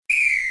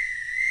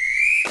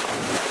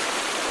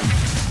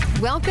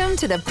Welcome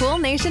to the Pool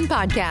Nation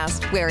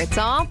podcast, where it's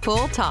all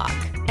pool talk.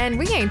 And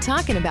we ain't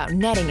talking about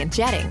netting and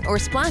jetting or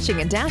splashing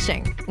and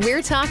dashing.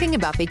 We're talking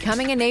about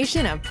becoming a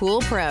nation of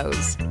pool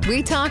pros.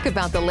 We talk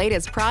about the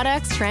latest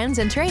products, trends,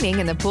 and training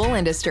in the pool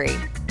industry.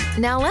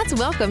 Now let's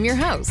welcome your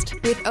host,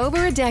 with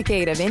over a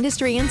decade of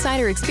industry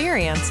insider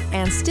experience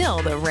and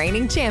still the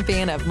reigning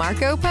champion of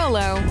Marco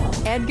Polo,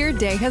 Edgar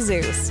De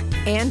Jesus,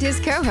 and his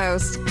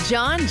co-host,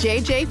 John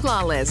JJ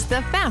Flawless,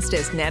 the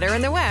fastest netter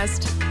in the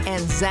West,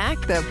 and Zach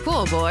the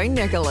Pool Boy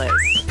Nicholas.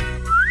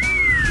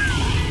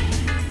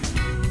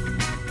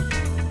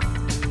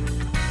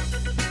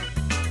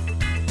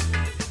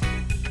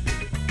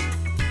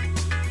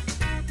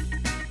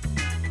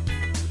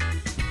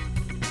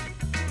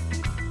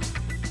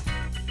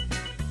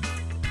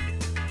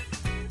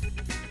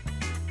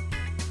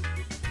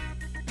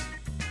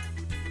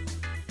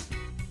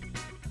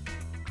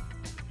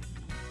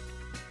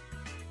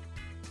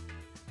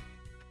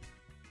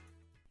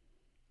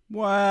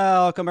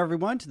 Welcome,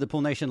 everyone, to the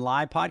Pool Nation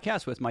Live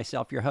podcast with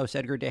myself, your host,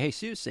 Edgar De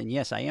Jesus. And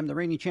yes, I am the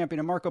reigning champion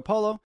of Marco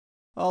Polo,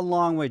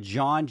 along with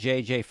John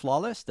JJ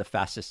Flawless, the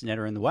fastest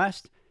netter in the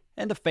West,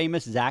 and the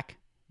famous Zach,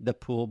 the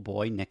Pool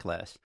Boy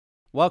Nicholas.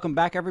 Welcome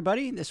back,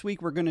 everybody. This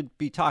week, we're going to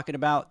be talking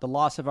about the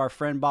loss of our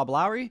friend Bob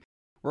Lowry.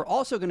 We're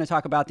also going to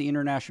talk about the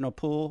International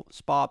Pool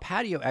Spa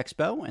Patio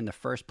Expo and the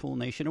first Pool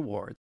Nation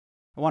Awards.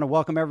 I want to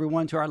welcome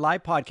everyone to our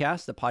live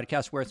podcast, the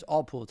podcast where it's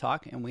all pool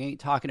talk, and we ain't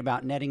talking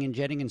about netting and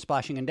jetting and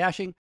splashing and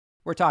dashing.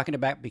 We're talking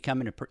about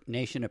becoming a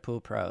nation of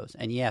pool pros.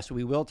 And yes,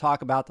 we will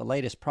talk about the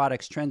latest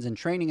products, trends, and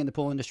training in the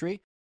pool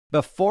industry.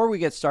 Before we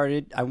get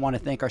started, I want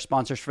to thank our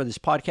sponsors for this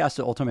podcast,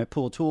 the Ultimate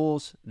Pool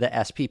Tools, the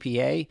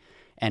SPPA,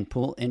 and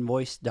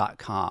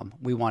PoolInvoice.com.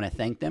 We want to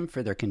thank them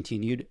for their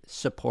continued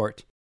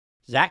support.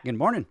 Zach, good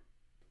morning.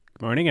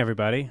 Good morning,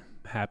 everybody.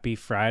 Happy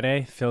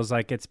Friday. Feels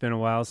like it's been a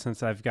while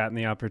since I've gotten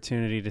the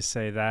opportunity to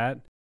say that.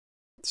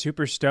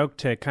 Super stoked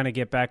to kind of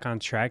get back on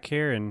track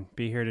here and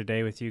be here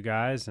today with you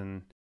guys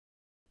and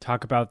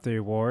talk about the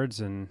awards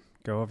and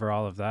go over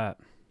all of that.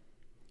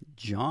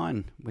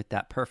 John, with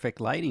that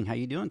perfect lighting, how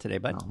you doing today,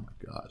 bud? Oh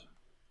my God.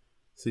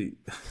 See.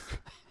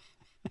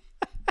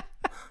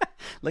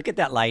 Look at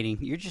that lighting.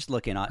 You're just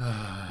looking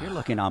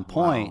on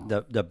point.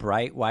 Wow. The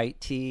bright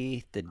white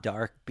teeth, the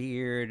dark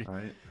beard,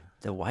 Right.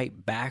 the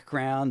white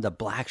background, the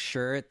black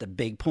shirt, the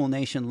big Pool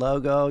Nation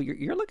logo.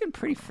 You're looking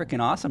pretty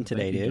freaking awesome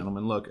today, Thank you, dude.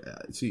 gentlemen. Look,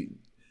 see,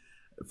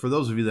 for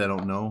those of you that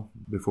don't know,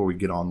 before we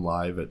get on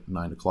live at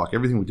 9 o'clock,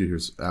 everything we do here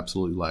is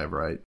absolutely live,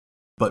 right?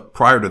 But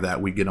prior to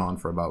that, we get on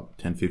for about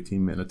 10,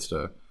 15 minutes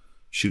to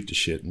shoot the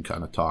shit and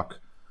kind of talk.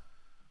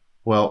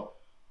 Well,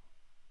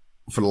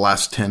 for the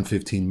last 10,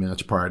 15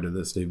 minutes prior to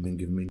this, they've been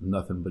giving me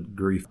nothing but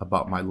grief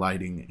about my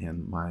lighting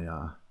and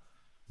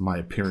my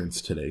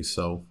appearance today.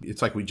 So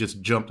it's like we just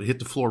hit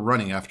the floor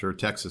running after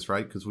Texas,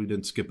 right? Because we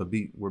didn't skip a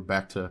beat. We're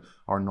back to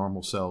our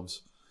normal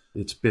selves.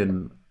 It's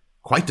been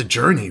quite the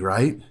journey,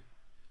 right?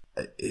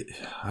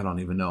 I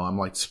don't even know. I'm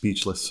like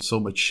speechless. So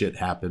much shit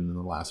happened in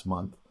the last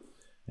month.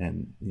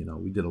 And,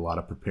 we did a lot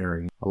of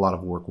preparing. A lot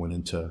of work went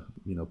into,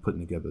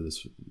 putting together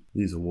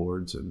these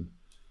awards. And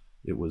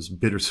it was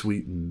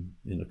bittersweet in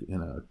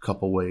a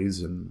couple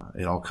ways. And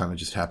it all kind of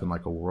just happened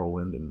like a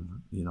whirlwind.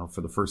 And,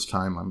 for the first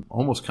time, I'm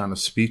almost kind of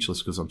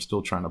speechless because I'm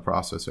still trying to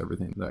process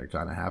everything that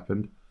kind of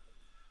happened.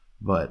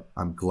 But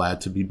I'm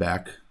glad to be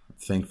back.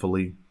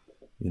 Thankfully,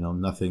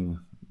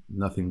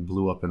 nothing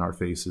blew up in our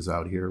faces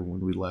out here when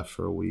we left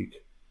for a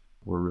week.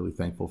 We're really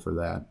thankful for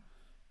that.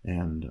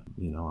 And,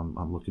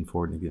 I'm looking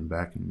forward to getting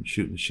back and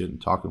shooting the shit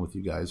and talking with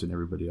you guys and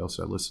everybody else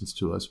that listens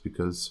to us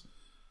because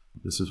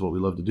this is what we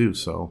love to do.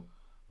 So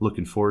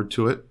looking forward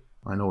to it.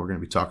 I know we're going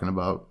to be talking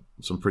about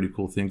some pretty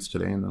cool things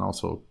today and then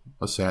also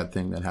a sad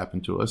thing that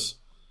happened to us.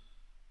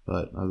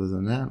 But other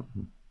than that,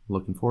 I'm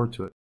looking forward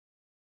to it.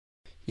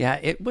 Yeah,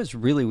 it was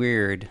really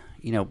weird.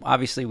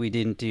 Obviously we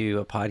didn't do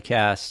a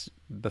podcast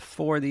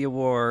before the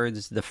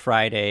awards, the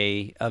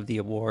Friday of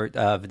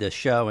the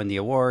show and the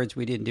awards.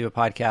 We didn't do a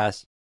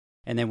podcast,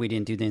 and then we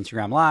didn't do the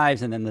Instagram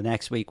lives, and then the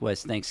next week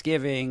was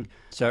Thanksgiving.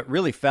 So it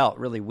really felt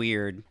really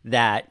weird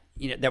that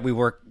that we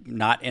were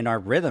not in our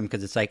rhythm,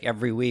 because it's like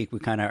every week we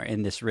kind of are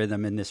in this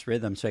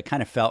rhythm. So it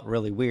kind of felt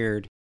really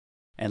weird.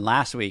 And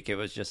last week it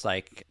was just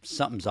like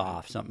something's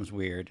off, something's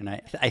weird. And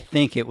I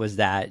think it was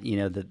that,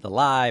 the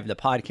live, the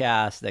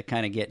podcast, that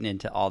kind of getting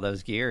into all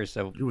those gears.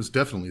 So it was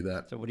definitely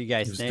that. So what do you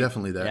guys think? It was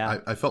definitely that. Yeah.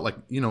 I felt like,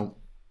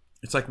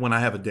 it's like when I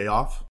have a day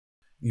off,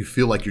 you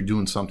feel like you're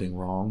doing something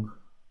wrong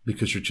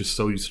because you're just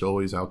so used to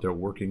always out there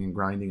working and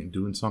grinding and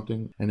doing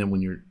something. And then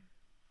when you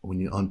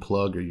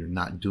unplug or you're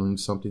not doing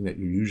something that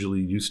you're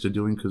usually used to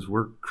doing, because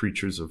we're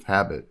creatures of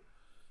habit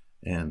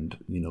and,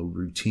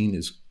 routine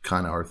is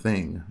kind of our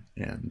thing.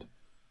 And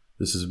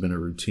this has been a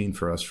routine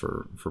for us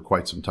for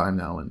quite some time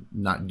now, and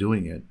not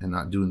doing it and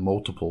not doing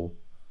multiple,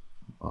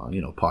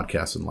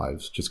 podcasts and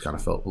lives just kind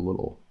of felt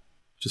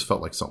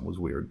like something was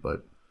weird,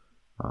 but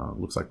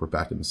looks like we're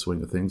back in the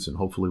swing of things, and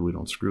hopefully we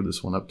don't screw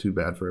this one up too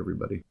bad for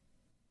everybody.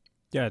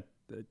 Yeah,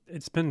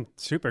 it's been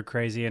super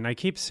crazy, and I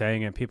keep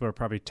saying it. People are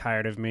probably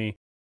tired of me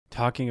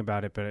talking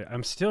about it, but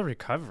I'm still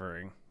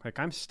recovering. Like,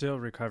 I'm still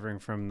recovering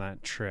from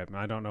that trip.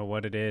 I don't know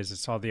what it is.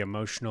 It's all the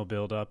emotional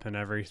buildup and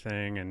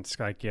everything. And it's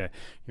like, yeah,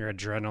 your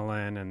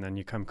adrenaline, and then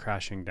you come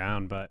crashing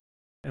down.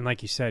 And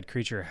like you said,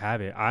 creature of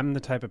habit. I'm the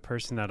type of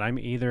person that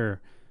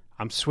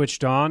I'm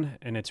switched on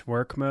and it's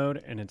work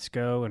mode and it's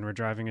go and we're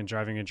driving and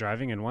driving and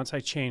driving. And once I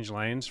change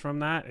lanes from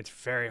that, it's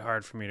very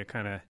hard for me to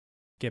kind of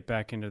get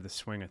back into the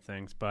swing of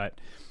things. But,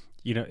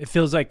 it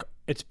feels like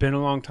it's been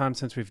a long time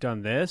since we've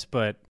done this,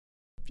 but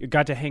you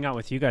got to hang out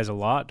with you guys a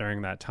lot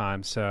during that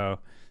time. So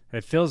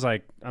it feels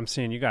like I'm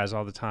seeing you guys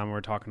all the time.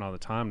 We're talking all the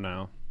time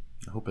now.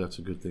 I hope that's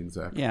a good thing,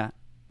 Zach. Yeah.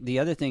 The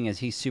other thing is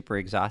he's super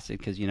exhausted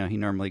because, he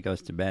normally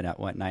goes to bed at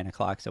 9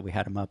 o'clock. So we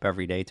had him up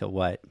every day till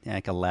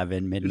like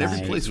 11, midnight. And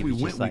every place we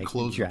went, we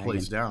closed dragging. the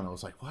place down. I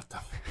was like, what the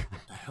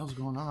hell's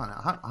going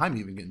on? I'm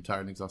even getting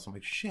tired and exhausted. I'm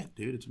like, shit,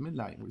 dude, it's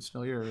midnight and we're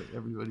still here.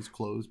 Everybody's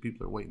closed.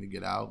 People are waiting to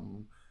get out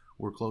and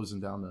we're closing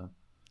down the...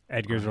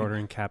 Edgar's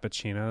ordering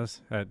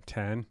cappuccinos at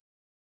 10.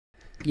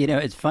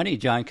 It's funny,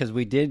 John, because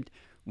we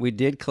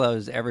did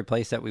close every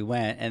place that we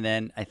went. And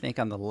then I think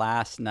on the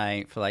last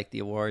night for like the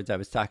awards, I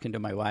was talking to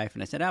my wife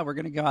and I said, we're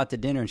going to go out to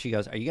dinner. And she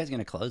goes, are you guys going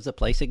to close the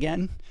place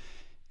again?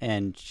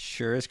 And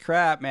sure as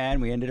crap,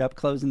 man, we ended up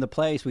closing the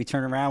place. We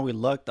turn around, we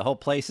look, the whole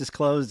place is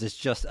closed. It's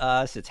just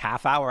us. It's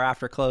half hour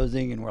after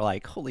closing. And we're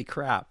like, holy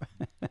crap.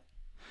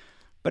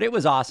 But it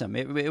was awesome.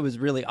 It was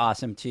really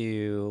awesome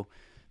to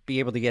be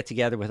able to get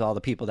together with all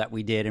the people that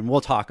we did. And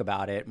we'll talk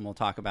about it. And we'll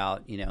talk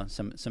about,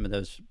 some of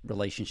those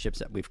relationships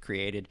that we've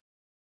created.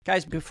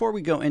 Guys, before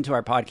we go into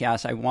our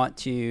podcast, I want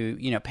to,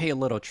 pay a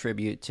little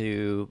tribute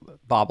to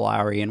Bob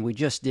Lowry. And we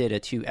just did a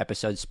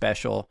 2-episode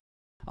special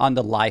on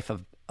the life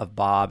of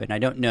Bob. And I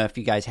don't know if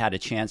you guys had a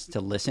chance to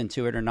listen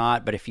to it or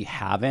not, but if you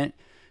haven't,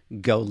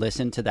 go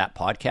listen to that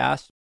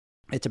podcast.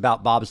 It's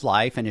about Bob's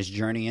life and his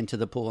journey into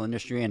the pool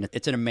industry. And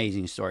it's an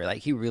amazing story.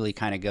 Like, he really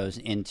kind of goes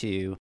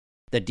into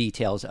the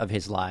details of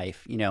his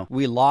life.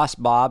 We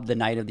lost Bob the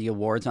night of the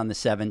awards on the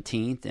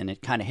 17th, and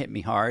it kind of hit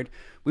me hard.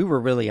 We were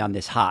really on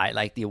this high,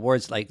 like the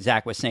awards, like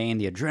Zach was saying,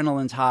 the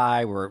adrenaline's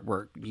high.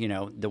 We're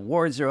the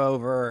awards are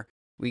over.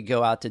 We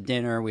go out to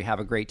dinner. We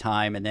have a great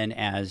time. And then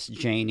as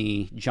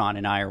Janie, John,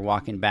 and I are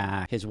walking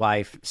back, his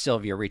wife,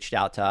 Sylvia, reached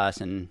out to us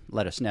and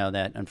let us know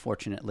that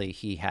unfortunately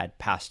he had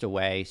passed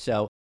away.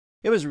 So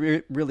it was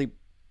really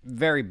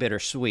very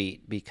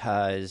bittersweet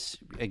because,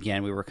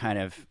 again, we were kind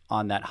of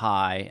on that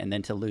high, and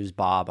then to lose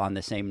Bob on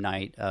the same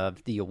night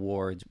of the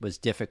awards was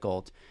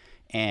difficult,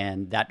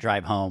 and that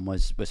drive home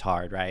was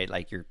hard, right?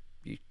 Like, you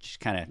just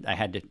kind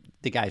of,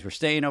 the guys were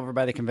staying over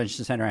by the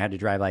convention center. I had to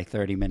drive like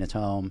 30 minutes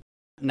home.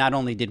 Not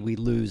only did we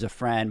lose a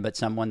friend, but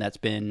someone that's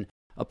been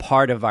a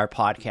part of our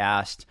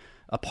podcast,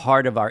 a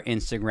part of our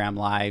Instagram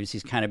lives.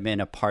 He's kind of been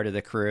a part of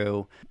the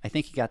crew. I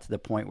think he got to the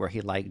point where he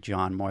liked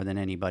John more than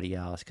anybody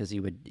else because he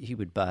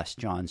would bust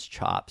John's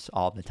chops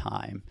all the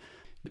time.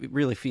 It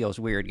really feels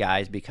weird,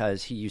 guys,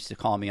 because he used to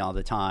call me all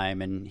the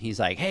time and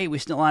he's like, hey, we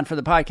still on for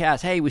the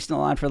podcast? Hey, we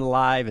still on for the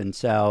live? And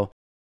so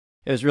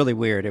it was really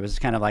weird. It was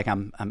kind of like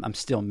I'm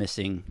still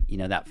missing,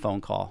 that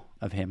phone call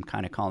of him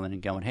kind of calling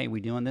and going, hey, we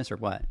doing this or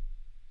what?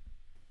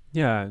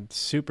 Yeah, it's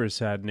super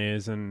sad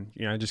news. And,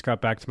 I just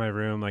got back to my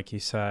room, like you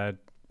said,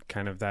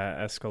 kind of that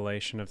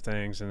escalation of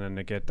things, and then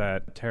to get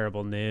that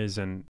terrible news.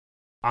 And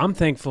I'm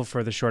thankful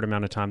for the short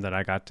amount of time that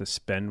I got to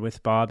spend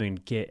with Bob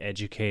and get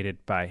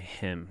educated by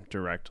him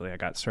directly. I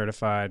got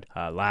certified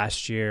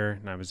last year,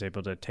 and I was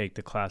able to take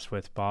the class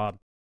with Bob.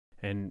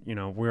 And,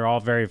 we're all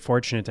very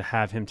fortunate to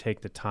have him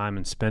take the time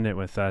and spend it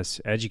with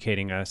us,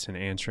 educating us and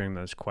answering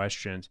those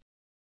questions.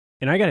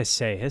 And I got to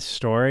say, his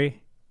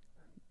story,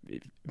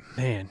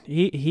 man,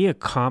 he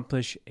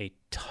accomplished a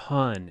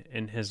ton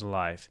in his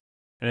life.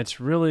 And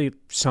it's really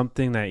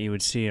something that you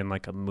would see in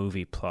like a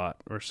movie plot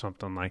or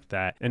something like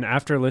that. And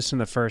after listening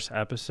to the first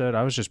episode,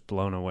 I was just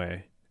blown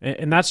away.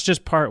 And that's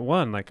just part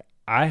one. Like,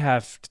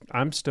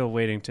 I'm still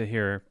waiting to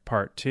hear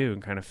part 2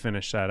 and kind of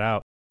finish that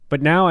out.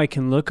 But now I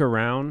can look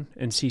around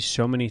and see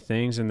so many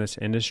things in this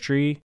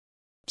industry,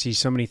 see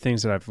so many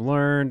things that I've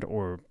learned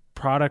or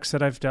products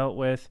that I've dealt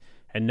with,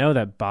 and know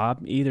that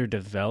Bob either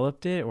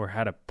developed it or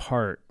had a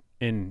part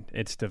in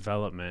its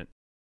development.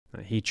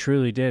 He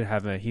truly did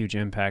have a huge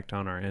impact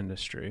on our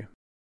industry.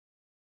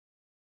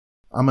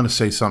 I'm going to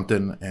say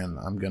something, and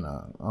I'm going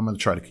to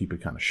try to keep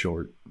it kind of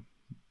short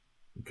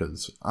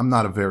because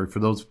for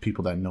those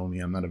people that know me,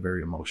 I'm not a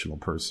very emotional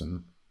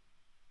person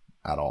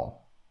at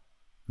all.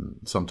 And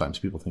sometimes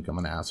people think I'm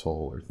an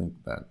asshole or think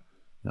that,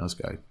 this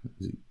guy,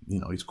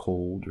 he's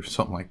cold or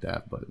something like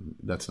that, but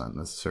that's not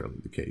necessarily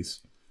the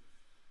case.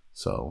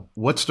 So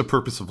what's the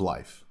purpose of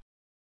life?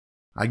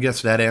 I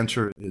guess that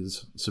answer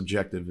is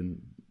subjective, and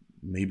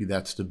maybe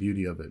that's the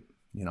beauty of it.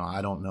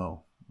 I don't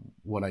know.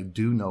 What I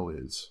do know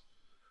is,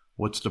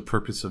 what's the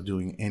purpose of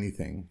doing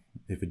anything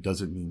if it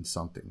doesn't mean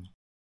something?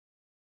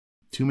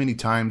 Too many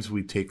times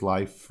we take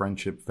life,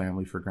 friendship,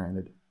 family for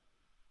granted.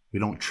 We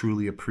don't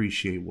truly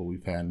appreciate what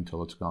we've had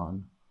until it's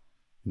gone.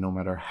 No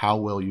matter how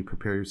well you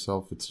prepare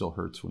yourself, it still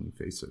hurts when you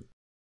face it.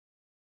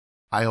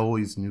 I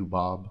always knew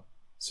Bob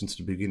since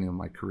the beginning of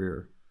my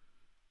career,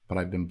 but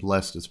I've been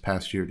blessed this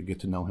past year to get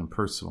to know him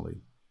personally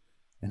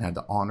and had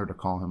the honor to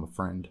call him a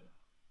friend.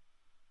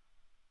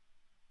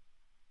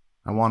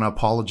 I want to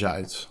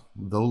apologize,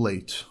 though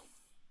late,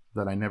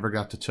 that I never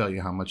got to tell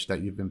you how much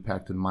that you've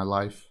impacted my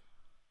life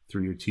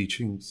through your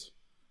teachings.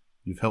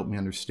 You've helped me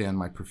understand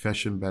my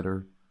profession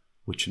better,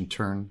 which in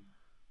turn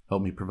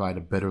helped me provide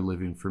a better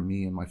living for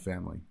me and my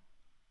family.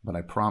 But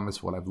I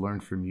promise what I've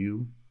learned from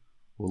you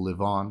will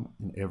live on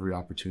in every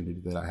opportunity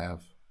that I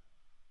have.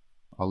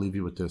 I'll leave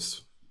you with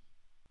this.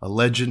 A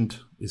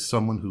legend is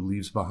someone who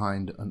leaves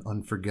behind an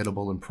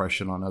unforgettable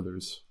impression on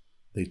others.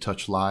 They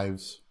touch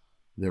lives,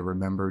 they're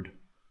remembered,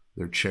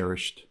 they're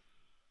cherished.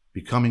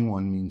 Becoming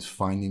one means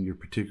finding your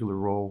particular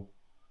role,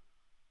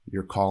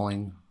 your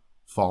calling,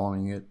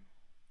 following it,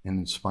 and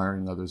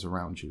inspiring others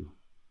around you.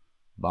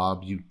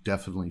 Bob, you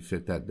definitely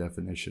fit that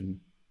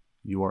definition.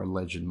 You are a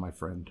legend, my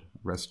friend.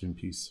 Rest in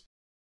peace.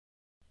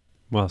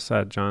 Well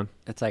said, John.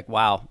 It's like,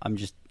 wow, I'm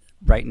just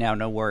right now,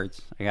 no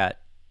words. I got,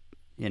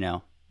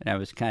 and I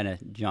was kind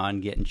of,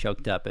 John, getting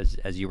choked up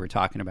as you were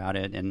talking about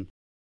it. And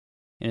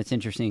it's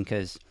interesting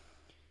because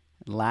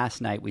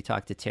last night we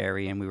talked to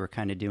Terry and we were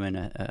kind of doing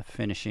a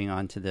finishing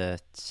onto the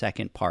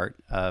second part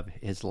of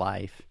his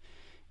life.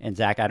 And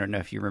Zach, I don't know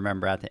if you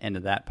remember at the end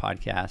of that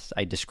podcast,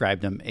 I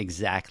described him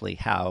exactly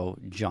how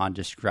John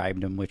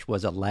described him, which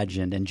was a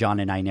legend. And John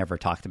and I never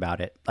talked about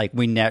it. Like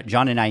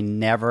John and I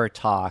never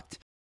talked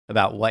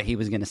about what he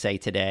was going to say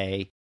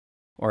today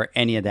or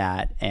any of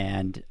that.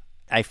 And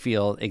I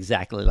feel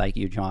exactly like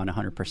you, John,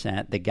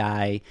 100%. The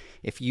guy,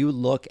 if you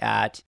look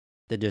at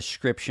the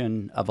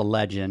description of a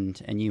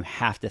legend and you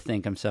have to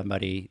think of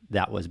somebody,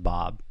 that was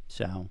Bob.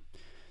 So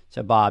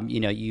Bob,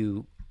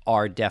 you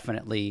are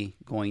definitely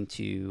going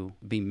to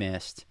be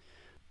missed.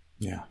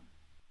 Yeah,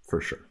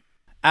 for sure.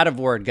 Out of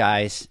word,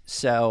 guys.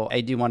 So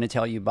I do want to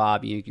tell you,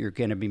 Bob, you're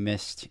going to be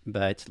missed,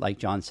 but like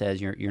John says,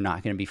 you're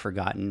not going to be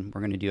forgotten.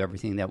 We're going to do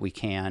everything that we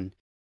can.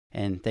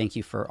 And thank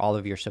you for all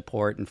of your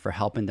support and for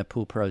helping the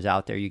pool pros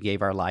out there. You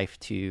gave our life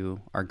to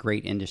our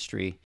great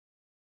industry.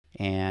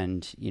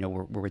 And,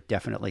 we're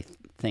definitely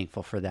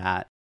thankful for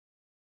that.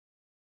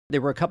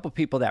 There were a couple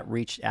people that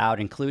reached out,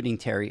 including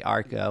Terry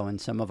Arco and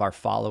some of our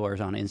followers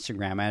on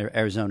Instagram,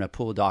 Arizona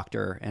Pool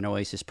Doctor and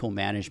Oasis Pool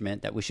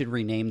Management, that we should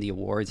rename the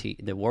award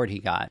he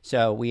got.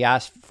 So we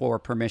asked for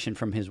permission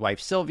from his wife,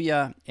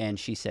 Sylvia, and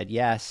she said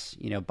yes.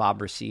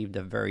 Bob received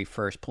the very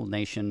first Pool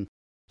Nation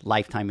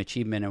Lifetime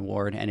Achievement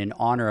Award, and in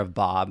honor of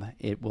Bob,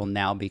 it will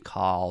now be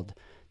called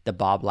the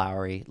Bob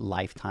Lowry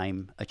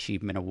Lifetime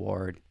Achievement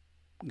Award.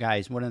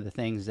 Guys, one of the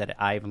things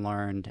that I've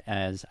learned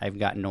as I've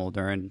gotten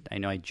older, and I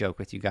know I joke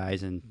with you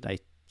guys and I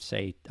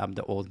say I'm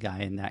the old guy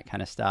and that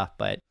kind of stuff,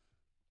 but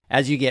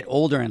as you get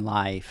older in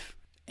life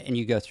and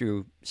you go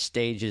through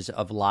stages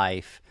of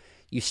life,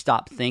 you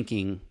stop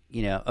thinking,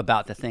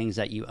 about the things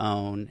that you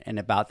own and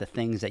about the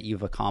things that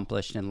you've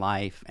accomplished in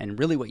life. And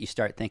really what you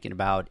start thinking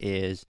about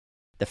is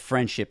the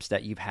friendships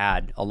that you've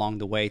had along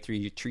the way through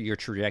your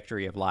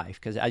trajectory of life.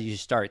 Because as you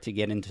start to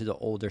get into the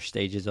older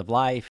stages of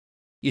life,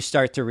 you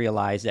start to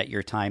realize that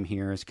your time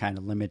here is kind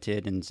of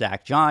limited. And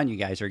Zach, John, you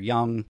guys are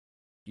young,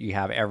 you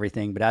have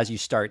everything. But as you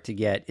start to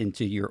get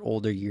into your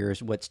older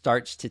years, what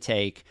starts to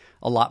take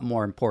a lot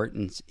more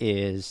importance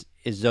is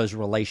those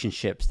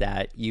relationships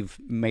that you've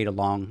made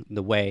along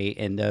the way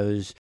and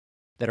those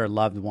that are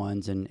loved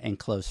ones and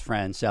close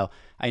friends. So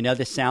I know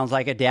this sounds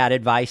like a dad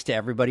advice to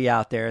everybody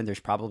out there, and there's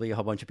probably a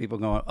whole bunch of people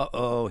going,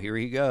 uh-oh, here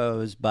he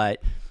goes.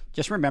 But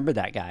just remember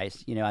that,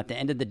 guys. At the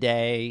end of the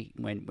day,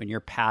 when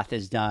your path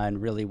is done,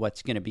 really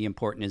what's going to be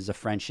important is the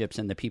friendships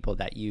and the people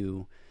that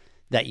you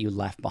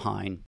left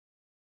behind.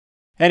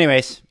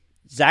 Anyways,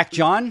 Zach,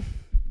 John,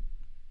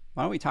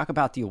 why don't we talk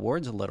about the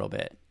awards a little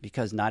bit?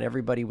 Because not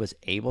everybody was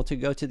able to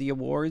go to the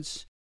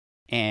awards.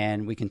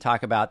 And we can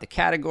talk about the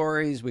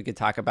categories. We could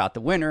talk about the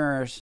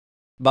winners.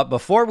 But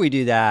before we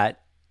do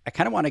that, I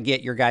kind of want to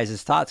get your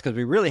guys' thoughts because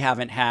we really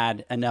haven't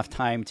had enough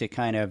time to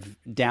kind of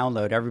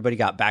download. Everybody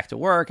got back to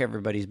work.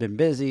 Everybody's been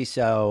busy.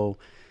 So,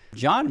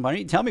 John, why don't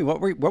you tell me what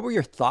were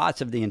your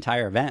thoughts of the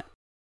entire event?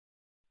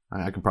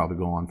 I could probably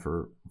go on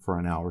for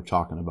an hour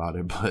talking about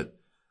it, but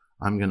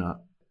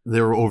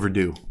they were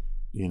overdue,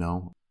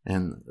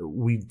 and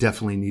we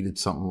definitely needed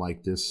something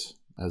like this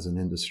as an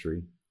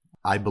industry.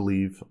 I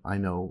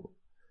know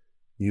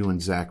you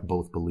and Zach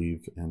both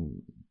believe,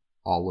 and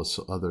all us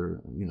other,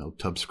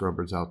 tub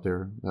scrubbers out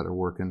there that are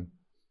working,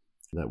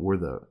 that we're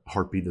the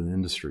heartbeat of the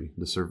industry,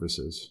 the service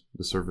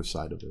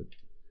side of it.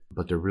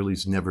 But there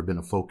really's never been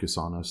a focus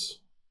on us.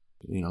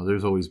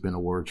 There's always been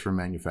awards for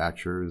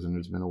manufacturers and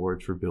there's been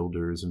awards for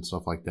builders and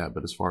stuff like that.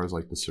 But as far as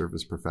like the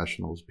service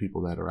professionals,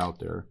 people that are out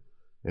there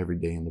every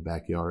day in the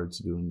backyards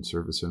doing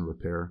service and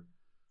repair,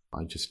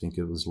 I just think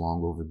it was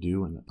long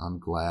overdue, and I'm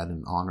glad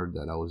and honored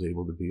that I was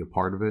able to be a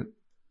part of it.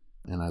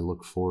 And I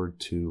look forward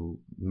to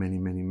many,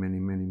 many, many,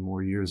 many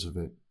more years of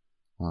it.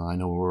 I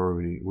know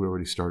we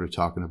already started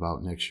talking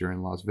about next year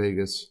in Las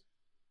Vegas.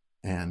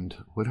 And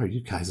what are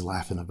you guys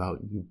laughing about?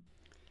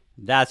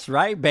 That's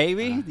right,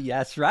 baby.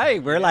 That's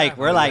right. We're like,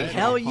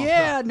 hell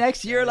yeah,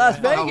 next year Las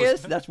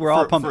Vegas. We're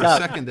all pumped up.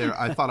 For a second there,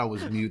 I thought I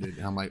was muted.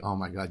 I'm like, oh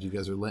my God, you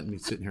guys are letting me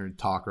sit here and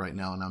talk right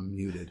now, and I'm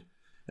muted.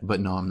 But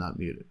no, I'm not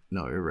muted.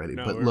 No, you're ready.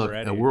 No, but we're look,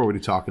 ready. we're already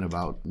talking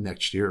about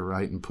next year,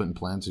 right? And putting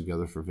plans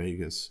together for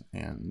Vegas.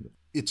 And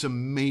it's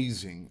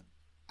amazing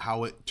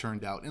how it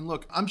turned out. And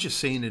look, I'm just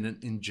saying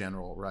it in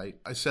general, right?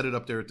 I set it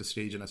up there at the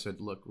stage and I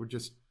said, look, we're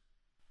just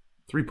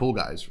 3 pool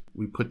guys.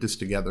 We put this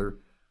together.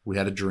 We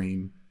had a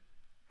dream,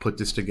 put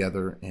this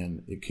together,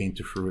 and it came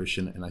to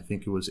fruition. And I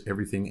think it was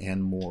everything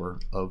and more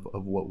of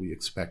what we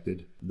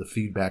expected. The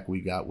feedback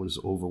we got was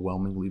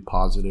overwhelmingly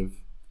positive,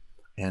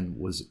 and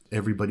was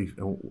everybody.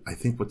 I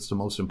think what's the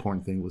most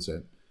important thing was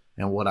that,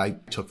 and what I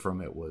took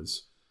from it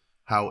was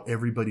how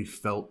everybody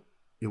felt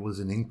it was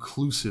an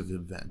inclusive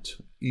event,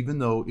 even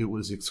though it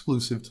was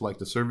exclusive to like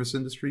the service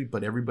industry,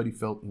 but everybody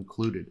felt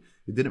included.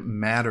 It didn't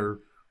matter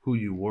who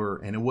you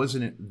were. And it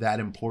wasn't that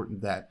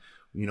important that,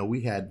 you know,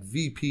 we had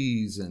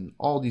VPs and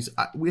all these,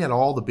 we had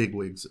all the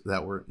bigwigs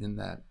that were in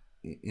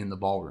the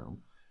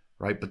ballroom,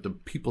 right? But the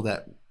people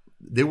that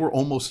they were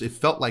almost, it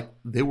felt like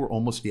they were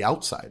almost the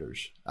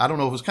outsiders. I don't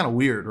know, it was kind of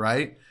weird,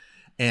 right?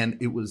 And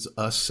it was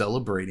us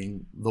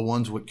celebrating the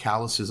ones with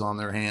calluses on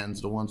their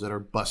hands, the ones that are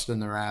busting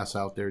their ass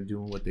out there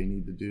doing what they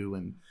need to do.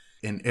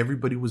 And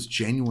everybody was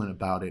genuine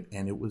about it.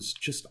 And it was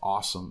just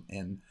awesome.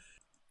 And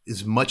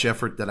as much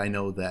effort that I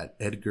know that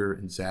Edgar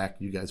and Zach,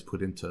 you guys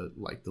put into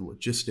like the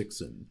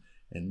logistics and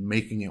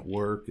making it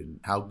work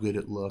and how good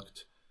it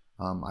looked.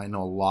 I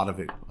know a lot of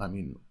it, I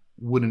mean,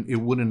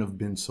 it wouldn't have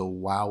been so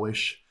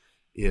wowish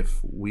if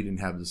we didn't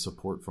have the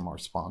support from our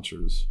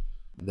sponsors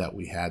that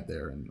we had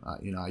there. And,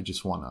 you know, I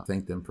just want to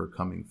thank them for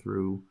coming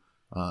through,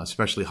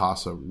 especially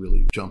Hasa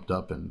really jumped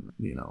up and,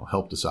 you know,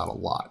 helped us out a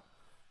lot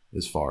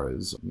as far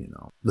as, you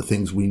know, the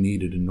things we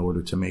needed in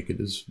order to make it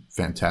as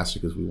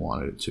fantastic as we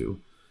wanted it to.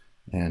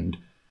 And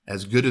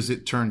as good as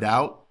it turned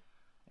out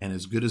and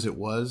as good as it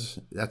was,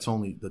 that's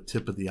only the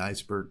tip of the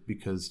iceberg,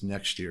 because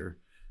next year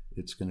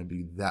it's going to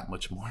be that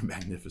much more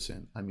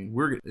magnificent. I mean,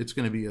 it's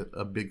going to be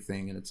a big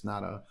thing, and it's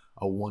not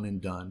a one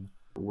and done.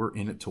 We're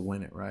in it to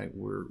win it, right?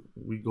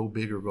 We go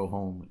big or go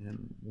home,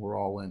 and we're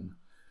all in.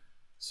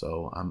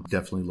 So I'm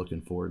definitely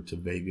looking forward to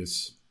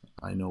Vegas.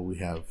 I know we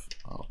have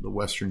the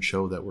Western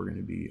show that we're going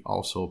to be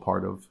also a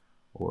part of,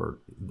 or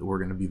we're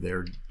going to be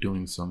there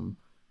doing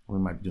we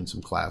might be doing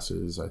some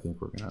classes. I think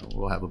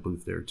we'll have a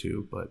booth there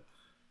too. But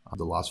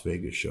the Las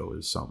Vegas show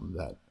is something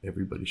that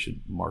everybody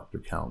should mark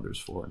their calendars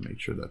for and make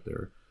sure that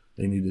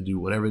they need to do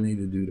whatever they need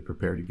to do to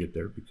prepare to get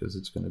there, because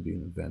it's going to be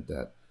an event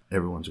that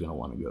everyone's going to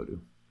want to go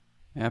to.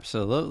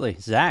 Absolutely.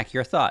 Zach,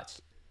 your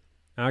thoughts?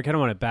 I kind of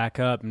want to back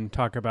up and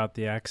talk about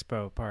the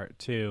expo part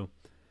too.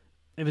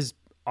 It was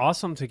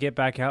awesome to get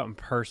back out in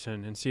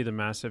person and see the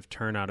massive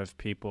turnout of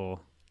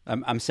people.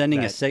 I'm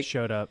sending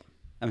showed up.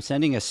 I'm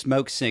sending a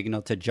smoke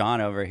signal to John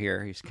over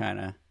here. He's kind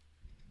of.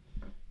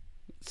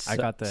 I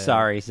got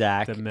sorry,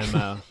 Zach. The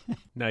memo.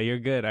 No, you're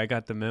good. I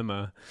got the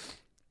memo.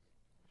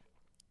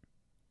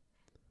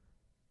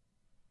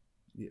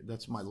 Yeah,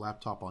 that's my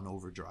laptop on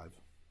overdrive.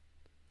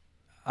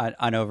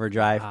 On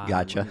overdrive,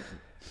 gotcha.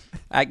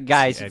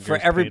 Guys, for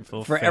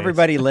face.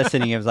 everybody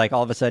listening, it was like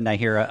all of a sudden I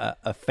hear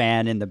a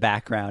fan in the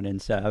background,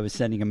 and so I was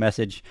sending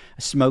a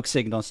smoke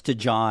signals to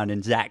John,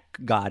 and Zach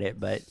got it.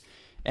 But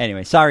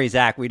anyway, sorry,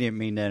 Zach, we didn't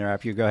mean to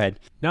interrupt you. Go ahead.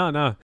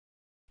 No.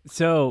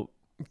 So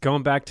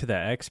going back to the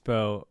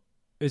expo,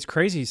 it's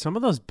crazy. Some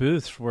of those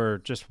booths were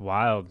just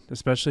wild,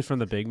 especially from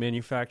the big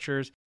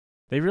manufacturers.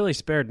 They really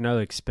spared no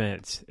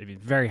expense. I mean,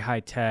 very high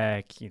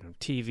tech,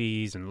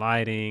 TVs and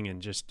lighting,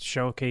 and just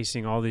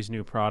showcasing all these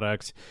new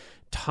products.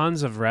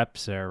 Tons of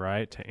reps there,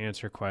 right, to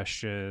answer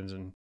questions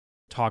and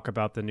talk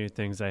about the new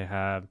things they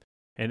have.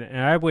 And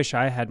I wish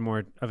I had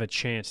more of a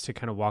chance to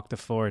kind of walk the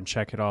floor and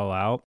check it all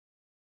out.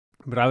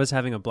 But I was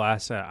having a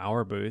blast at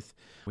our booth.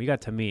 We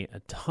got to meet a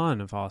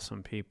ton of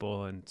awesome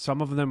people, and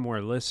some of them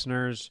were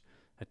listeners.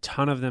 A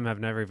ton of them have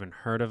never even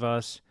heard of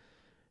us.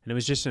 And it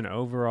was just an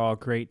overall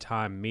great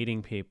time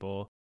meeting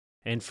people.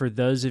 And for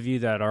those of you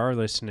that are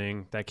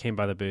listening that came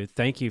by the booth,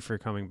 thank you for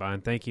coming by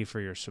and thank you for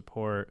your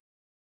support.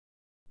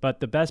 But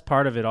the best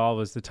part of it all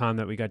was the time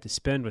that we got to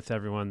spend with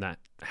everyone that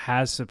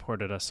has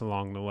supported us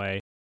along the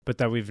way, but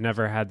that we've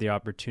never had the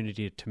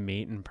opportunity to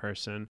meet in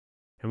person.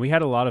 And we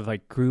had a lot of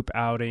like group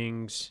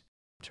outings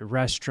to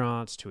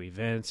restaurants, to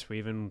events. We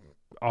even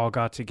all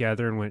got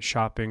together and went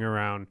shopping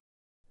around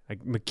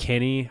like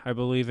McKinney, I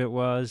believe it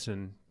was.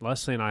 And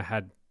Leslie and I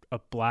had a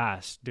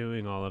blast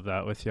doing all of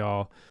that with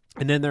y'all.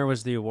 And then there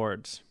was the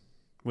awards,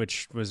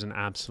 which was an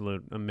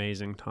absolute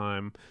amazing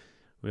time.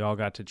 We all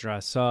got to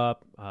dress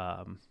up.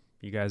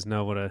 You guys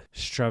know what a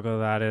struggle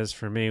that is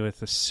for me with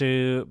the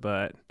suit,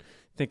 but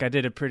I think I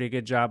did a pretty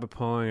good job of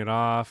pulling it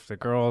off. The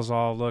girls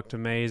all looked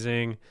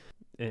amazing,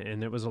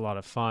 and it was a lot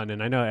of fun.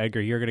 And I know, Edgar,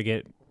 you're going to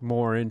get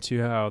more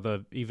into how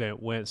the event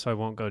went, so I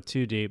won't go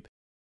too deep.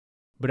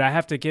 But I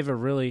have to give a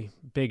really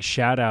big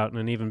shout out and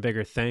an even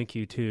bigger thank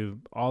you to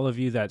all of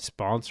you that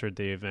sponsored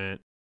the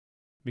event,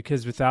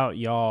 because without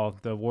y'all,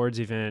 the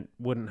awards event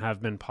wouldn't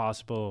have been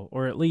possible,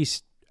 or at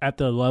least at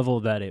the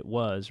level that it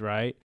was,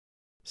 right?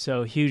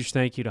 So huge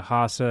thank you to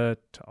Hasa,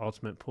 to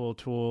Ultimate Pool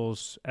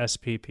Tools,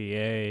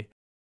 SPPA,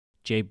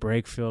 Jay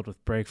Brakefield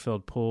with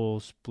Brakefield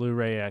Pools,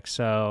 Blu-ray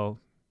XL,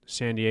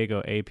 San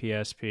Diego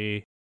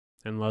APSP,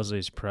 and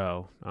Leslie's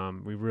Pro.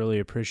 We really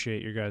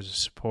appreciate your guys'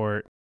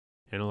 support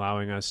and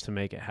allowing us to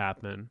make it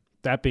happen.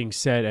 That being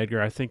said,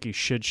 Edgar, I think you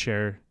should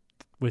share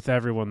with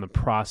everyone the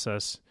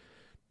process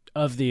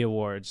of the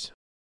awards.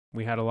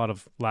 We had a lot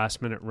of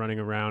last minute running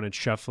around and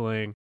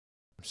shuffling.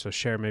 So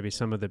share maybe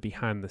some of the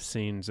behind the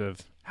scenes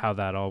of how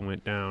that all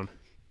went down.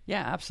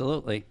 Yeah,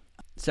 absolutely.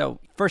 So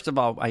first of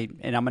all, I'm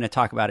going to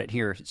talk about it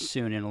here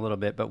soon in a little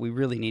bit, but we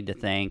really need to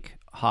thank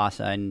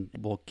HASA, and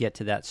we'll get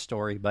to that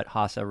story, but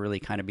HASA really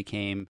kind of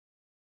became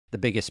the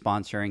biggest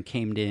sponsor and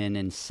came in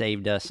and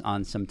saved us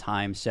on some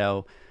time.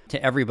 So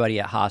to everybody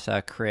at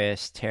HASA,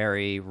 Chris,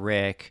 Terry,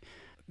 Rick,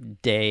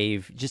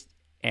 Dave, just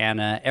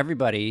Anna,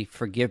 everybody,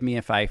 forgive me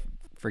if I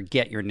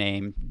forget your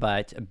name,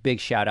 but a big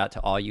shout out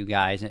to all you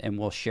guys, and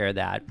we'll share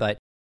that. But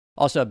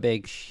also a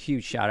big,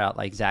 huge shout out,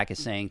 like Zach is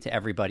saying, to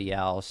everybody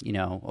else,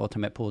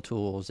 Ultimate Pool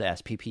Tools,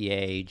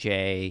 SPPA,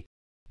 Jay,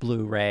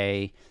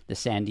 Blu-ray, the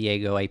San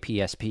Diego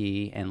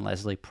APSP, and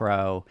Leslie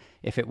Pro.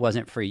 If it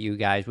wasn't for you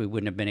guys, we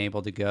wouldn't have been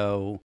able to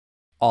go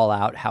all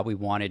out how we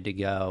wanted to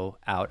go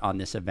out on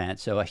this event.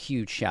 So a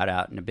huge shout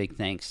out and a big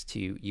thanks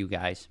to you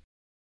guys.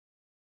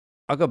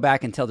 I'll go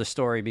back and tell the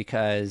story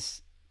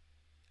because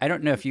I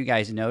don't know if you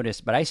guys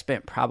noticed, but I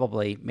spent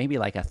probably maybe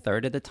like a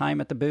third of the time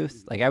at the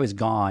booth. Like I was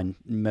gone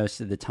most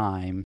of the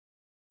time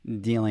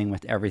dealing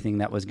with everything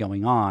that was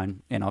going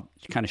on, and I'll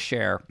kind of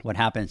share what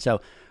happened.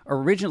 So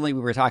originally we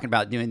were talking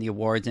about doing the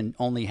awards and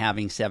only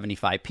having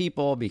 75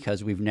 people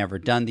because we've never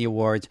done the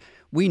awards.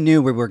 We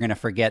knew we were going to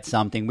forget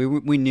something.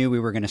 We knew we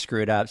were going to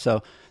screw it up.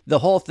 So the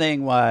whole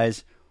thing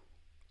was,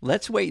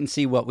 let's wait and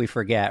see what we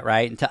forget,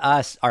 right? And to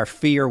us, our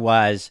fear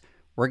was,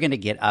 we're going to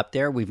get up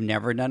there. We've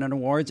never done an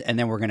awards, and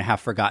then we're going to have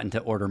forgotten to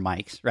order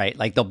mics, right?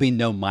 Like there'll be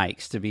no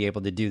mics to be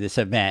able to do this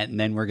event, and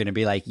then we're going to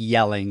be like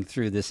yelling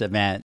through this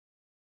event.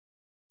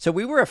 So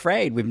we were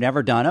afraid. We've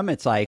never done them.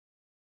 It's like,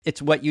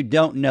 it's what you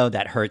don't know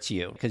that hurts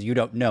you because you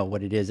don't know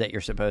what it is that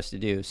you're supposed to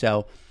do.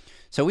 So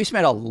we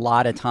spent a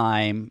lot of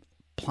time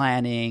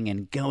planning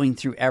and going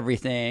through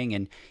everything,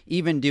 and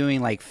even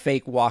doing like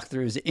fake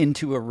walkthroughs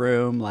into a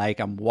room. Like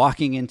I'm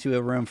walking into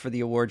a room for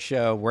the award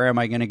show. Where am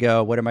I going to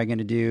go? What am I going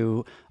to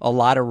do? A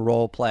lot of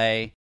role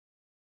play.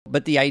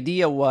 But the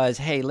idea was,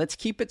 hey, let's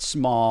keep it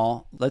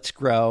small. Let's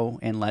grow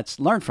and let's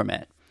learn from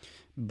it.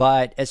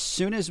 But as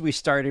soon as we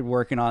started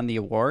working on the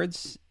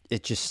awards,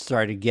 it just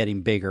started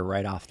getting bigger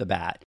right off the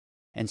bat.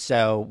 And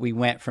so we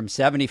went from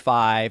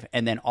 75,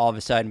 and then all of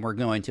a sudden we're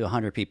going to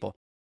 100 people.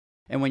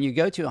 And when you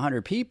go to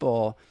 100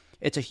 people,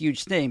 it's a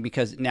huge thing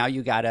because now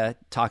you got to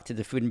talk to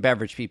the food and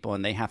beverage people,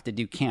 and they have to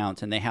do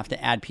counts, and they have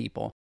to add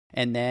people.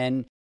 And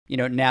then,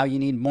 now you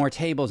need more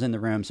tables in the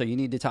room. So you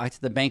need to talk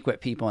to the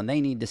banquet people, and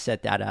they need to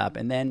set that up.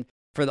 And then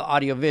for the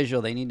audio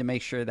visual, they need to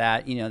make sure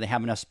that, they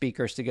have enough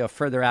speakers to go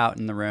further out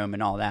in the room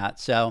and all that.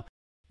 So,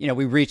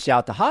 we reached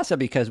out to HASA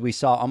because we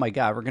saw, oh my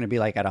God, we're going to be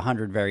like at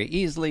 100 very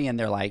easily. And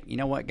they're like, you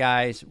know what,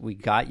 guys, we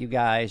got you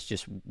guys.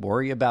 Just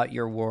worry about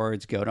your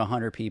awards. Go to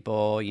 100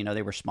 people.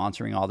 They were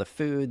sponsoring all the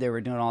food. They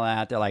were doing all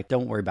that. They're like,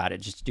 don't worry about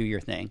it. Just do your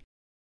thing.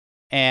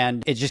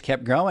 And it just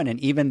kept growing. And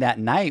even that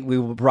night, we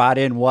brought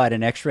in,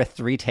 an extra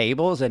 3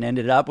 tables and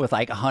ended up with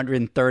like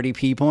 130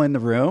 people in the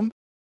room.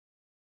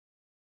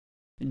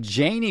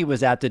 Janie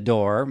was at the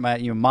door. My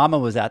mama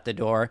was at the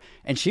door,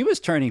 and she was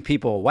turning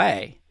people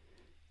away.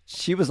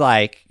 She was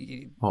like,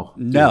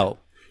 no. Dude.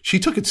 She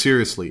took it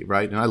seriously,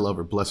 right? And I love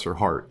her, bless her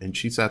heart. And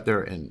she sat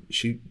there and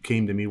she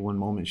came to me one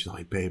moment. She's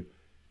like, babe,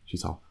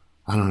 she's all,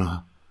 I don't know.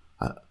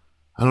 I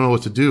don't know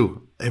what to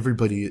do.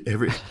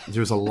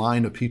 There's a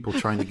line of people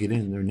trying to get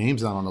in. Their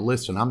name's not on the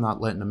list, and I'm not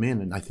letting them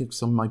in. And I think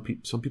some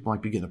people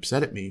might be getting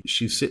upset at me.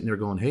 She's sitting there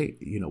going, hey,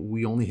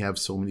 we only have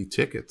so many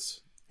tickets.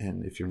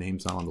 And if your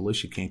name's not on the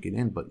list, you can't get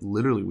in. But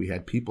literally, we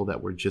had people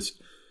that were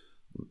just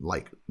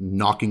like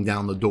knocking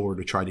down the door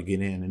to try to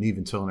get in, and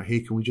even telling her, hey,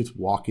 can we just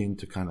walk in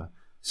to kind of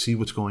see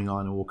what's going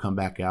on and we'll come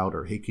back out?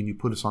 Or, hey, can you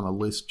put us on a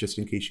list just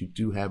in case you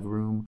do have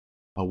room?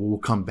 We'll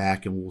come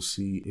back and we'll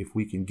see if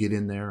we can get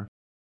in there.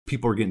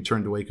 People are getting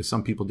turned away because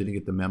some people didn't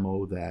get the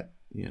memo that,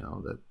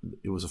 that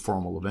it was a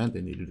formal event.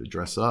 They needed to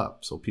dress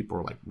up. So people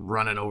are like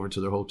running over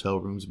to their hotel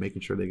rooms,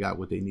 making sure they got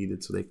what they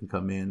needed so they can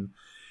come in.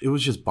 It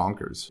was just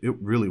bonkers. It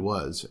really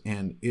was.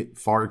 And it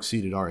far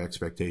exceeded our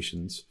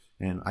expectations.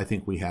 And I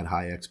think we had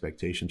high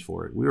expectations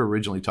for it. We were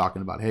originally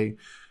talking about, hey,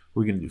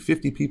 we're going to do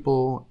 50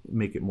 people,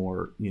 make it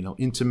more,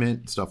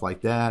 intimate, stuff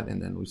like that.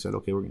 And then we said,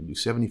 okay, we're going to do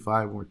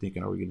 75. And we're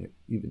thinking, are we going to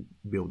even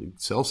be able to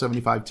sell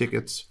 75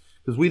 tickets?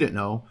 Because we didn't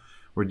know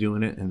we're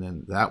doing it. And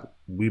then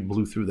we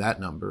blew through that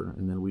number.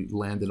 And then we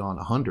landed on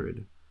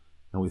 100.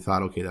 And we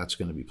thought, okay, that's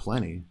going to be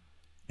plenty.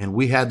 And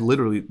we had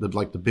literally the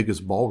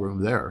biggest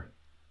ballroom there.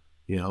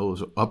 It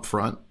was up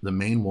front, the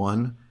main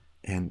one.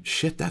 And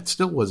shit, that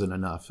still wasn't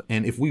enough.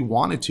 And if we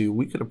wanted to,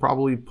 we could have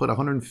probably put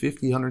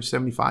 150,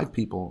 175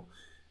 people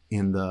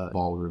in the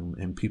ballroom,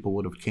 and people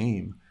would have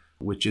came,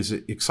 which is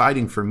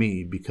exciting for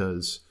me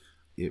because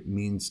it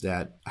means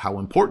that how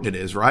important it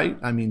is, right?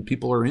 I mean,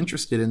 people are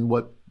interested in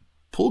what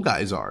pool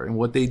guys are and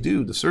what they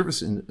do, the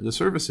service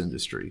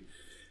industry.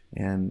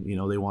 And,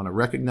 they want to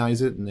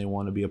recognize it, and they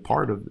want to be a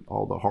part of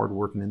all the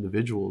hardworking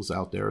individuals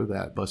out there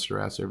that bust their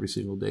ass every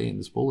single day in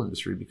this pool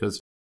industry. Because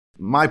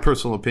my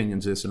personal opinion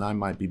is this, and I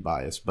might be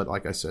biased, but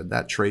like I said,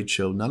 that trade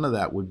show, none of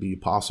that would be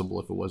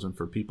possible if it wasn't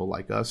for people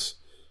like us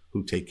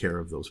who take care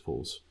of those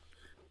pools.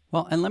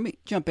 Well, and let me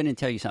jump in and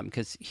tell you something,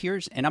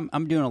 because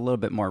I'm doing a little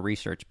bit more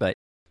research, but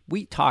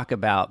we talk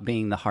about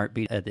being the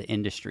heartbeat of the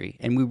industry,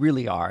 and we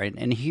really are.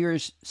 And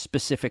here's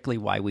specifically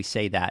why we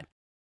say that.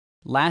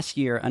 Last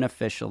year,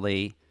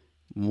 unofficially,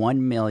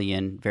 1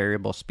 million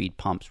variable speed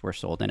pumps were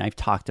sold, and I've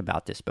talked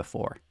about this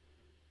before.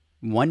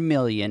 1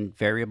 million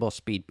variable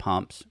speed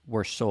pumps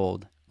were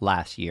sold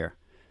last year.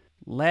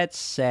 Let's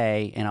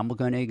say, and I'm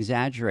going to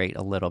exaggerate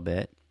a little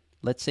bit,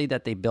 let's say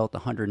that they built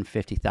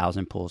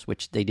 150,000 pools,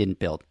 which they didn't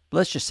build.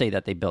 Let's just say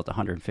that they built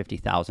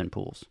 150,000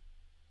 pools.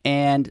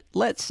 And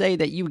let's say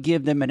that you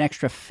give them an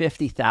extra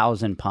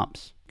 50,000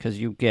 pumps, because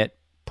you get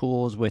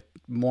pools with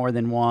more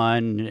than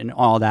one and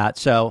all that.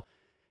 So,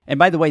 and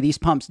by the way, these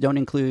pumps don't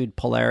include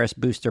Polaris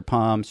booster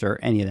pumps or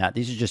any of that.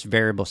 These are just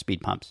variable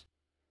speed pumps.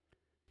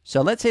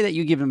 So let's say that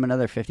you give them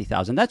another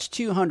 50,000. That's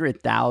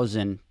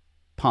 200,000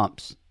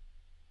 pumps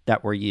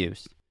that were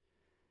used.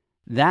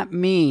 That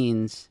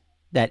means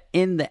that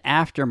in the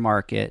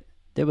aftermarket,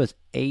 there was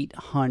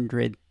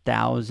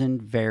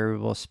 800,000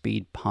 variable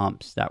speed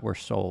pumps that were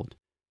sold.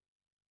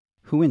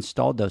 Who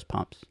installed those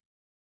pumps?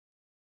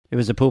 It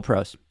was the pool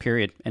pros,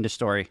 period. End of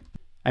story.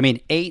 I mean,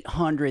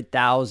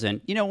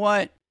 800,000. You know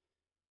what?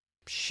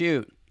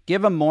 Shoot,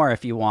 give them more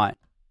if you want.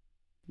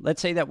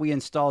 Let's say that we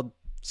installed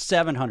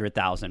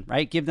 700,000,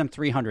 right? Give them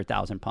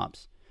 300,000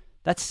 pumps.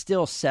 That's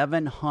still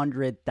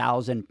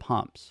 700,000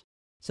 pumps.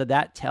 So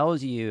that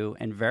tells you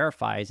and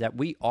verifies that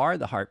we are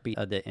the heartbeat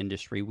of the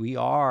industry. We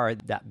are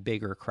that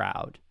bigger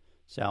crowd.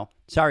 So,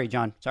 sorry,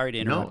 John. Sorry to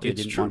interrupt you. No,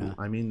 it's true.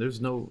 I mean,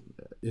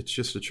 it's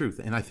just the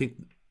truth. And I think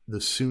the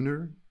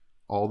sooner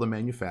all the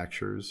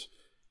manufacturers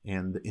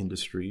and the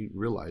industry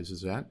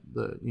realizes that,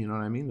 the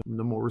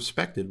more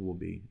respected we'll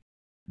be.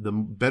 The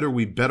better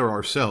we better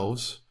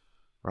ourselves,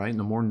 right? And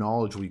the more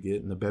knowledge we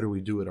get and the better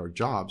we do at our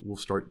jobs, we'll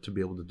start to be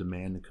able to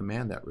demand and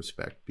command that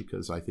respect,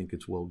 because I think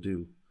it's well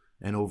due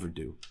and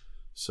overdue.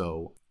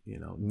 So,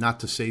 not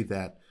to say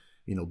that,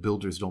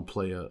 builders don't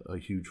play a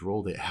huge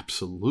role. They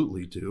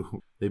absolutely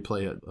do. They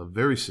play a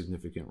very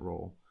significant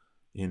role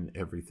in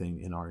everything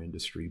in our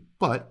industry.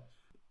 But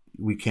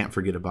we can't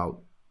forget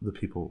about the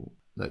people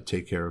that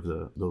take care of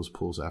those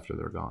pools after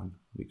they're gone,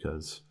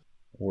 because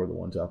we're the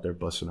ones out there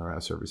busting our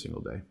ass every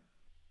single day.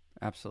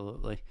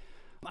 Absolutely.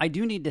 I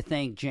do need to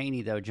thank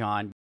Janie, though,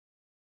 John.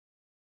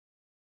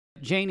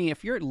 Janie,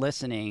 if you're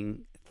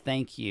listening,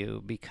 thank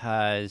you,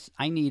 because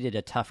I needed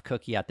a tough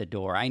cookie at the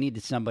door. I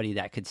needed somebody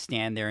that could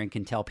stand there and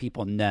can tell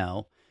people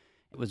no.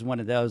 It was one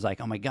of those like,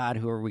 oh my God,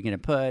 who are we going to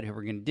put? Who are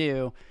we going to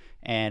do?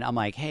 And I'm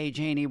like, hey,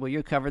 Janie, will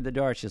you cover the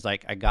door? She's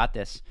like, I got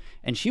this.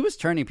 And she was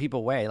turning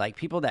people away, like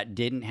people that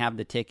didn't have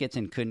the tickets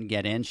and couldn't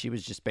get in. She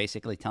was just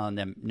basically telling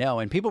them no.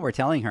 And people were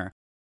telling her,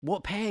 we'll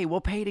pay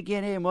to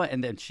get in.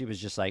 And then she was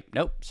just like,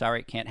 nope,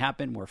 sorry, can't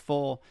happen. We're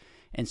full.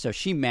 And so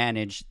she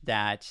managed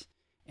that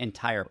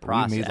entire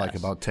process. We made like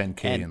about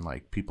 10K and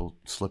like people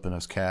slipping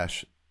us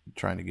cash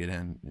trying to get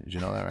in. Did you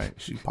know that, right?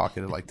 She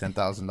pocketed like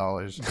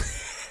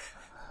 $10,000.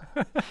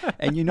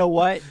 And you know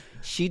what?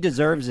 She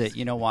deserves it.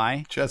 You know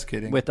why? Just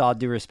kidding. With all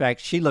due respect,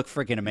 she looked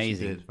freaking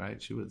amazing. She did,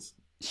 right?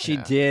 She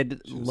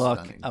did look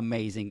stunning.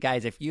 Amazing.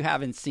 Guys, if you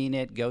haven't seen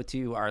it, go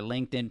to our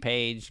LinkedIn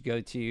page, go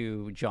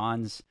to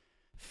John's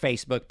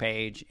Facebook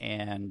page,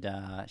 and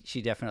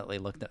she definitely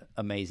looked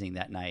amazing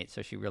that night.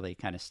 So she really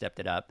kind of stepped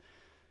it up.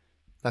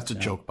 That's a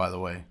joke, by the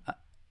way.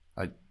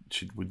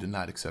 We did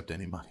not accept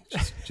any money,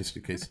 just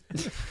in case.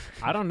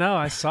 I don't know.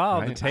 I saw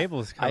the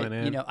tables coming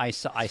in. I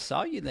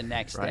saw you the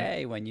next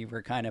day when you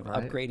were kind of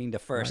upgrading to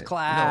first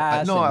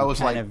class. No, I was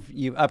kind like,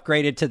 you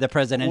upgraded to the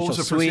presidential suite. What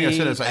was the first thing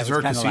I said? Is there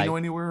a casino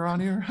anywhere around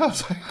here? I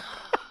was like,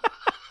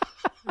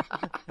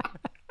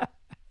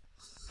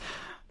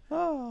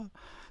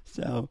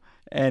 So,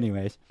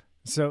 anyways,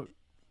 so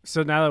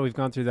now that we've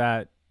gone through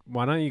that,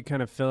 why don't you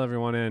kind of fill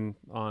everyone in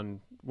on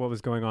what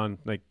was going on,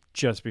 like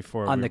just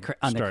before on the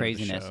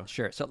craziness.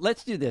 Sure. So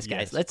let's do this,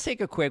 guys. Yes. Let's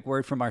take a quick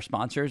word from our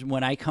sponsors.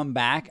 When I come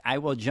back, I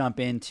will jump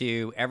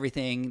into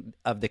everything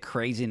of the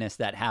craziness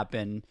that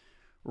happened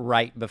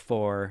right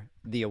before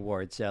the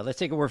award. So let's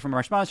take a word from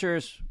our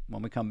sponsors.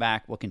 When we come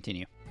back, we'll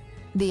continue.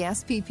 The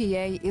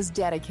SPPA is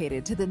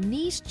dedicated to the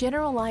niche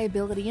general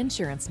liability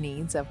insurance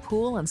needs of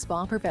pool and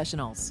spa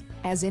professionals.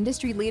 As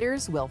industry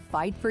leaders, we'll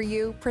fight for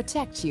you,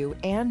 protect you,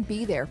 and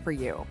be there for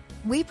you.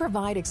 We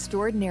provide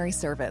extraordinary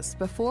service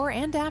before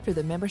and after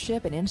the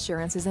membership and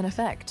insurance is in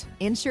effect.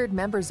 Insured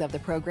members of the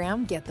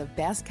program get the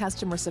best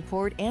customer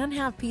support and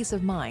have peace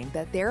of mind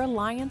that their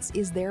alliance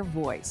is their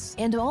voice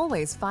and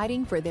always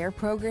fighting for their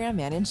program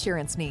and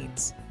insurance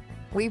needs.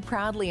 We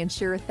proudly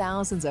insure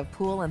thousands of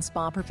pool and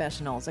spa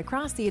professionals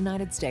across the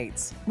United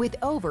States. With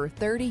over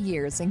 30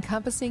 years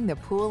encompassing the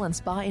pool and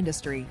spa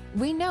industry,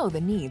 we know the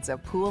needs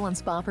of pool and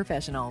spa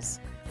professionals.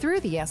 Through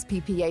the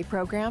SPPA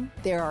program,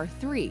 there are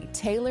 3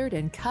 tailored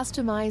and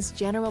customized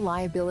general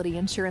liability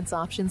insurance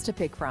options to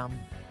pick from.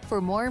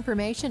 For more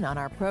information on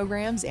our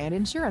programs and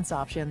insurance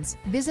options,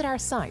 visit our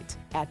site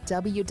at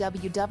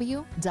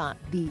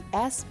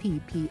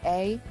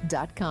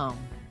www.thesppa.com.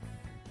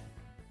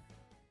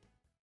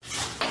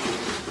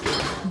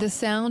 The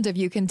sound of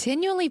you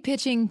continually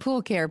pitching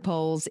pool care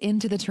poles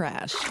into the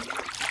trash.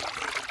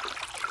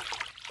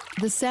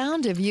 The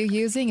sound of you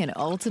using an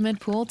Ultimate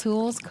Pool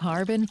Tools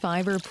carbon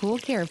fiber pool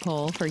care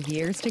pole for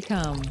years to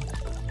come.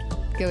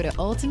 Go to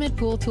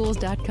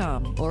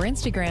ultimatepooltools.com or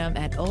Instagram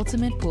at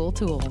Ultimate Pool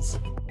Tools.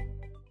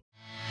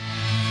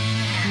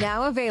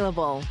 Now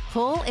available,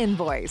 Pool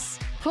Invoice.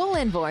 Pool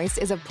Invoice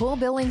is a pool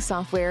billing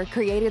software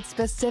created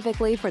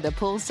specifically for the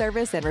pool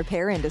service and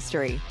repair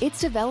industry.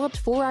 It's developed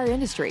for our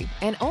industry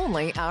and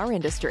only our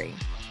industry.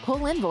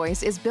 Pool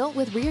Invoice is built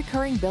with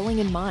recurring billing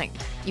in mind.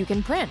 You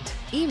can print,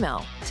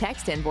 email,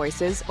 text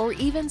invoices, or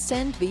even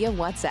send via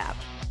WhatsApp.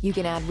 You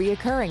can add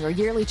reoccurring or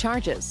yearly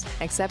charges,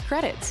 accept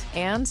credits,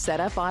 and set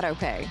up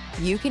autopay.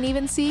 You can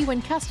even see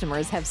when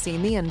customers have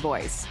seen the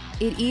invoice.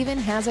 It even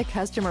has a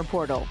customer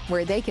portal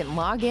where they can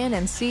log in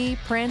and see,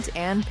 print,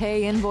 and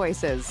pay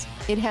invoices.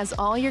 It has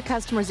all your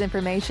customers'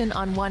 information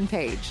on one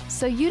page,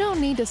 so you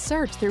don't need to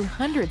search through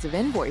hundreds of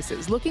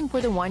invoices looking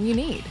for the one you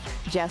need.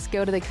 Just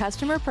go to the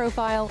customer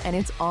profile and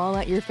it's all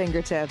at your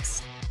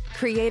fingertips.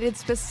 Created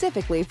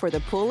specifically for the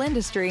pool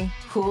industry,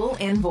 Pool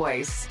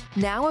Invoice.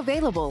 Now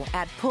available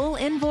at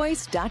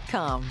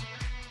poolinvoice.com.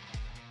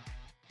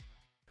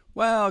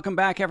 Welcome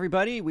back,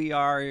 everybody. We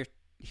are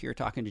here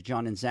talking to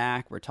John and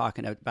Zach. We're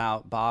talking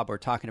about Bob. We're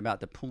talking about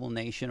the Pool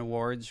Nation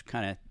Awards,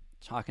 kind of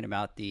talking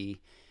about the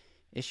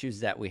issues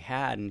that we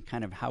had and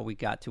kind of how we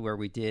got to where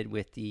we did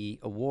with the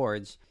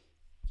awards.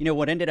 You know,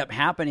 what ended up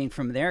happening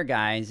from there,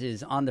 guys,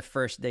 is on the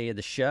first day of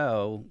the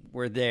show,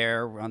 we're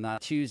there on the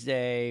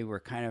Tuesday. We're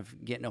kind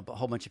of getting a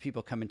whole bunch of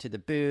people coming to the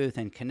booth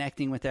and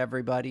connecting with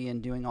everybody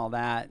and doing all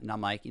that. And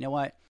I'm like, you know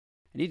what?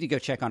 I need to go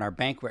check on our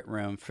banquet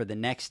room for the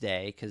next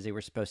day because they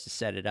were supposed to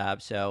set it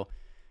up. So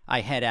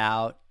I head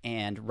out,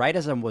 and right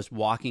as I was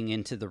walking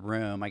into the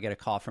room, I get a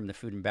call from the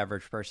food and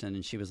beverage person,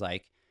 and she was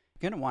like,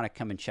 "You're going to want to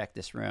come and check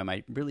this room.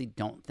 I really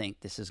don't think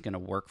this is going to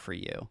work for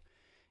you."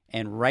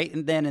 And right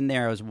then and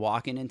there, I was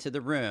walking into the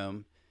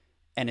room,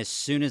 and as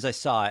soon as I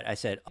saw it, I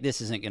said,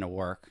 "This isn't going to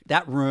work."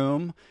 That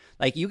room,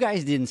 like, you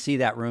guys didn't see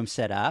that room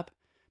set up,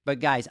 but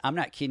guys, I'm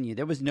not kidding you.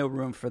 There was no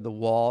room for the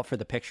wall, for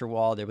the picture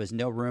wall. There was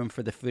no room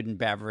for the food and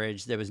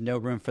beverage. There was no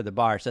room for the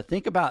bar. So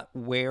think about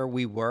where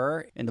we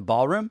were in the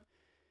ballroom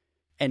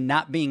and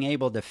not being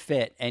able to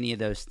fit any of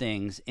those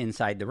things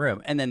inside the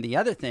room. And then the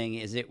other thing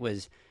is it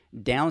was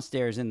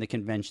downstairs in the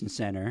convention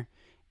center,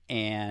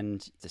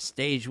 and the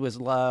stage was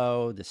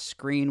low, the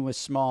screen was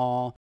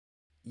small.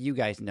 You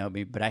guys know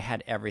me, but I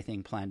had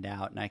everything planned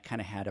out, and I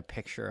kind of had a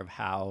picture of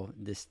how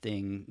this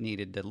thing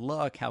needed to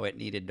look, how it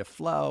needed to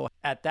flow.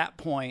 At that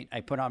point,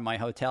 I put on my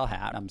hotel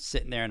hat. I'm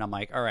sitting there, and I'm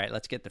like, all right,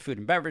 let's get the food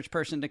and beverage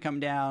person to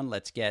come down.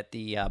 Let's get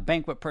the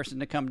banquet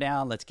person to come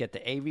down. Let's get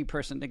the AV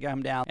person to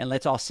come down, and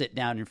let's all sit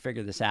down and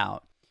figure this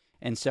out.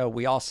 And so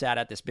we all sat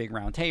at this big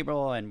round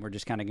table, and we're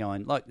just kind of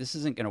going, look, this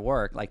isn't going to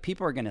work. Like,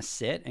 people are going to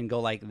sit and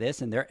go like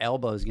this, and their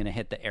elbow is going to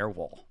hit the air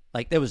wall.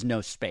 Like, there was no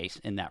space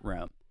in that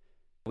room.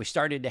 We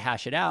started to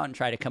hash it out and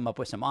try to come up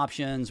with some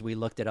options. We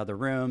looked at other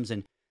rooms,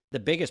 and the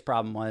biggest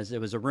problem was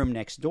there was a room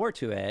next door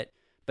to it,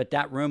 but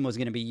that room was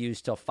going to be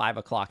used till 5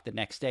 o'clock the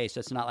next day. So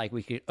it's not like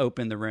we could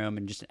open the room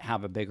and just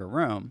have a bigger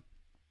room.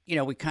 You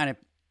know, we kind of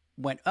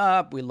went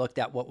up. We looked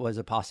at what was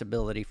a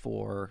possibility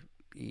for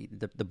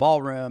the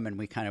ballroom, and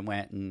we kind of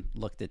went and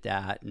looked at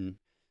that. And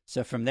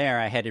so from there,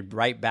 I headed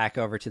right back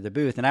over to the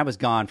booth, and I was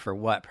gone for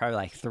probably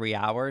like 3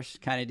 hours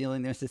kind of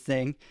dealing with this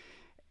thing.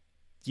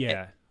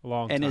 Yeah, a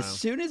long time. And as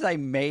soon as I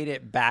made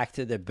it back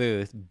to the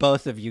booth,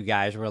 both of you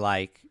guys were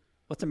like,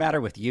 "What's the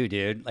matter with you,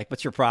 dude? Like,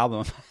 what's your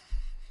problem?"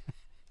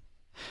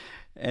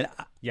 And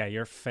yeah,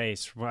 your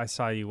face. I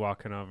saw you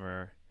walking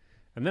over,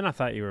 and then I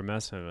thought you were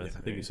messing with me.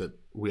 I think you said,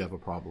 "We have a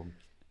problem."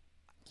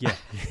 Yeah.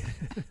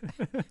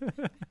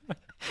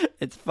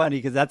 It's funny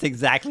because that's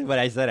exactly what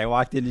I said. I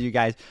walked into you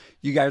guys.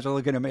 You guys were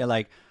looking at me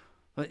like,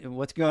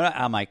 "What's going on?"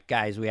 I'm like,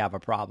 "Guys, we have a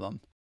problem."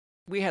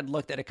 We had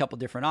looked at a couple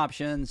different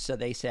options. So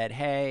they said,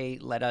 "Hey,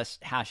 let us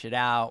hash it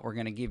out. We're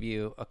going to give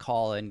you a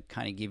call and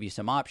kind of give you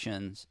some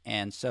options."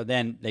 And so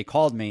then they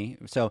called me.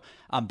 So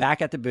I'm back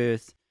at the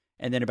booth.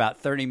 And then about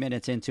 30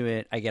 minutes into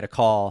it, I get a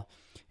call.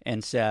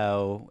 And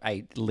so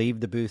I leave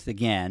the booth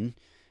again.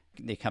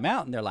 They come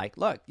out and they're like,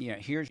 "Look,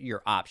 here's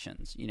your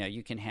options.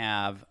 You can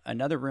have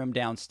another room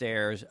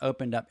downstairs,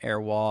 opened up air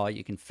wall.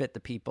 You can fit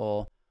the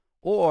people,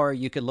 or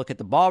you could look at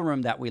the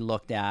ballroom that we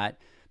looked at,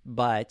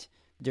 but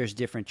there's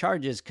different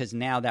charges because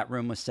now that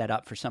room was set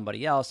up for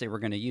somebody else. They were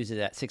going to use it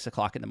at 6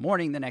 o'clock in the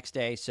morning the next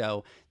day.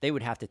 So they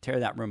would have to tear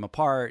that room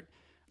apart,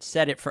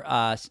 set it for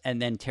us,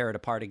 and then tear it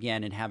apart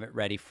again and have it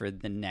ready for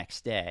the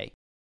next day."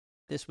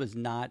 This was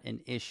not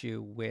an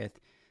issue with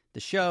the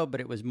show, but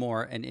it was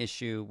more an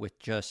issue with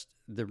just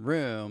the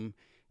room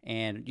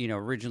And,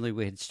 originally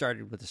we had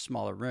started with a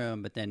smaller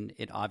room, but then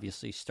it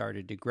obviously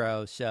started to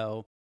grow.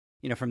 So,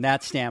 from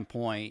that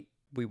standpoint,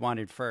 we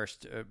wanted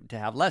first to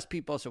have less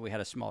people, so we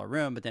had a smaller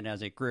room. But then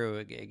as it grew,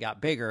 it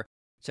got bigger.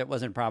 So it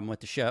wasn't a problem with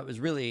the show. It was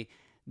really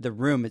the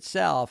room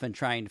itself and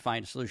trying to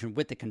find a solution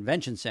with the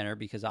convention center,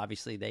 because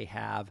obviously they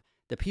have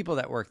the people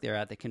that work there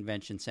at the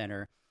convention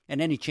center.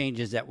 And any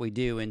changes that we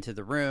do into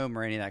the room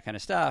or any of that kind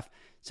of stuff,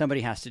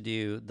 somebody has to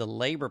do the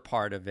labor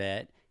part of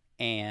it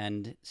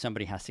and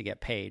somebody has to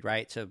get paid,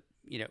 right? So,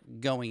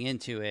 going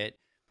into it,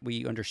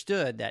 we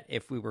understood that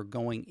if we were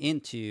going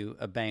into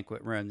a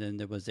banquet room, then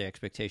there was the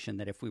expectation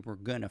that if we were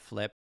going to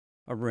flip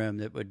a room,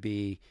 that would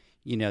be,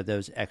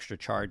 those extra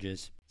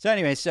charges. So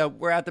anyway, so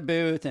we're at the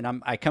booth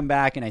and I come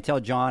back and I tell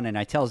John and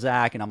I tell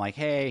Zach and I'm like,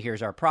 hey,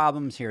 here's our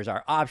problems. Here's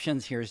our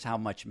options. Here's how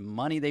much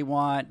money they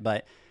want.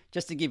 But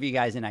just to give you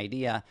guys an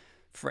idea,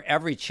 for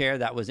every chair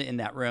that was in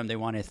that room, they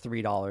wanted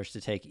 $3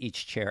 to take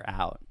each chair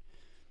out.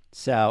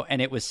 So,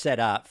 and it was set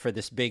up for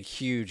this big,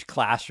 huge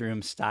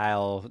classroom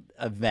style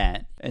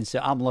event. And so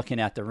I'm looking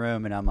at the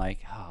room and I'm like,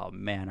 oh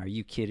man, are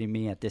you kidding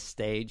me at this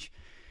stage?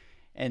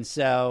 And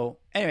so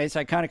anyway,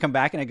 so I kind of come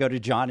back and I go to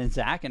John and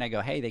Zach and I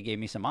go, hey, they gave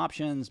me some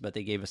options, but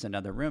they gave us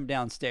another room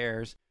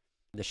downstairs.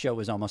 The show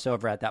was almost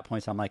over at that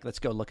point. So I'm like, let's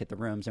go look at the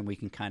rooms and we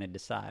can kind of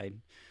decide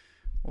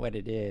what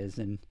it is.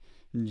 And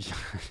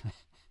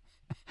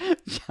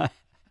John,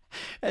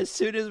 as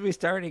soon as we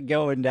started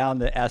going down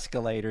the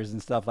escalators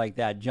and stuff like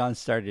that, John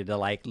started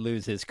to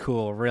lose his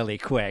cool really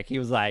quick. He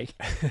was like,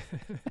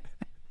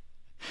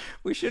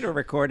 we should have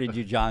recorded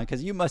you, John,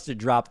 because you must have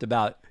dropped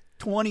about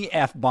 20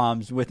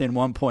 F-bombs within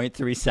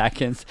 1.3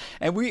 seconds.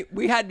 And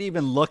we hadn't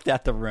even looked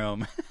at the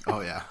room.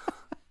 Oh, yeah.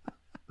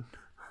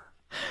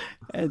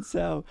 And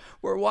so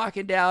we're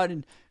walking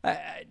down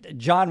and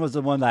John was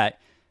the one that,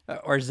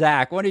 or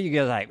Zach, one of you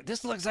guys like,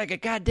 this looks like a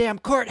goddamn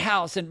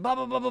courthouse and blah,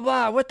 blah, blah, blah,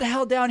 blah. What the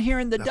hell down here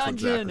in the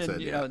dungeon?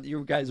 And,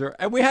 you guys are,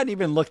 and we hadn't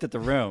even looked at the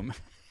room.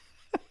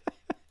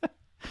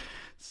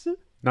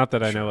 Not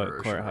that I know what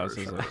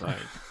courthouses look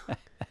like.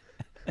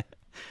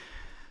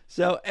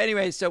 So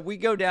anyway, so we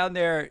go down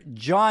there.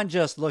 John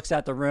just looks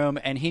at the room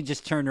and he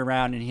just turned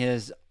around and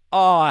his,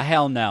 oh,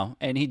 hell no.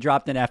 And he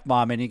dropped an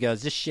F-bomb and he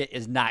goes, this shit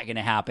is not going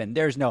to happen.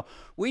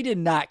 We did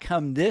not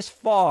come this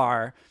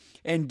far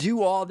and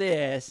do all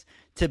this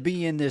to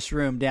be in this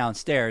room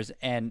downstairs.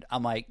 And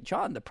I'm like,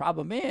 John, the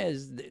problem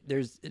is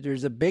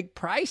there's a big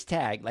price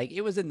tag.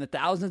 It was in the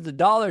thousands of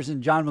dollars.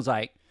 And John was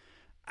like,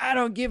 I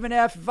don't give an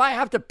F. If I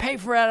have to pay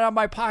for it out of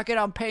my pocket,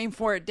 I'm paying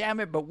for it,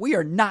 damn it. But we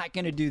are not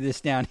going to do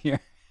this down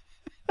here.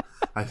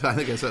 I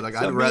think I said,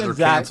 I'd rather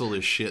cancel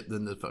this shit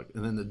than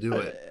to do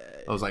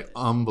it. I was like,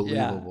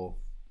 unbelievable.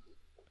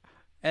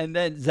 Yeah. And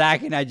then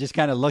Zach and I just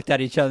kind of looked at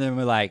each other and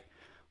we're like,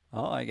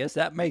 oh, I guess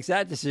that makes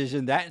that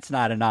decision. That's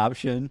not an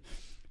option.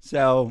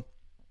 So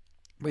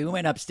we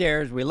went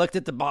upstairs, we looked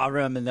at the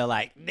ballroom, and they're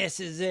like, this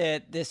is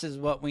it. This is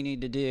what we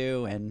need to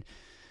do. And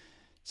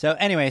so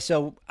anyway,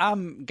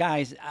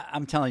 guys,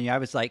 I'm telling you, I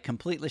was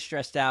completely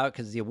stressed out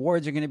because the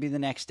awards are going to be the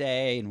next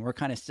day, and we're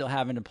kind of still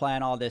having to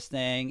plan all this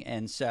thing.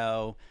 And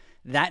so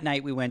that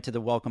night we went to the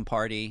welcome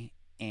party,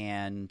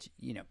 and,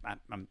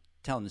 I'm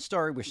telling the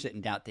story. We're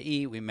sitting down to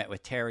eat. We met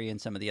with Terry and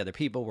some of the other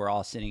people. We're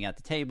all sitting at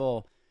the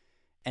table.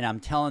 And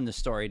I'm telling the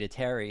story to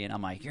Terry, and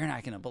I'm like, you're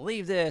not going to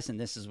believe this, and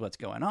this is what's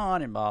going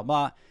on, and blah,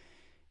 blah.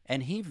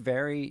 And he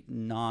very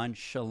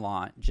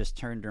nonchalant just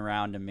turned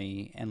around to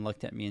me and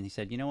looked at me, and he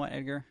said, you know what,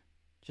 Edgar?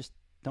 Just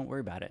don't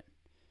worry about it.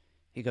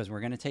 He goes,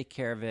 we're going to take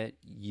care of it.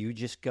 You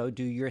just go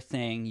do your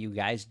thing. You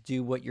guys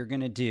do what you're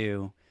going to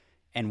do,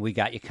 and we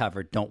got you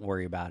covered. Don't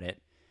worry about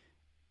it.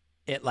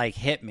 It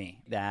hit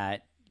me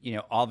that,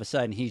 all of a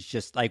sudden he's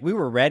just we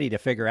were ready to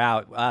figure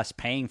out us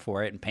paying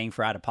for it and paying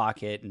for out of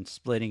pocket and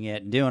splitting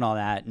it and doing all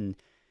that. And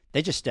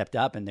they just stepped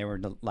up and they were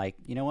like,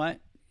 you know what?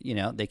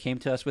 They came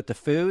to us with the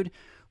food.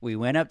 We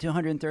went up to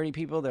 130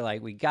 people. They're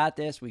like, we got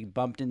this. We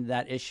bumped into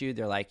that issue.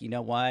 They're like, you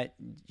know what?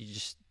 You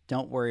just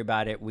don't worry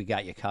about it. We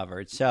got you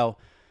covered. So,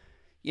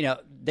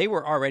 they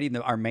were already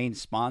our main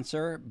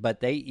sponsor, but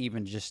they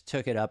even just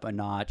took it up a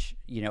notch,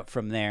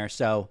 from there.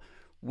 So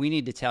we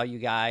need to tell you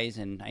guys,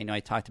 and I know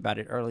I talked about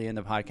it early in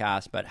the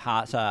podcast, but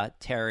Hasa,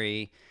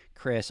 Terry,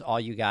 Chris, all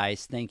you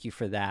guys, thank you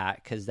for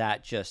that, because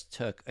that just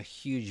took a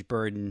huge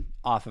burden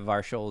off of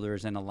our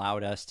shoulders and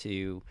allowed us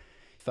to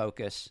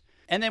focus.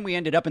 And then we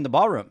ended up in the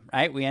ballroom,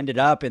 right? We ended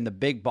up in the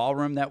big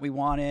ballroom that we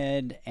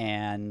wanted,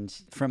 and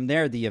from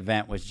there, the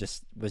event was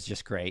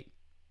just great.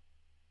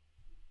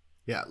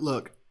 Yeah,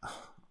 look,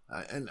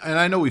 and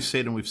I know we've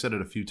said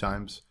it a few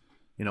times.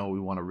 We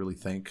want to really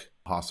thank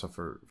Hasa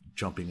for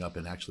jumping up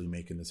and actually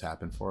making this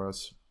happen for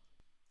us.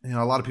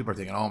 A lot of people are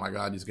thinking, oh my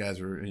God, these guys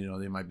are,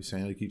 they might be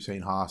saying, they keep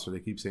saying Haas or they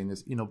keep saying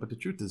this, but the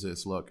truth is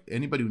this, look,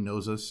 anybody who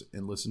knows us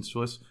and listens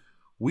to us,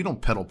 we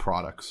don't peddle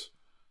products,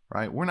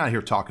 right? We're not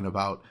here talking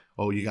about,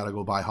 oh, you got to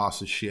go buy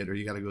Haas's shit or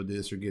you got to go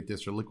this or get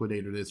this or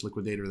liquidator this,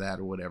 liquidator that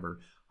or whatever.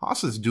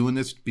 Haas is doing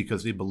this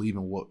because they believe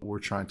in what we're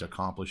trying to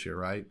accomplish here,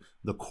 right?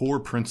 The core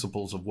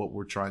principles of what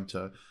we're trying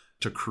to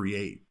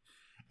create.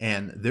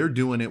 And they're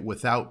doing it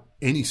without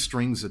any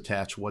strings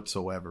attached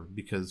whatsoever,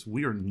 because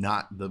we are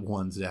not the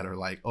ones that are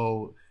like,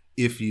 oh,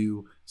 if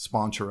you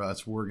sponsor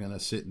us, we're going to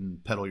sit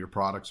and peddle your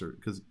products, or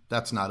because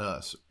that's not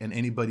us. And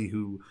anybody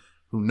who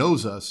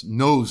knows us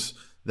knows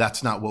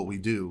that's not what we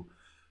do.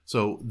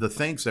 So the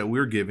thanks that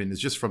we're giving is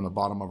just from the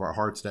bottom of our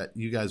hearts that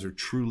you guys are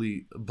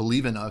truly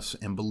believe in us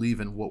and believe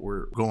in what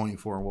we're going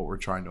for and what we're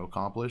trying to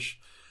accomplish,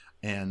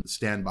 and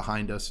stand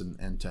behind us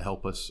and to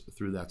help us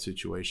through that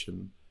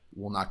situation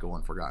will not go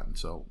unforgotten.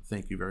 So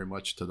thank you very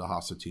much to the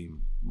HASA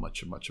team.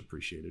 Much, much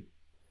appreciated.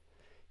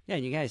 Yeah,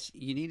 you guys,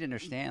 you need to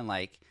understand,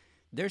 like,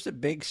 there's a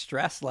big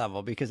stress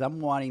level because I'm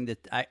wanting to,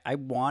 I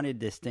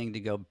wanted this thing to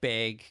go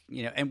big,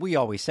 you know, and we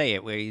always say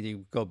it, we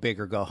either go big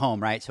or go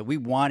home, right? So we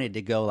wanted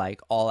to go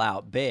like all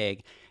out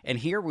big. And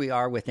here we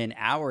are within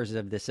hours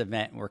of this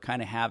event. We're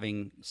kind of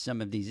having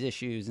some of these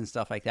issues and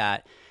stuff like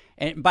that.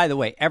 And by the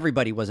way,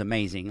 everybody was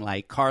amazing.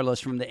 Like Carlos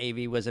from the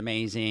AV was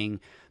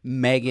amazing.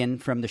 Megan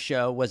from the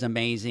show was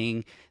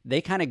amazing.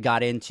 They kind of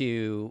got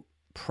into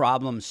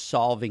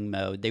problem-solving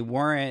mode.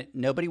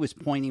 Nobody was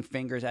pointing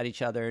fingers at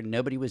each other.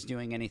 Nobody was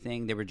doing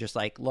anything. They were just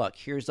like, look,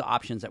 here's the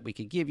options that we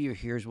could give you.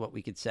 Here's what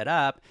we could set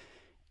up.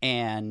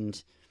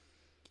 And,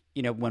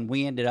 you know, when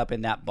we ended up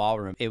in that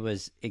ballroom, it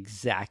was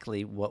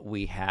exactly what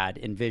we had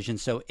envisioned.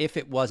 So if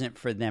it wasn't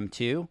for them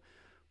too,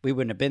 we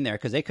wouldn't have been there,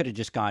 because they could have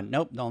just gone,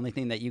 nope, the only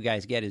thing that you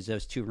guys get is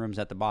those 2 rooms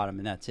at the bottom,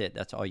 and that's it.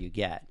 That's all you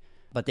get.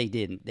 But they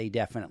didn't. They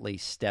definitely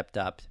stepped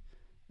up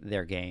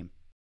their game.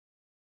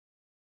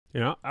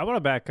 You know, I want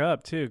to back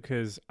up, too,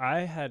 because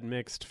I had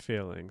mixed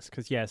feelings.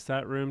 Because, yes,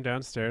 that room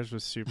downstairs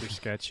was super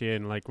sketchy.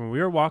 And, like, when we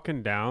were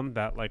walking down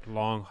that, like,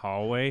 long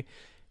hallway,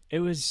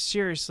 it was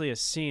seriously a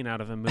scene out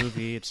of a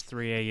movie. It's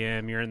 3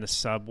 a.m. You're in the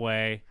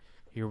subway.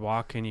 You're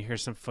walking, you hear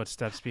some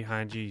footsteps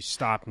behind you, you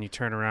stop and you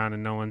turn around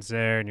and no one's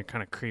there and you're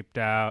kind of creeped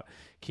out,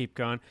 keep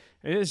going.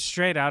 It is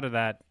straight out of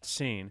that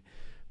scene.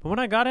 But when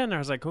I got in there, I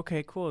was like,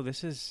 okay, cool,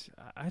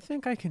 I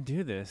think I can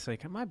do this.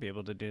 Like, I might be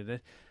able to do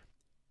this.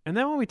 And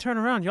then when we turn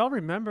around, y'all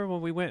remember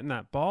when we went in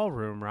that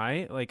ballroom,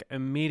 right? Like,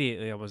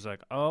 immediately I was like,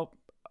 oh,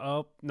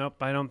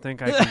 nope, I don't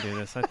think I can do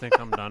this. I think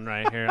I'm done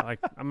right here. Like,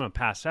 I'm going to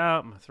pass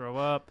out, I'm going to throw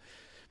up.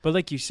 But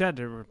like you said,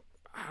 there were,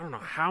 I don't know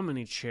how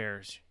many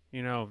chairs,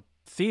 you know,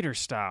 theater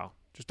style.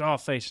 Just all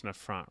facing the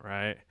front,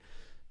 right?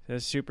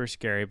 It's super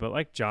scary. But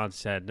like John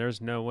said,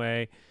 there's no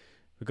way.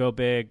 We go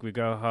big, we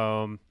go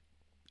home.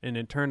 And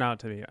it turned out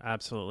to be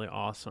absolutely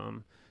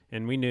awesome.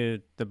 And we knew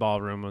the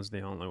ballroom was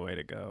the only way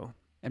to go.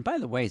 And by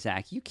the way,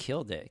 Zach, you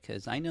killed it,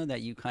 because I know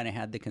that you kind of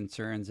had the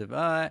concerns of,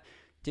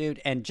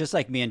 dude, and just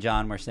like me and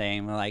John were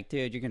saying, we're like,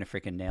 dude, you're going to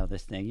freaking nail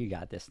this thing. You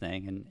got this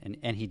thing.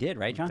 And he did,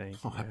 right, John?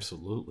 Oh,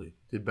 absolutely.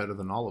 Did better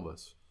than all of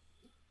us.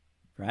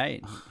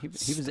 Right. He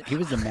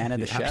was the man of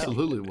the show.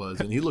 Absolutely was.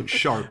 And he looked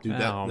sharp, dude.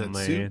 That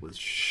suit was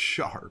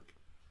sharp.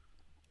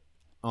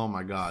 Oh,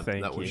 my God.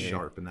 That was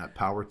sharp. And that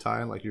power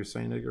tie, like you're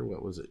saying, Edgar,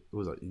 what was it? It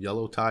was a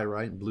yellow tie,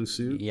 right? Blue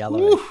suit?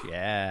 Yellow.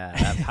 Yeah.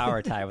 That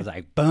power tie was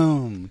like,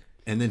 boom.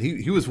 And then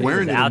he was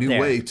wearing it a new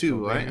way,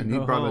 too, right? And he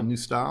brought a new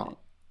style.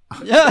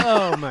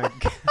 Oh, my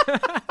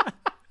God.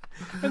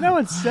 And no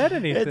one said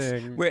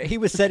anything. He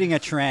was setting a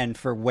trend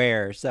for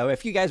wear. So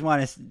if you guys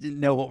want to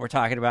know what we're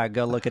talking about,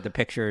 go look at the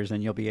pictures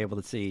and you'll be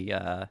able to see.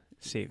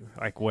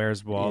 Like,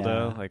 where's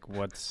Waldo? Yeah. Like,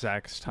 what's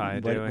Zach's tie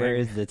doing? Where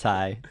is the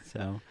tie?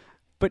 So,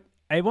 but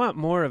I want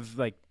more of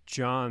like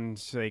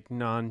John's like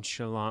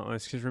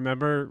nonchalantness, because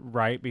remember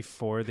right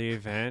before the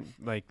event,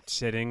 like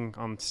sitting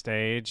on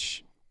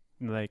stage,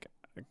 like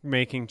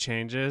making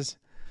changes.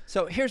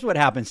 So here's what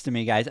happens to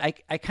me, guys.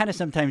 I kind of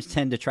sometimes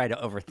tend to try to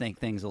overthink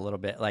things a little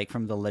bit, like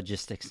from the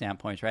logistics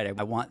standpoint, right?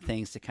 I want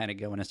things to kind of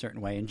go in a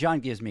certain way. And John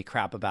gives me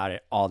crap about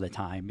it all the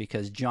time,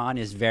 because John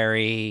is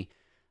very,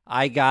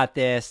 I got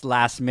this,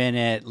 last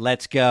minute,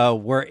 let's go,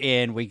 we're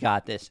in, we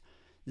got this.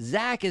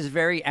 Zach is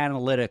very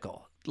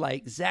analytical.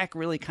 Like, Zach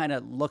really kind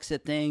of looks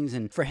at things,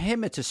 and for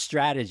him, it's a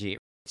strategy.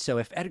 So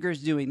if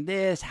Edgar's doing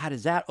this, how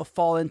does that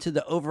fall into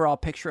the overall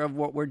picture of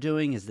what we're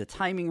doing? Is the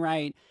timing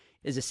right?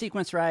 Is the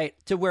sequence right?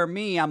 To where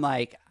me, I'm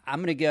like, I'm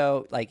going to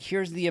go, like,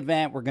 here's the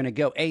event. We're going to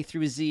go A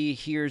through Z.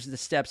 Here's the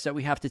steps that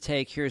we have to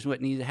take. Here's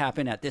what needs to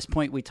happen. At this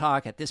point, we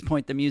talk. At this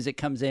point, the music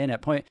comes in.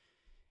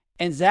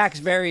 And Zach's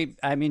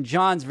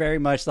John's very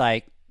much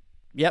like,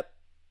 yep,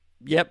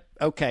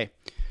 okay.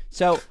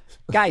 So,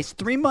 guys,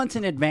 3 months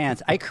in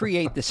advance, I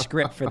create the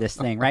script for this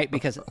thing, right?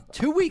 Because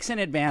 2 weeks in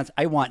advance,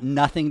 I want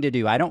nothing to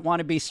do. I don't want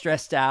to be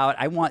stressed out.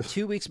 I want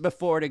 2 weeks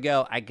before to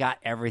go. I got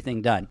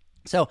everything done.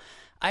 So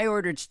I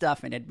ordered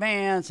stuff in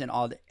advance and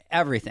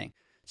everything.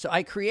 So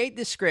I create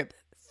this script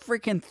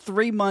freaking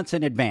 3 months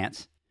in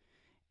advance.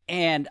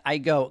 And I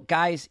go,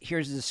 guys,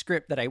 here's the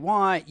script that I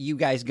want. You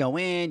guys go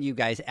in, you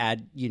guys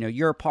add,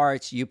 your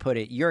parts, you put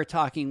it your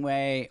talking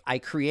way. I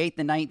create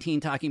the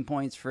 19 talking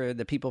points for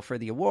the people for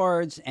the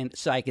awards. And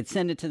so I could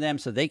send it to them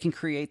so they can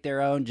create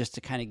their own, just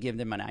to kind of give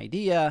them an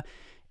idea.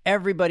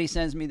 Everybody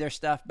sends me their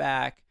stuff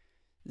back.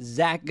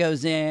 Zach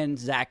goes in.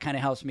 Zach kind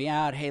of helps me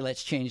out. Hey,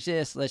 let's change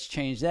this. Let's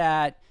change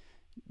that.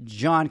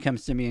 John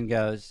comes to me and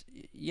goes,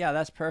 yeah,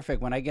 that's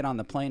perfect. When I get on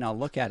the plane, I'll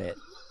look at it.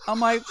 I'm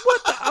like,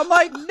 what the? I'm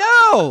like,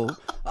 no.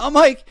 I'm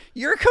like,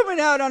 you're coming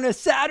out on a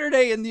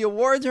Saturday and the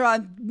awards are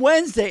on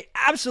Wednesday.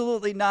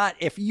 Absolutely not.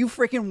 If you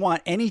freaking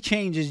want any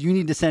changes, you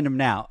need to send them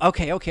now.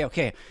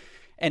 Okay.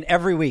 And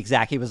every week,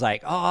 Zach, he was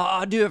like, oh,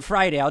 I'll do it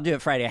Friday.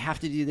 I have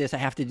to do this. I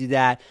have to do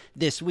that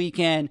this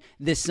weekend,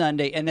 this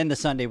Sunday. And then the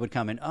Sunday would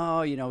come in.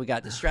 Oh, we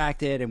got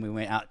distracted and we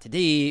went out to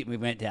eat. We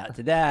went out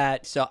to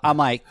that. So I'm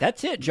like,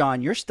 that's it,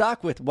 John. You're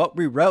stuck with what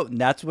we wrote. And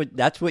that's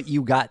what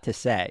you got to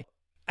say.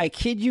 I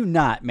kid you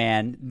not,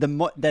 man.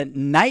 The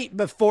night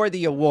before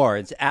the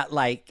awards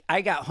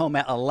I got home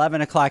at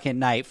 11 o'clock at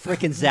night.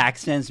 Freaking Zach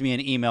sends me an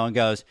email and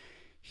goes,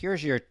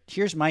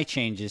 here's my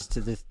changes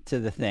to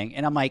the thing.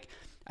 And I'm like,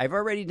 I've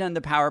already done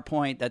the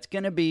PowerPoint. That's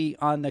going to be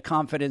on the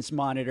confidence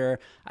monitor.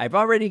 I've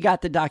already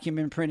got the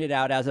document printed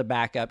out as a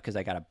backup because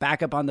I got a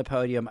backup on the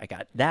podium. I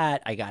got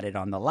that. I got it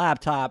on the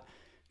laptop.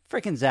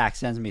 Freaking Zach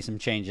sends me some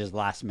changes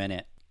last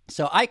minute.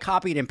 So I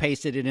copied and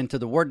pasted it into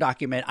the Word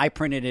document. I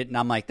printed it, and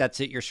I'm like, that's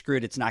it. You're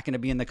screwed. It's not going to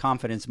be in the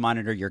confidence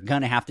monitor. You're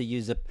going to have to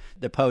use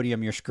the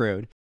podium. You're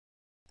screwed.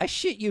 I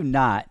shit you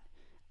not.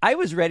 I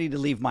was ready to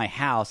leave my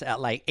house at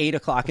 8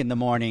 o'clock in the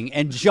morning,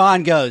 and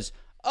John goes,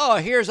 oh,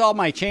 here's all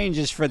my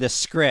changes for the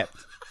script.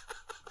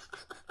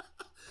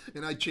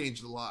 And I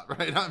changed a lot,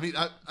 right? I mean,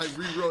 I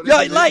rewrote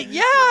it.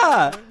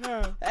 Yeah.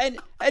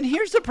 And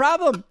here's the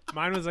problem.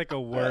 Mine was like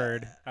a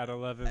word at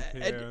 11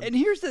 p.m. And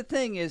here's the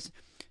thing is,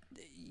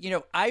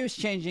 I was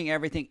changing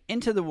everything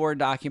into the Word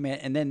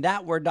document, and then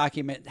that Word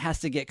document has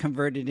to get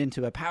converted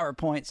into a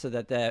PowerPoint so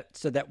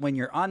that when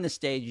you're on the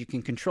stage, you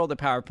can control the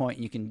PowerPoint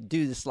and you can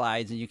do the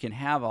slides and you can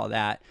have all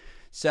that.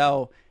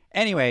 So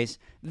anyways,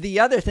 the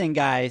other thing,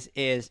 guys,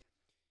 is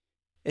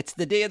it's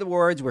the day of the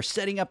awards. We're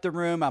setting up the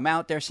room. I'm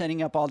out there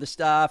setting up all the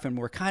stuff, and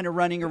we're kind of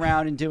running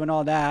around and doing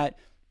all that.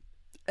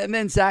 And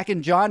then Zach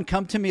and John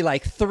come to me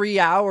 3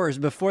 hours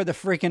before the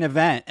freaking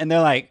event, and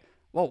they're like,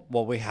 well,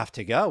 we have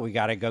to go. We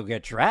got to go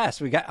get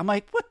dressed. I'm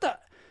like, what the?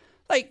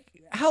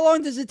 How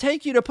long does it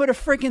take you to put a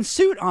freaking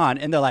suit on?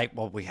 And they're like,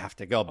 well, we have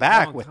to go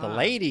back with the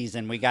ladies,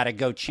 and we got to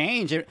go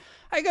change.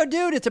 I go,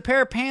 dude, it's a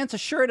pair of pants, a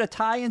shirt, a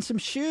tie, and some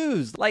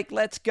shoes.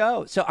 Let's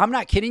go. So I'm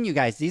not kidding you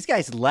guys. These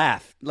guys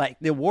left.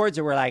 The awards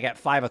were at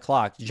 5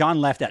 o'clock. John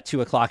left at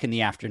 2 o'clock in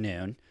the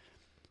afternoon.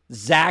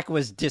 Zach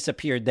was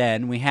disappeared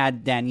then. We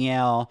had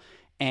Danielle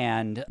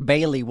and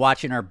Bailey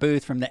watching our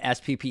booth from the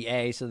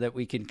SPPA so that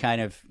we can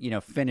kind of,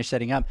 finish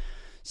setting up.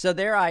 So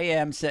there I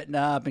am setting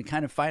up and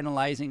kind of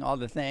finalizing all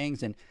the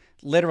things. And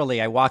literally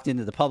I walked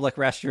into the public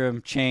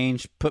restroom,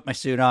 changed, put my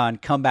suit on,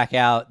 come back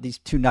out. These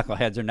two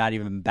knuckleheads are not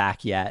even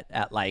back yet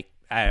at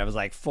it was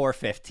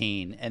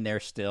 4:15 and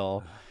they're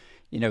still,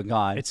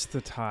 gone. It's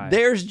the time.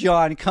 There's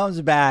John comes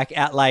back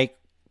at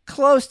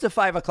close to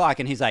 5 o'clock,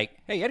 and he's like,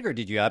 hey, Edgar,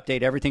 did you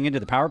update everything into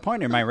the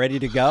PowerPoint? Am I ready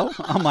to go?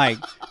 I'm like,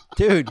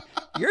 dude,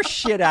 you're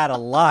shit out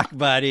of luck,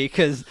 buddy,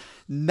 because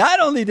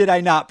not only did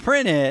I not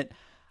print it,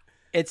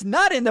 it's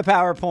not in the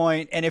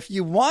PowerPoint, and if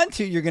you want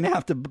to, you're going to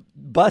have to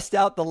bust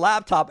out the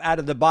laptop out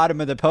of the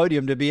bottom of the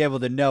podium to be able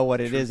to know what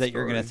it is that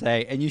you're going to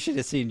say. And you should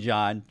have seen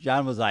John.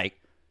 John was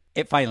like,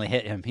 it finally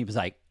hit him. He was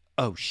like,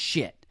 oh,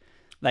 shit.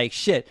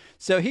 Shit.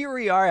 So here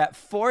we are at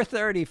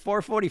 4:30,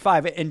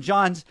 4:45, and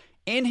John's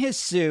in his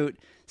suit,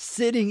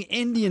 sitting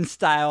Indian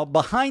style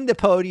behind the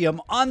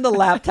podium on the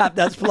laptop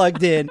that's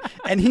plugged in.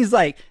 And he's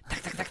like,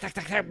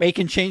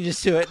 making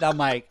changes to it. And I'm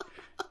like,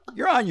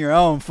 you're on your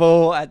own,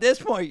 fool. At this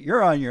point,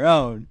 you're on your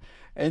own.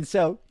 And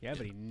so, yeah,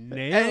 but he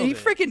nailed and he it.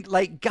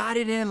 Freaking got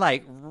it in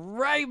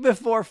right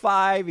before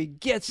 5. He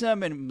gets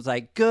them and was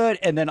like, good.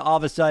 And then all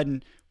of a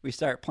sudden we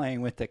start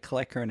playing with the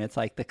clicker, and it's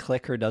the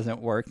clicker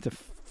doesn't work to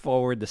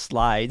forward the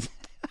slides.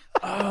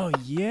 Oh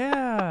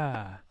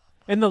yeah.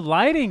 And the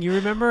lighting, you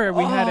remember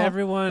we had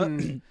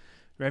everyone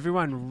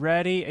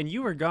ready, and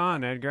you were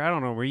gone, Edgar. I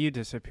don't know where you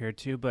disappeared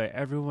to, but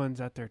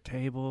everyone's at their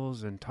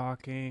tables and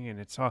talking,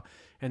 and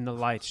and the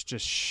lights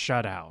just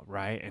shut out,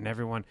 right? And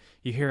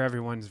you hear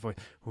everyone's voice,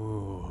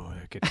 ooh,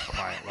 it gets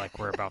quiet,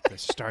 we're about to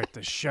start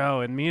the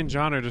show, and me and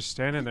John are just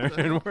standing there,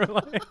 and we're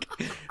like,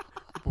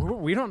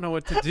 we don't know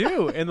what to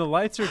do, and the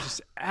lights are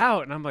just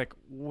out, and I'm like,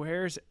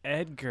 where's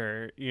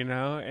Edgar,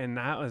 and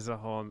that was a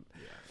whole...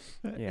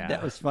 Yeah,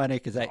 that was funny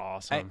because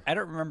awesome. I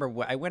don't remember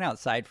I went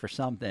outside for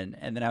something,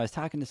 and then I was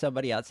talking to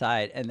somebody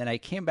outside, and then I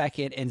came back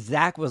in, and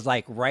Zach was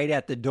right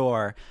at the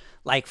door,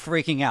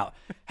 freaking out.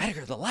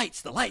 Edgar, the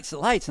lights,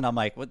 and I'm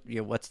like,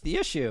 what's the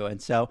issue?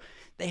 And so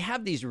they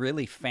have these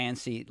really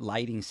fancy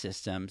lighting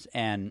systems,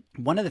 and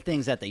one of the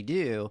things that they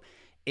do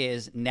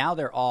is now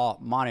they're all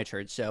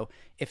monitored. So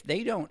if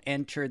they don't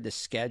enter the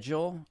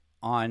schedule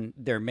on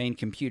their main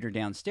computer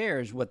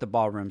downstairs, what the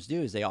ballrooms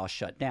do is they all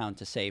shut down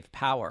to save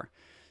power.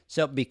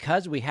 So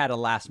because we had a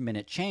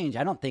last-minute change,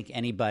 I don't think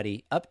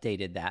anybody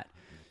updated that.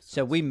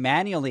 So we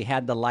manually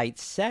had the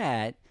lights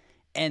set,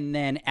 and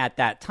then at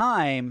that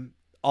time,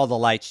 all the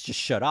lights just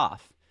shut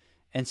off.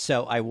 And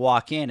so I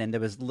walk in, and there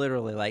was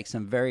literally like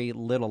some very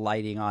little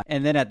lighting on.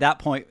 And then at that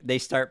point, they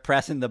start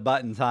pressing the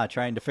buttons,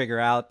 trying to figure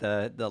out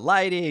the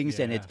lightings.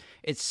 Yeah. And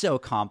it's so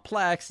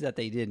complex that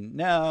they didn't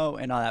know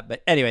and all that.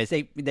 But anyways,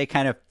 they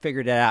kind of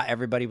figured it out.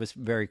 Everybody was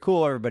very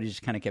cool. Everybody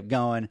just kind of kept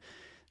going.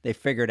 They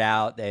figured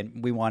out that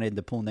we wanted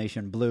the Pool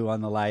Nation blue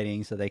on the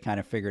lighting, so they kind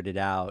of figured it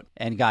out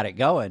and got it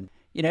going.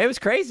 You know, it was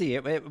crazy.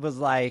 It was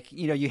like,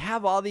 you know, you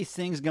have all these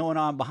things going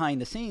on behind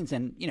the scenes,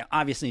 and, you know,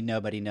 obviously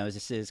nobody knows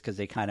this is because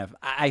they kind of,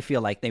 I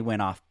feel like they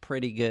went off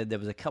pretty good. There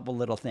was a couple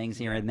little things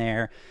here and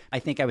there. I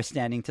think I was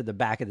standing to the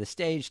back of the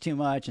stage too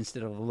much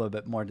instead of a little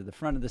bit more to the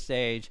front of the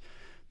stage.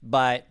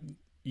 But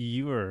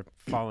you were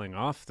falling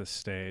off the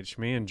stage.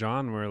 Me and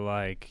John were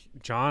like,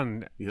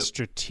 John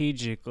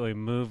strategically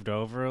moved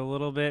over a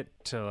little bit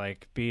to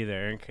like be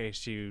there in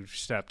case you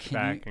stepped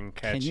back and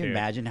catch Can you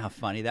imagine how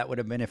funny that would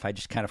have been if I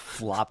just kind of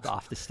flopped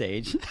off the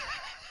stage?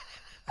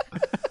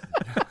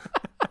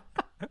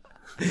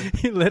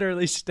 He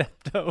literally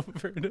stepped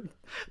over to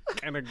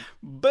kind of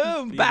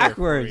boom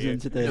backwards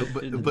into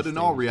the. But in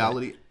all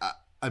reality,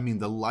 I mean,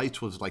 the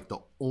lights was like the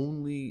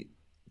only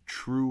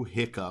true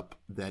hiccup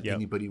that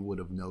anybody would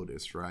have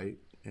noticed, right?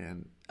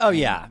 And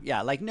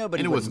like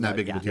nobody. And it wasn't that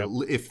big of a deal.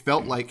 deal. It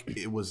felt like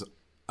it was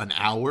an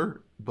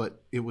hour,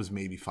 but it was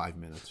maybe 5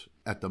 minutes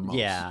at the most.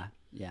 Yeah.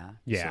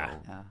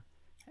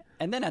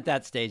 And then at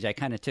that stage, I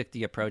kind of took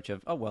the approach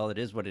of, oh well, it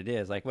is what it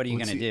is. Like, what are you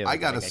going to do? I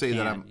got to say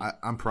that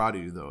I'm proud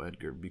of you though,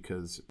 Edgar,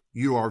 because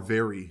you are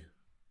very,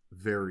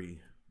 very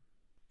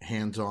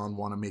hands-on.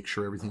 Want to make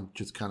sure everything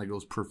just kind of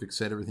goes perfect,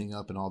 set everything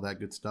up, and all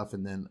that good stuff.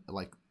 And then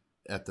like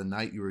at the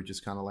night, you were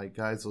just kind of like,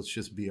 guys, let's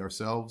just be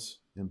ourselves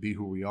and be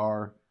who we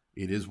are.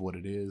 It is what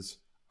it is.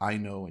 I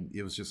know. And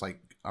it was just like,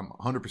 I'm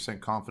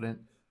 100% confident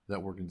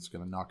that we're just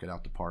going to knock it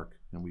out the park.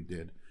 And we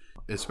did.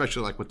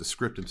 Especially like with the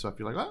script and stuff.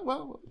 You're like, oh,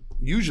 well,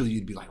 usually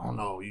you'd be like, oh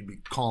no, you'd be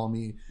calling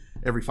me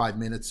every 5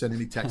 minutes, sending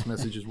me text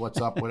messages, what's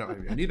up,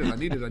 whatever. I need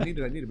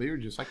it. But you're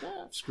just like,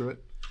 screw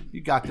it.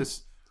 You got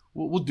this.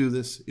 We'll do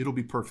this. It'll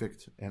be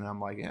perfect. And I'm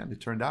like, yeah,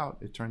 it turned out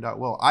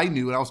well. I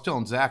knew, and I was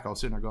telling Zach, I was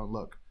sitting there going,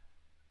 look,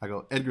 I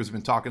go, Edgar's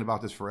been talking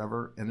about this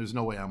forever, and there's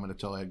no way I'm going to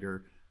tell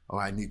Edgar, oh,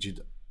 I need you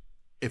to,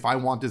 if I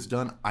want this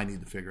done, I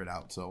need to figure it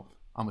out. So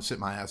I'm going to sit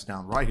my ass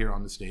down right here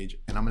on the stage,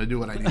 and I'm going to do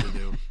what I need to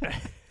do.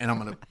 And I'm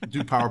going to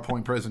do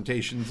PowerPoint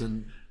presentations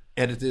and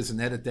edit this and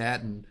edit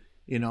that, and,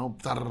 you know,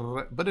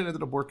 but it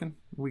ended up working.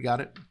 We got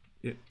it.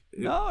 It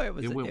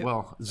went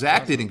well.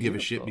 Zach didn't give a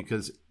shit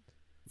because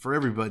for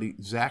everybody,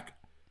 Zach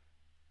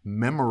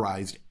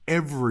memorized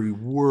every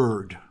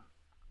word.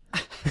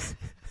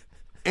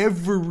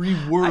 Every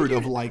word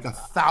of like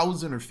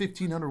 1,000 or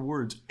 1,500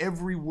 words,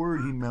 every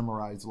word he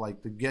memorized,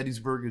 like the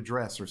Gettysburg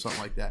Address or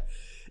something like that.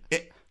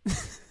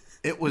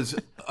 It was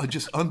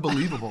just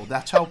unbelievable.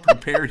 That's how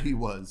prepared he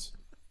was.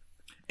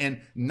 And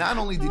not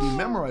only did he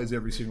memorize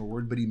every single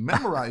word, but he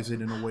memorized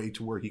it in a way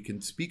to where he can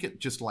speak it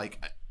just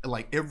like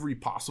every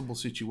possible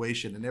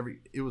situation and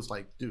it was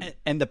like, dude.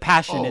 And the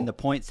passion and the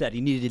points that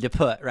he needed to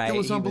put, right? It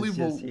was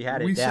unbelievable. He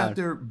had it we down. Sat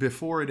there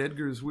before at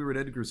Edgar's. We were at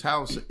Edgar's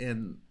house,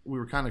 and we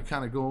were kind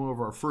of going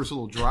over our first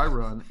little dry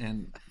run,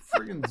 and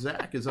friggin'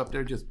 Zach is up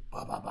there just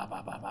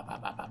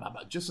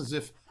just as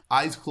if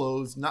eyes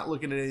closed, not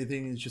looking at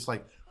anything. He's just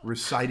like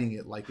reciting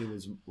it like it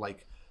was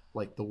like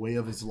the way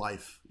of his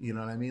life. You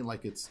know what I mean?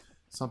 Like it's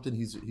something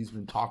he's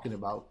been talking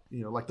about.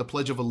 You know, like the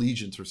Pledge of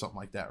Allegiance or something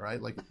like that, right?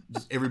 Like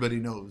just everybody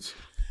knows.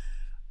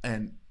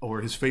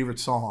 Or his favorite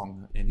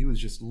song, and he was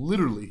just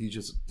literally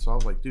so I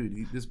was like,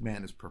 dude, this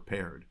man is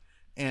prepared,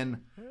 and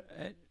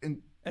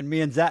me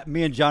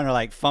and John are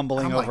like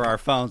fumbling over our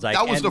phones. Like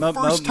that was the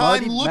first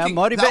time looking.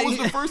 That was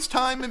the first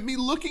time at me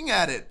looking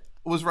at it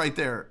was right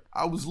there.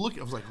 I was looking.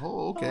 I was like,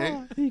 oh, okay.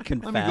 Let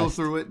me go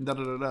through it and da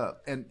da da da.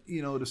 And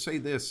you know, to say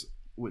this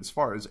as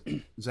far as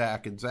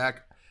Zach,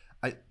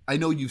 I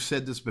know you've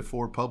said this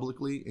before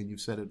publicly, and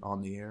you've said it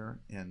on the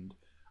air, and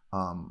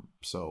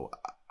so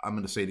I'm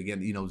going to say it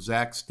again. You know,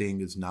 Zach's thing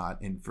is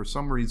not, and for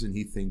some reason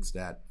he thinks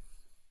that,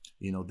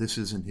 you know, this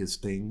isn't his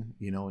thing,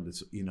 you know, and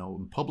it's, you know,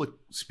 in public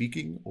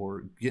speaking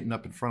or getting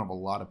up in front of a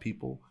lot of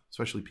people,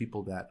 especially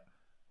people that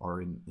are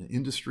in the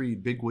industry,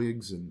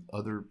 bigwigs and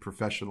other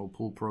professional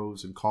pool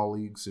pros and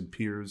colleagues and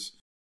peers.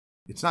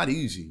 It's not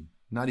easy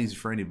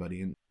for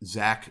anybody. And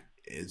Zach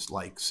is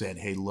like said,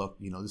 hey, look,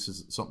 you know, this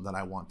is something that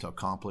I want to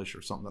accomplish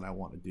or something that I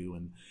want to do.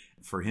 And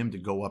for him to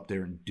go up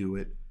there and do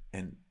it,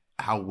 and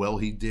how well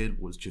he did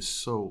was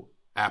just so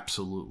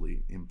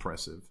absolutely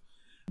impressive.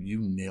 You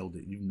nailed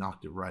it. You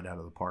knocked it right out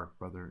of the park,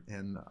 brother.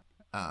 And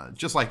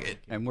just like it.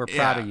 And we're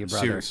proud of you,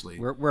 brother. Seriously.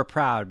 We're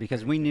proud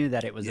because we knew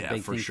that it was a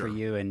big thing sure. for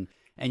you. And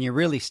you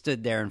really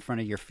stood there in front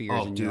of your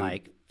fears and you're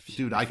like,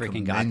 dude, I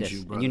freaking commend got this.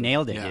 you, brother. And you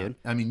nailed it, dude.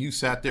 I mean, you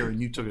sat there and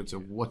you took it to,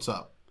 what's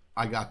up?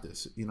 I got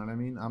this. You know what I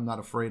mean? I'm not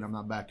afraid. I'm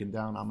not backing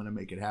down. I'm going to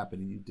make it happen.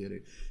 And you did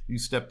it. You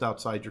stepped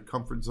outside your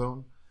comfort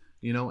zone,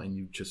 you know, and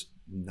you just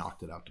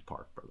knocked it out the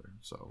park, brother.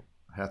 So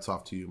hats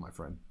off to you, my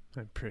friend.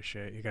 I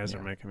appreciate it. You guys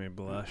are making me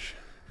blush.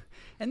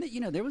 And you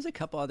know, there was a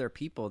couple other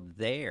people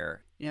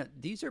there. You know,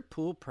 these are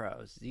pool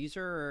pros. These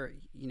are,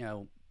 you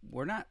know,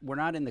 we're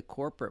not in the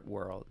corporate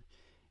world.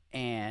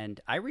 And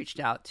I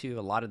reached out to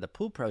a lot of the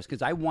pool pros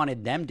because I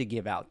wanted them to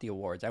give out the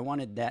awards. I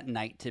wanted that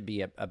night to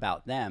be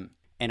about them.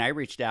 And I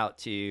reached out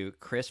to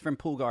Chris from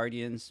Pool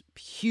Guardians.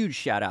 Huge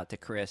shout out to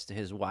Chris, to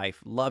his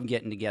wife. Love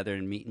getting together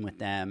and meeting with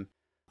them.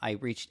 I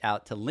reached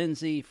out to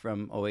Lindsay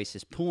from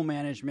Oasis Pool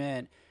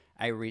Management.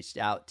 I reached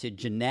out to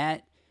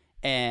Jeanette,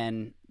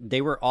 and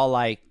they were all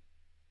like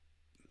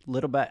a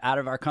little bit out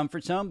of our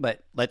comfort zone,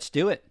 but let's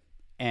do it.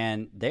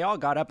 And they all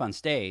got up on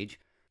stage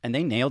and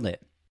they nailed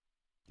it.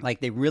 Like,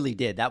 they really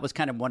did. That was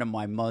kind of one of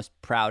my most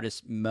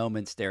proudest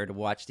moments there, to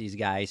watch these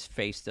guys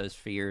face those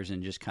fears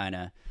and just kind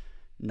of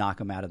knock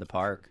them out of the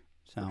park.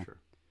 So, For sure.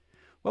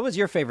 What was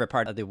your favorite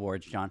part of the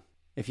awards, John?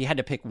 If you had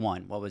to pick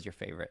one, what was your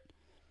favorite?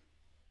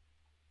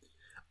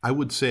 I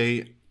would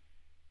say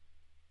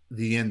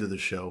the end of the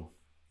show.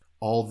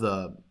 All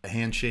the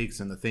handshakes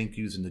and the thank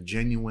yous and the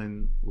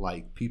genuine,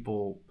 like,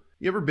 people.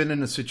 You ever been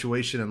in a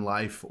situation in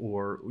life,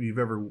 or you've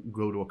ever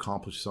go to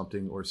accomplish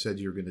something or said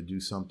you're going to do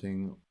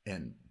something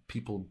and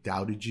people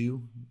doubted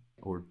you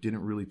or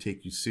didn't really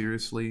take you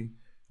seriously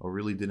or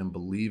really didn't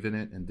believe in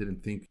it and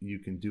didn't think you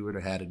can do it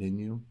or had it in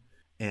you?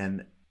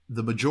 And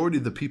the majority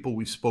of the people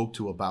we spoke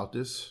to about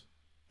this,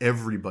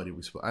 everybody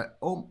we spoke,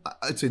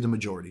 I'd say the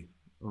majority,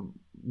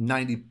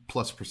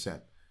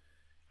 90+%.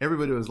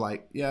 Everybody was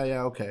like,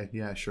 yeah, okay,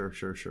 yeah, sure.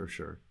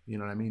 You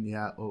know what I mean?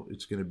 Yeah,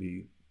 it's going to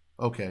be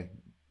okay.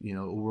 You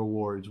know,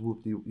 rewards,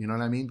 whoop-de, you know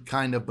what I mean?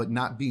 Kind of, but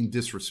not being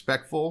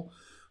disrespectful,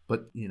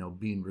 but, you know,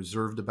 being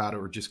reserved about it,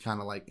 or just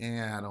kind of like,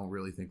 I don't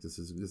really think this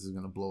is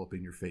going to blow up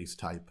in your face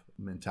type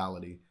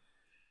mentality.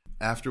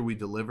 After we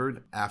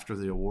delivered, after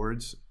the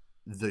awards,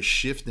 the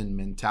shift in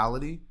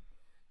mentality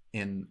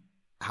and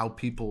how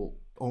people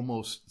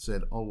almost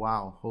said, oh,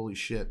 wow, holy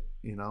shit,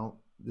 you know,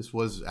 this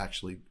was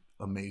actually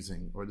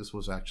amazing, or this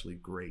was actually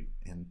great.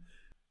 And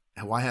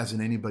why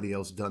hasn't anybody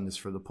else done this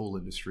for the pool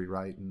industry,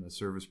 right? And the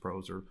service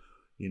pros, or,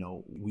 you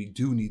know, we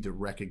do need to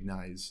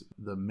recognize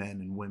the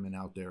men and women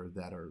out there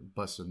that are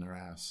busting their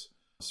ass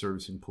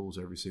servicing pools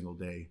every single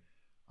day.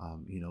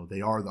 You know,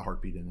 they are the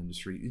heartbeat in the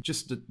industry. It's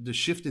just the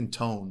shift in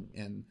tone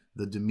and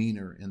the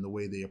demeanor and the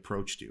way they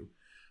approached you.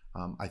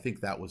 I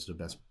think that was the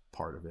best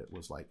part of it,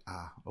 was like,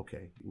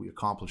 okay, we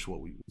accomplished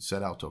what we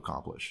set out to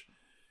accomplish,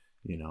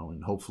 you know,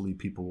 and hopefully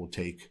people will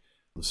take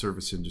the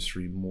service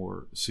industry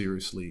more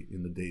seriously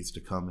in the days to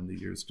come and the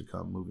years to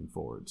come moving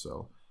forward.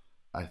 So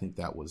I think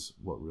that was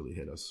what really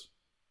hit us,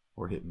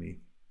 or hit me.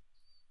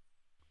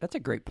 That's a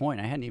great point.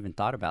 I hadn't even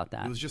thought about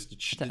that. It was just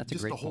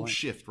the whole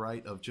shift,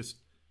 right, of just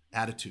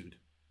attitude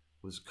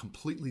was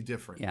completely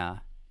different. Yeah.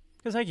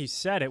 Because like you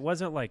said, it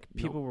wasn't like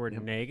people were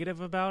Yep. negative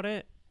about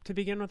it to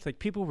begin with. Like,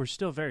 people were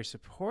still very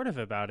supportive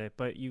about it,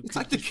 but It's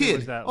like the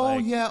kid.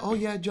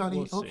 Yeah, Johnny.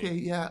 We'll okay,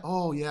 see. yeah.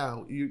 Oh,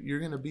 yeah. You're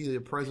going to be the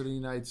president of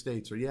the United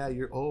States, or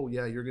you're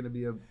going to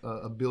be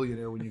a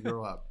billionaire when you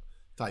grow up,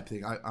 type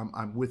thing.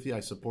 I'm with you. I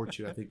support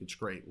you. I think it's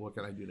great. What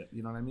can I do?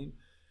 You know what I mean?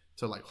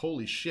 So like,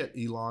 holy shit,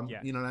 Elon.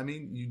 Yeah. You know what I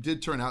mean? You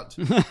did turn out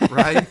to,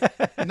 right?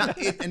 and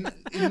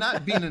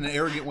not being in an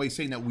arrogant way,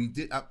 saying that we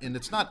did, and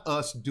it's not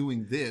us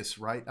doing this,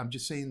 right? I'm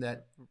just saying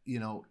that, you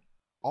know,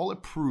 all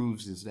it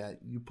proves is that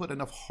you put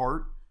enough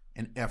heart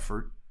and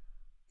effort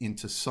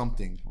into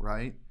something,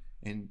 right?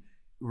 And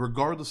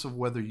regardless of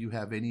whether you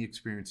have any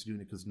experience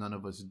doing it, because none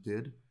of us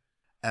did,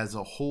 as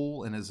a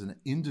whole and as an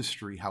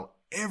industry, how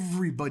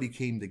everybody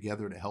came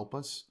together to help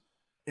us,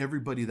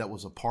 everybody that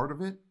was a part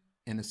of it,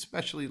 and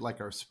especially like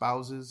our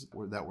spouses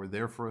that were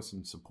there for us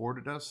and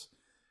supported us,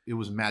 it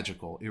was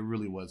magical. It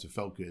really was. It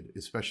felt good.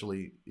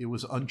 Especially, it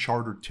was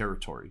uncharted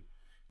territory.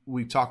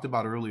 We talked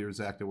about earlier,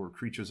 Zach, that we're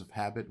creatures of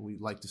habit. We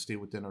like to stay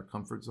within our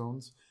comfort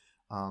zones.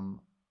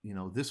 You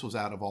know, this was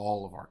out of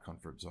all of our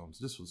comfort zones.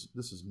 This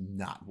is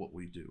not what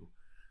we do.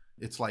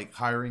 It's like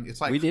hiring. It's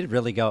like we did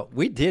really go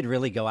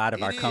out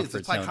of our comfort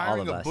It's like zone.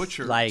 hiring all of a us.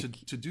 butcher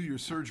like to do your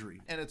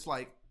surgery, and it's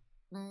like,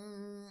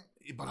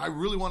 but I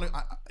really want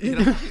to. You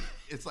know,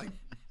 it's like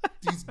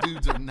these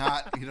dudes are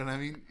not. You know what I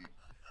mean?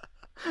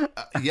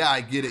 Yeah,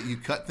 I get it. You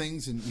cut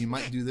things and you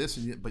might do this,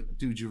 but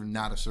dude, you're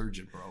not a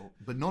surgeon, bro.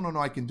 But no,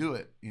 I can do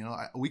it. You know,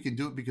 we can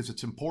do it because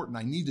it's important.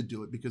 I need to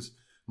do it because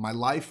my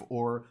life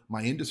or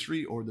my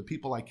industry or the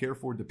people I care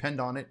for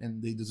depend on it,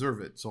 and they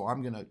deserve it. So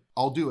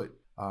I'll do it.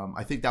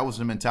 I think that was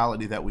the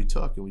mentality that we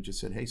took, and we just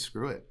said, hey,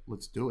 screw it,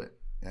 let's do it.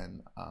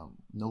 And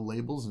no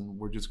labels, and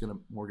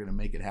we're gonna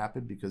make it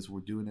happen because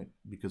we're doing it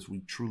because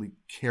we truly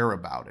care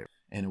about it,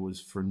 and it was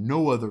for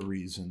no other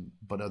reason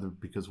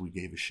because we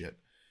gave a shit.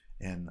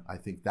 And I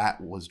think that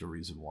was the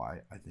reason why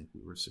I think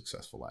we were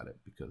successful at it,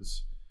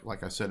 because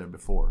like I said it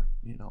before,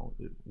 you know,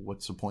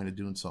 what's the point of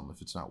doing something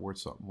if it's not worth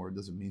something or it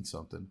doesn't mean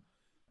something?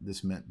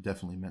 This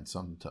definitely meant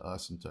something to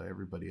us and to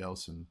everybody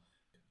else, and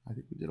I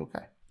think we did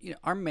okay. You know,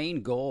 our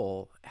main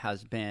goal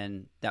has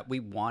been that we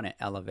want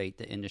to elevate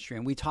the industry,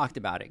 and we talked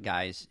about it,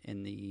 guys,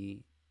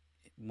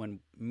 when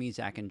me,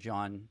 Zach, and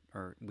John,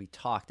 we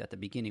talked at the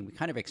beginning. We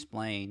kind of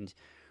explained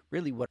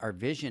really what our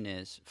vision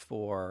is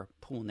for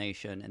Pool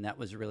Nation, and that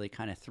was really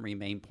kind of three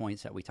main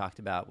points that we talked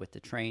about with the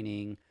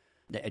training,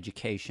 the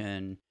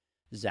education,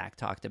 Zach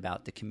talked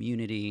about the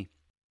community,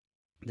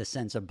 the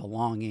sense of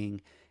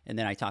belonging, and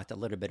then I talked a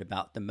little bit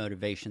about the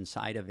motivation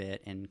side of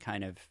it and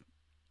kind of,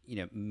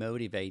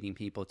 motivating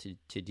people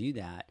to do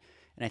that.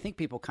 And I think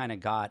people kind of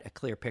got a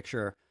clear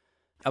picture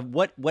of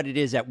what it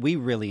is that we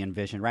really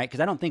envision, right? Because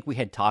I don't think we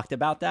had talked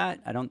about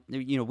that.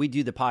 We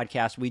do the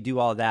podcast, we do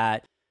all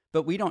that,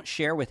 but we don't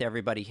share with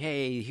everybody,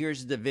 hey,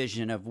 here's the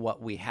vision of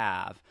what we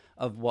have,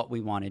 of what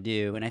we want to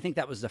do. And I think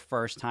that was the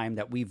first time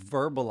that we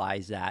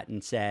verbalized that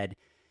and said,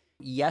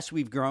 yes,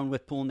 we've grown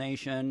with Pool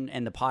Nation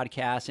and the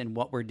podcast and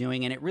what we're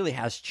doing, and it really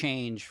has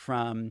changed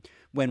from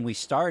when we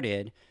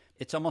started.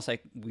 It's almost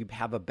like we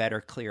have a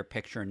better, clear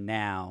picture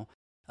now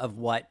of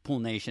what Pool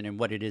Nation and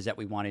what it is that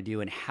we want to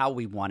do and how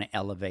we want to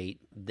elevate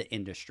the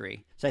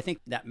industry. So I think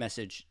that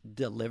message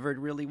delivered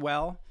really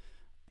well.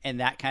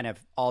 And that kind of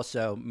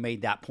also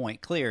made that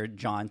point clear,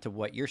 John, to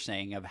what you're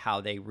saying of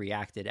how they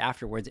reacted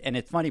afterwards. And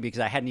it's funny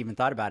because I hadn't even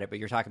thought about it, but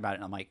you're talking about it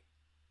and I'm like,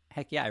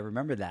 heck yeah, I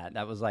remember that.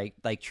 That was like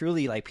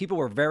truly like people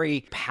were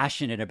very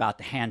passionate about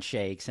the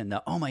handshakes and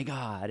the, oh my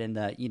God, and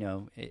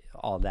the,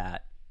 all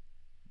that.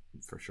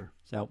 For sure.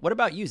 So what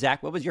about you,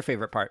 Zach? What was your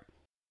favorite part?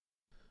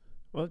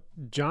 Well,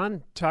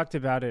 John talked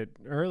about it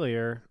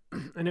earlier,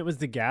 and it was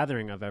the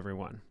gathering of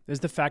everyone.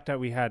 There's the fact that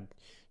we had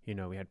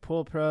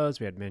pool pros,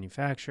 we had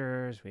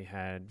manufacturers, we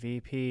had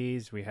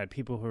VPs, we had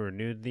people who were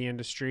new to the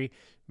industry,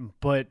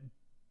 but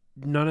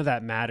none of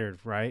that mattered,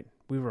 right?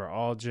 We were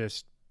all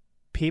just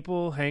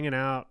people hanging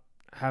out,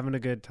 having a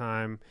good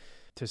time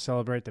to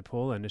celebrate the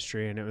pool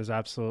industry, and it was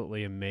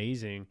absolutely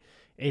amazing.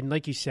 And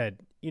like you said,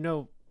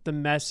 the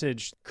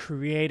message,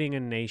 creating a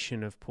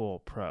nation of pool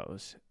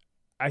pros,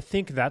 I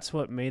think that's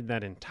what made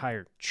that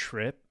entire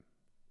trip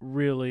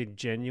really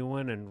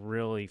genuine and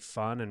really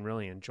fun and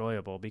really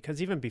enjoyable.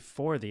 Because even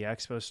before the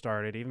expo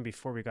started, even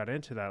before we got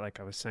into that, like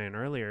I was saying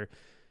earlier,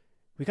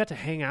 we got to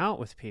hang out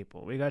with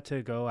people. We got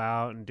to go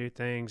out and do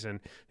things.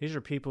 And these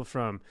are people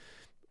from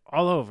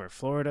all over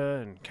Florida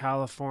and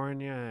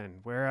California and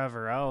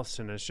wherever else.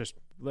 And it's just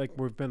like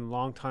we've been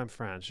longtime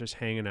friends, just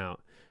hanging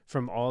out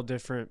from all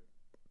different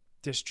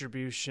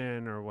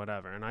distribution or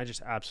whatever. And I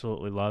just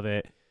absolutely love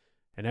it.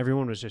 And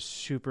everyone was just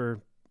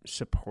super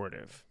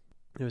supportive.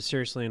 It was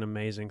seriously an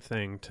amazing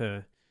thing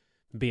to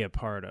be a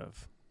part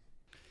of.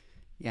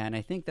 Yeah, and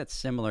I think that's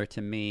similar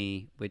to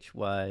me, which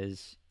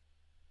was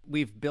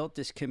we've built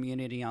this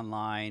community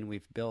online.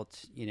 We've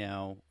built,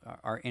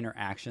 our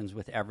interactions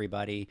with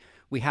everybody.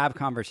 We have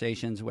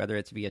conversations, whether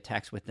it's via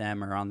text with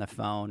them or on the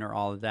phone or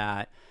all of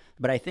that.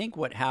 But I think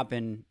what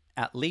happened,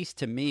 at least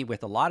to me,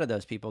 with a lot of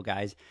those people,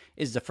 guys,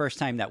 is the first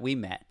time that we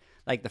met.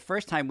 Like the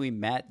first time we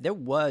met, there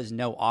was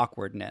no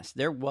awkwardness.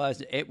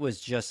 It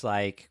was just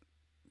like,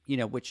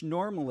 which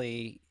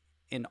normally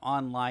in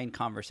online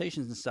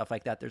conversations and stuff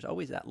like that, there's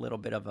always that little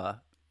bit of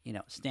a,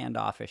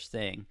 standoffish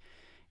thing.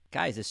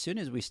 Guys, as soon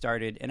as we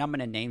started, and I'm going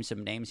to name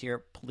some names here,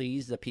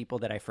 please, the people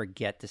that I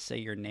forget to say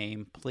your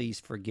name, please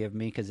forgive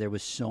me because there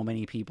was so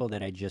many people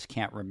that I just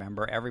can't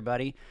remember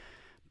everybody.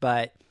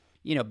 But,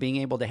 being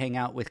able to hang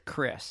out with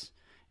Chris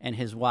and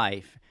his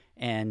wife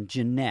and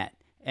Jeanette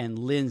and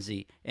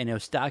Lindsay and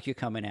Eustaquio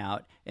coming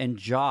out and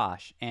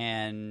Josh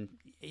and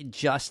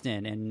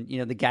Justin and,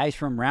 the guys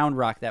from Round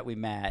Rock that we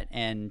met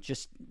and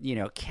just,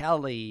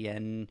 Kelly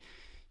and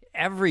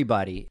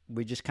everybody.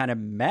 We just kind of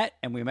met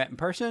and we met in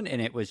person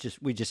and it was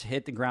just, we just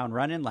hit the ground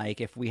running like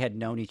if we had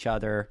known each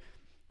other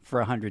for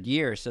 100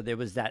 years. So there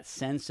was that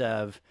sense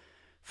of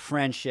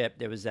friendship.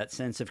 There was that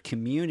sense of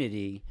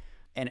community.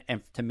 And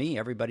to me,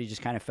 everybody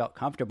just kind of felt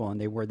comfortable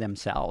and they were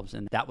themselves.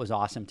 And that was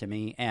awesome to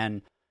me.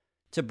 And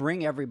to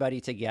bring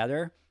everybody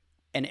together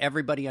and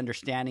everybody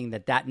understanding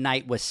that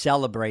night was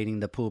celebrating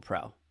the Pool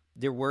Pro.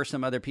 There were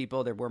some other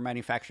people, there were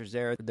manufacturers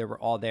there, they were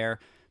all there.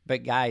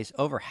 But guys,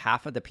 over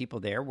half of the people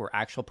there were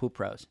actual Pool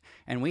Pros.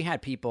 And we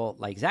had people,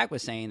 like Zach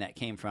was saying, that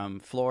came from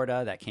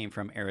Florida, that came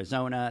from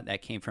Arizona,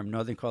 that came from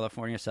Northern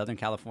California, Southern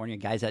California,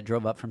 guys that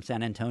drove up from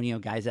San Antonio,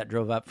 guys that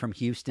drove up from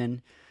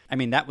Houston. I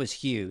mean, that was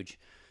huge.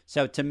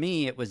 So to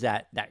me, it was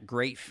that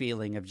great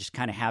feeling of just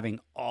kind of having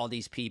all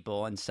these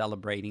people and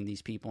celebrating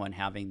these people and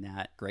having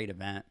that great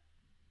event.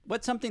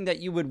 What's something that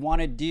you would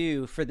want to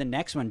do for the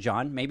next one,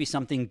 John? Maybe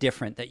something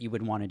different that you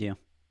would want to do?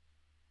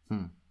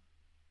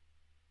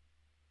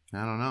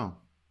 I don't know.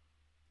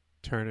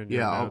 Turning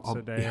your notes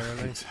a day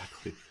early.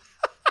 Exactly.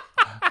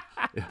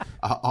 Yeah,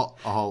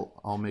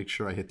 I'll make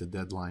sure I hit the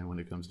deadline when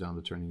it comes down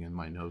to turning in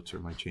my notes or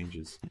my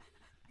changes.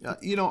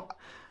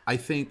 I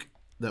think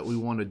that we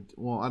want to.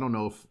 Well, I don't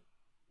know if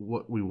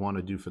what we want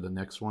to do for the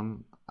next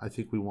one. I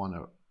think we want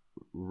to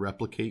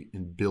replicate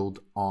and build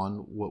on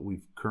what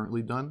we've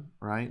currently done,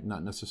 right?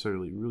 Not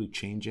necessarily really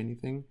change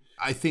anything.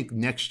 I think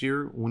next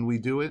year when we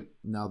do it,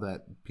 now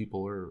that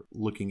people are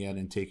looking at it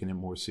and taking it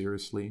more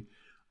seriously,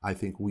 I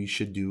think we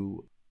should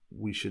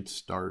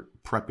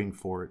start prepping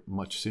for it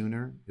much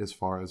sooner as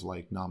far as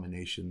like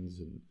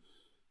nominations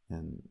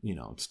and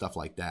stuff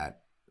like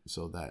that,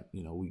 so that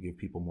we give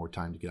people more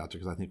time to get out there,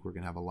 because I think we're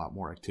going to have a lot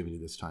more activity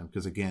this time,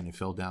 because again, it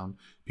fell down.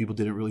 People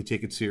didn't really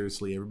take it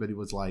seriously. Everybody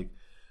was like,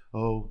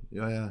 oh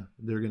yeah,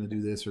 they're going to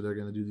do this or they're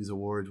going to do these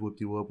awards,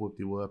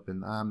 whoop-de-whoop,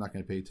 and I'm not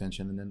going to pay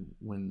attention. And then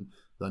when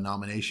the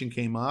nomination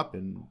came up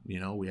and,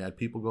 we had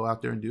people go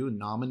out there and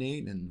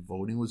nominate, and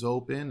voting was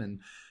open. And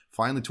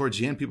finally towards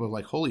the end, people were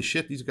like, holy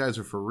shit, these guys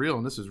are for real.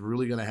 And this is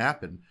really going to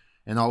happen.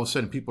 And all of a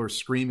sudden people are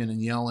screaming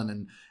and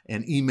yelling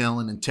and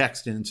emailing and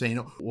texting and saying,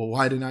 well,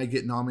 why didn't I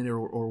get nominated?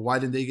 Or why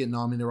didn't they get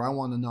nominated? Or I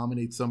want to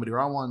nominate somebody, or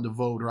I wanted to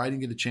vote, or I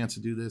didn't get a chance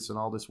to do this and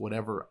all this,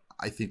 whatever.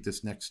 I think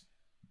this next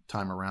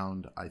time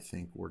around, I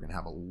think we're going to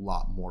have a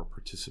lot more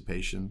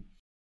participation,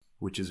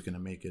 which is going to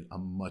make it a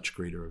much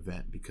greater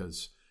event,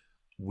 because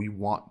we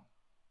want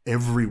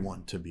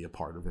everyone to be a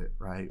part of it,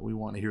 right? We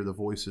want to hear the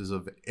voices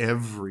of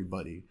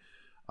everybody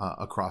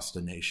across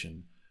the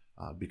nation.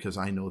 Because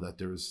I know that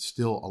there's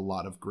still a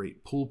lot of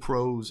great pool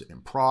pros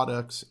and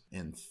products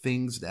and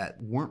things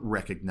that weren't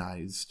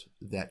recognized,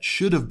 that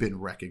should have been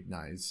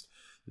recognized,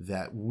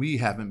 that we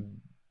haven't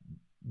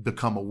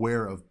become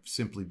aware of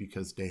simply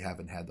because they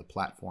haven't had the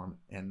platform.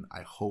 And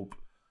I hope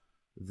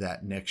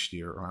that next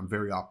year, or I'm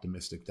very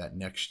optimistic that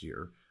next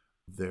year,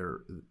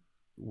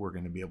 we're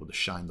going to be able to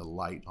shine the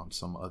light on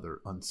some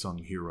other unsung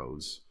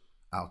heroes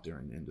out there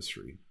in the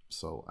industry.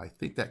 So I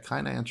think that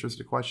kind of answers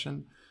the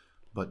question.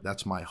 But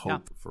that's my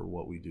hope for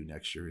what we do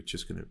next year. It's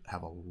just going to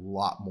have a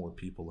lot more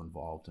people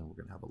involved, and we're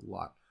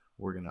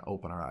going to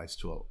open our eyes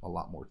to a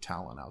lot more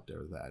talent out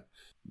there that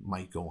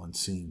might go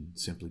unseen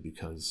simply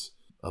because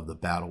of the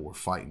battle we're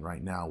fighting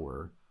right now,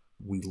 where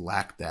we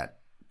lack that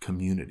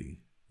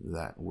community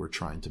that we're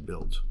trying to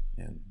build.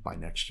 And by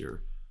next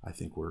year, I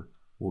think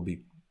we'll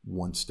be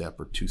 1 step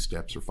or 2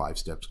 steps or 5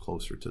 steps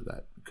closer to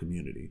that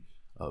community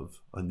of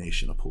a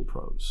nation of pool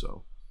pros.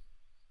 So.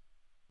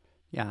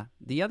 Yeah.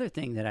 The other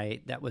thing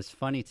that was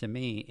funny to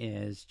me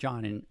is,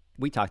 John, and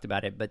we talked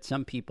about it, but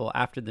some people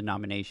after the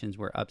nominations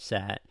were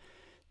upset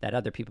that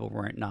other people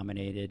weren't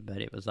nominated, but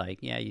it was like,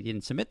 yeah, you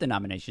didn't submit the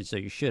nomination, so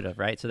you should have,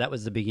 right? So that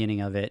was the beginning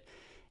of it.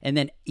 And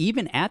then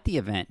even at the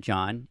event,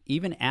 John,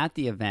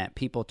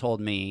 people told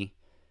me,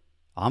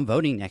 I'm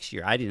voting next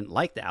year. I didn't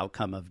like the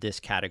outcome of this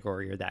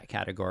category or that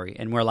category.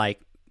 And we're like,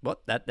 well,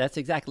 that's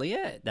exactly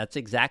it. That's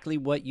exactly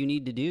what you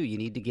need to do. You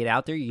need to get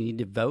out there. You need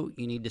to vote.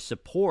 You need to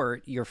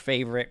support your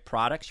favorite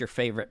products, your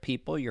favorite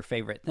people, your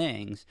favorite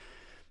things.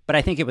 But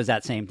I think it was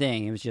that same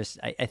thing. It was just,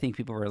 I think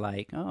people were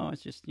like, oh,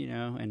 it's just,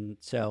 and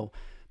so,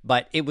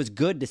 but it was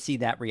good to see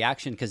that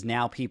reaction, because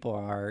now people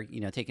are,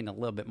 taking it a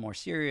little bit more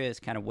serious,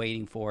 kind of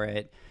waiting for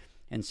it.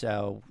 And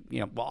so,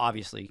 well,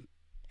 obviously,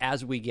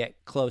 as we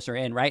get closer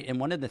in, right? And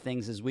one of the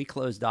things is we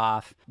closed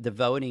off the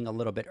voting a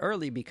little bit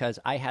early because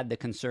I had the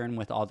concern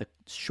with all the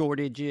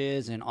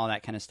shortages and all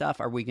that kind of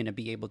stuff. Are we going to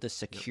be able to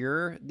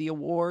secure the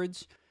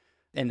awards?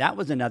 And that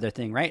was another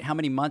thing, right? How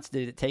many months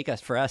did it take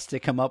us to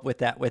come up with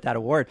that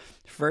award?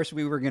 First,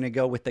 we were going to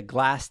go with the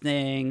glass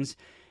things.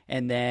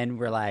 And then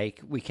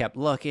we kept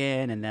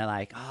looking, and they're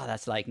like, oh,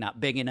 that's like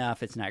not big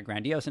enough. It's not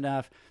grandiose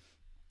enough.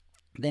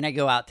 Then I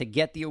go out to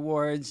get the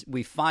awards.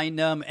 We find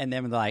them, and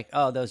then we're like,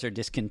 oh, those are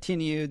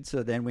discontinued.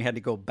 So then we had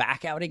to go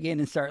back out again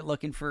and start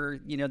looking for,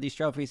 these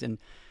trophies. And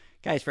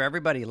guys, for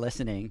everybody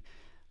listening,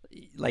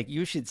 like,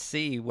 you should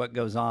see what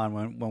goes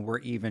on when we're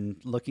even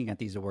looking at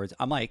these awards.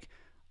 I'm like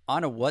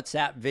on a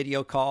WhatsApp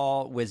video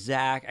call with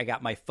Zach. I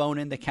got my phone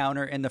in the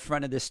counter in the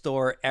front of the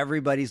store.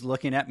 Everybody's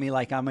looking at me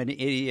like I'm an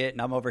idiot,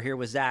 and I'm over here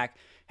with Zach.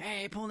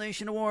 Hey, Pool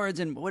Nation Awards,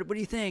 and what do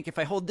you think if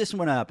I hold this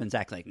one up? And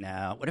Zach's like,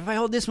 no. What if I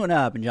hold this one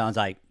up? And John's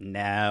like,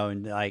 no.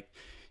 And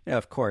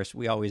of course,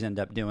 we always end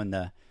up doing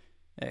the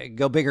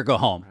go big or go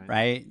home,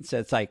 right? So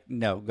it's like,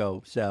 no,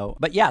 go. So,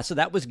 but yeah, so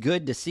that was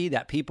good to see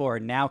that people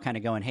are now kind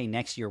of going, hey,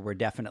 next year we're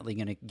definitely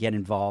going to get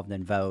involved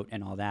and vote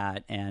and all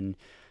that. And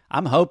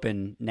I'm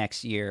hoping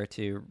next year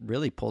to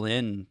really pull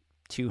in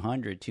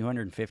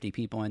 250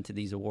 people into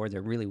these awards. I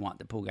really want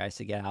the pool guys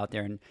to get out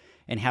there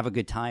and have a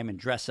good time and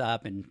dress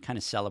up and kind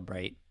of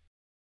celebrate.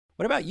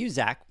 What about you,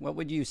 Zach? What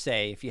would you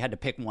say if you had to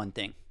pick one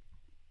thing?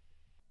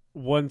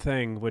 One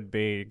thing would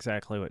be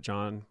exactly what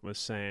John was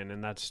saying,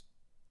 and that's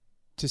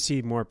to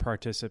see more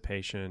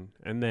participation.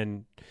 And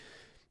then,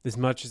 as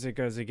much as it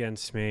goes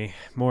against me,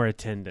 more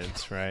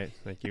attendance, right?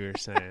 Like you were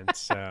saying.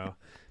 So,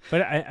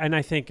 but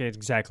I think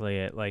exactly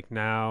it. Like,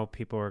 now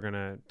people are going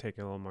to take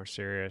it a little more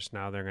serious.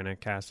 Now they're going to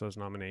cast those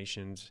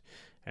nominations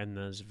and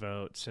those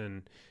votes,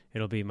 and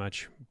it'll be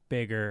much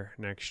bigger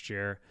next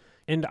year.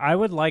 And I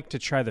would like to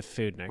try the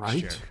food next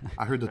year.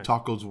 I heard the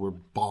tacos were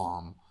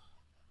bomb.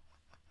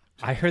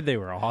 I heard they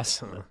were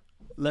awesome.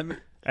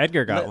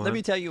 Edgar got one. Let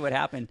me tell you what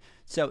happened.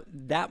 So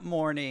that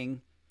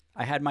morning,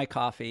 I had my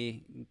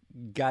coffee,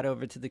 got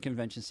over to the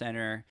convention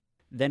center.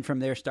 Then from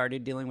there,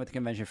 started dealing with the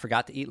convention,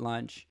 forgot to eat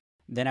lunch.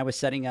 Then I was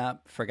setting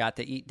up, forgot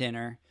to eat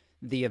dinner.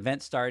 The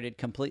event started,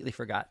 completely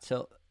forgot.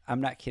 So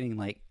I'm not kidding,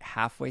 like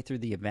halfway through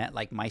the event,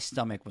 like my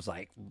stomach was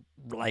like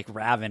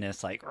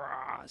ravenous, like,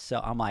 rah. So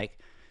I'm like,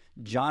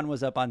 John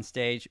was up on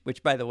stage,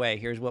 which, by the way,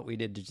 here's what we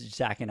did to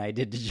Zach and I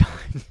did to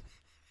John.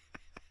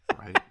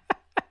 Right.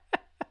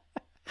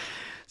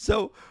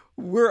 So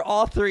we're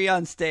all three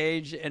on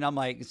stage, and I'm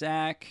like,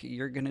 Zach,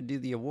 you're going to do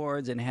the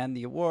awards and hand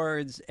the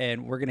awards,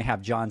 and we're going to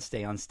have John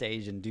stay on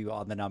stage and do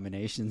all the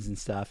nominations and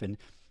stuff. And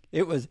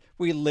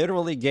we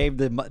literally gave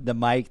the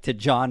mic to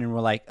John, and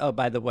we're like, oh,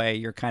 by the way,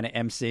 you're kind of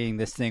emceeing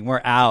this thing.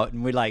 We're out.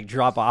 And we like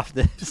drop off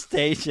the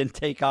stage and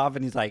take off.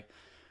 And he's like,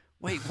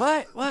 wait,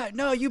 what?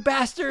 No, you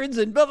bastards.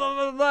 And blah, blah,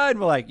 blah, blah.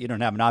 And we're like, you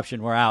don't have an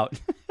option. We're out.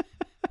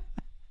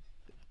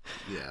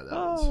 Yeah, that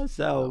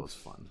was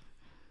fun.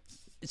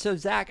 So,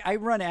 Zach, I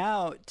run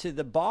out to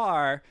the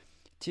bar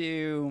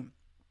to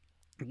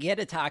get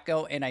a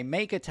taco, and I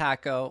make a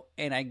taco,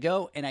 and I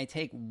go and I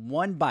take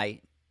one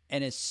bite.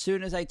 And as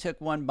soon as I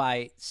took one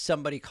bite,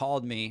 somebody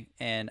called me,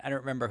 and I don't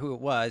remember who it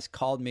was,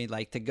 called me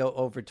like to go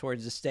over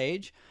towards the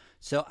stage.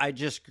 So I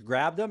just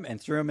grabbed them and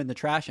threw them in the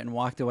trash and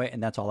walked away,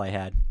 and that's all I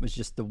had was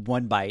just the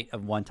one bite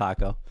of one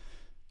taco.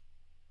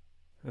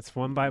 That's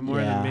one bite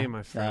more than me,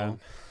 my friend.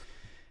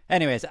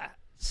 Anyways,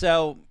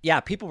 so yeah,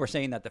 people were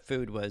saying that the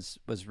food was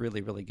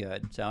really, really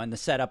good. So, and the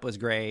setup was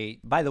great.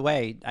 By the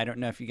way, I don't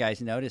know if you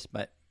guys noticed,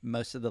 but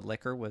most of the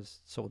liquor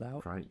was sold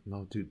out. Right.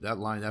 No, dude, that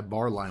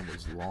bar line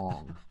was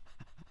long.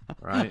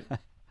 Right.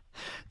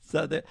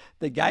 So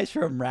the guys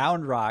from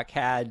Round Rock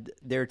had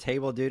their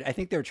table, dude. I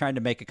think they were trying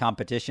to make a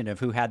competition of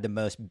who had the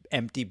most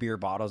empty beer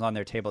bottles on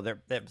their table. There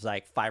was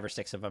like 5 or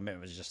 6 of them. It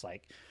was just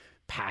like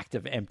packed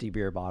of empty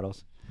beer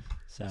bottles.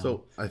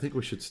 So I think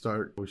we should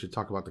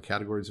talk about the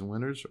categories and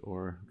winners,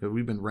 because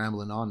we've been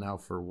rambling on now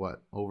for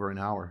over an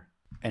hour.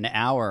 An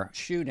hour.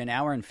 Shoot, an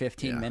hour and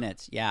 15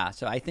 minutes. Yeah.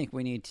 So I think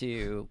we need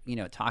to,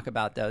 talk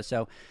about those.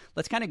 So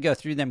let's kind of go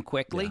through them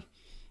quickly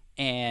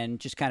and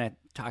just kind of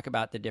talk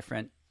about the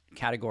different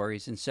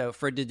categories. And so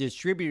for the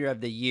distributor of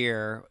the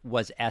year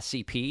was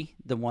SCP,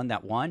 the one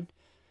that won.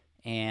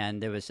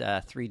 And there was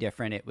 3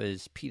 different. It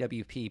was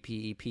PWP,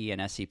 PEP,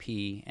 and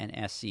SCP. And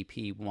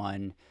SCP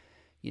won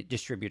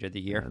distributor of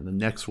the year. And the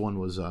next one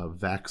was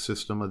VAC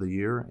System of the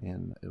Year.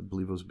 And I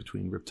believe it was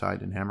between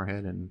Riptide and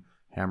Hammerhead. And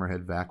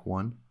Hammerhead VAC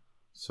won.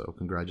 So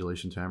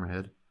congratulations,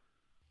 Hammerhead.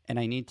 And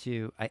I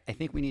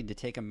think we need to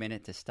take a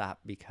minute to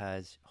stop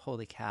because,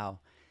 holy cow,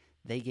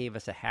 they gave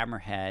us a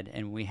Hammerhead,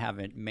 and we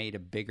haven't made a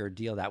bigger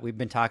deal that. We've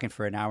been talking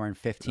for an hour and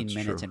 15 That's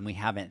minutes, true. and we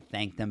haven't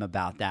thanked them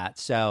about that.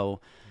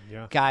 So,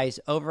 guys,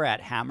 over at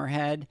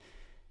Hammerhead,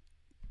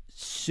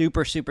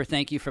 super, super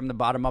thank you from the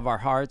bottom of our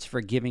hearts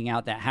for giving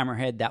out that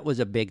Hammerhead. That was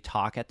a big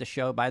talk at the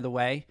show, by the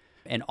way.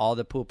 And all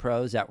the pool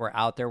pros that were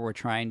out there were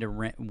trying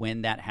to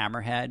win that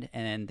Hammerhead.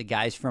 And the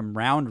guys from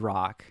Round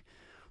Rock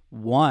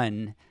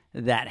won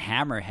that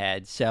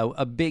Hammerhead. So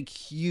a big,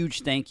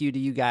 huge thank you to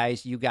you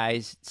guys. You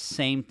guys,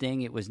 same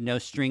thing. It was no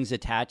strings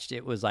attached.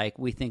 It was like,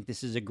 we think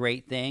this is a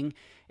great thing.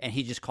 And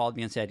he just called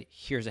me and said,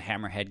 here's a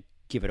Hammerhead,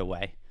 give it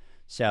away.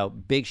 So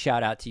big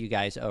shout out to you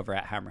guys over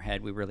at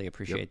Hammerhead. We really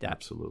appreciate that.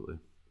 Absolutely.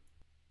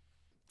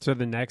 So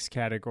the next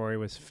category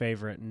was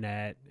favorite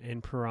net,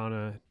 and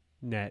Piranha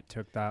Net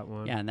took that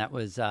one. Yeah, and that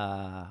was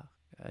Janelle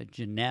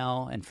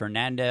and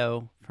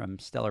Fernando from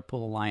Stellar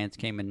Pool Alliance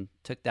came and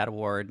took that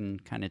award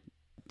and kind of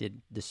did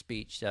the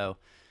speech. So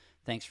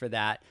thanks for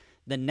that.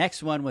 The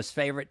next one was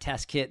favorite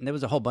test kit, and there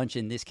was a whole bunch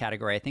in this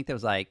category. I think there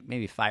was like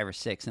maybe 5 or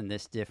 6 in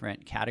this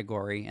different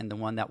category, and the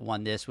one that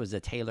won this was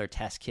the Taylor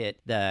test kit,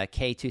 the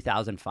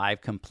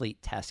K2005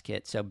 complete test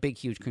kit. So big,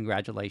 huge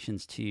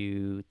congratulations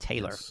to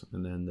Taylor. Yes.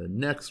 And then the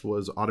next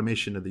was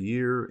Automation of the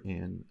Year,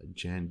 and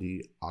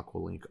Jandy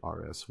Aqualink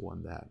RS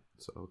won that.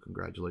 So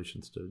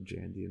congratulations to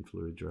Jandy and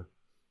Fluidra.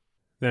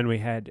 Then we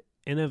had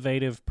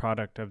Innovative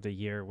Product of the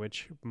Year,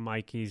 which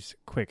Mikey's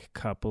Quick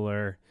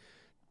Coupler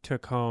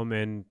took home,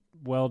 and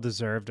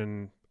well-deserved.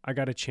 And I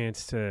got a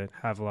chance to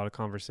have a lot of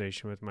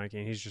conversation with Mikey,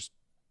 and he's just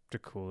the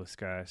coolest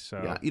guy.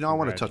 So yeah, I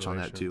want to touch on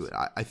that too.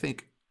 I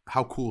think,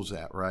 how cool is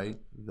that, right?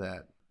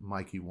 That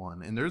Mikey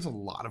won. And there's a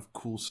lot of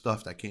cool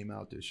stuff that came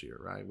out this year,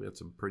 right? We had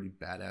some pretty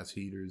badass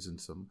heaters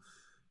and some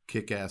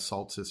kick-ass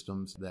salt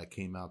systems that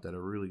came out that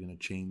are really going to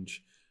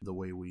change the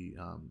way we,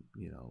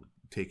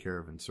 take care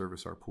of and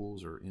service our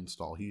pools or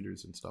install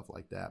heaters and stuff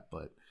like that.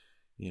 But,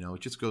 it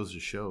just goes to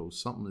show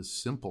something as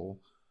simple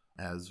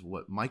as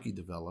what Mikey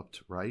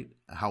developed, right?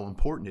 How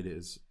important it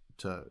is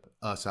to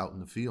us out in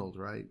the field,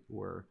 right?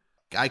 Where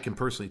I can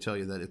personally tell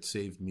you that it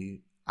saved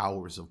me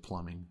hours of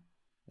plumbing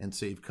and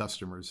saved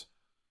customers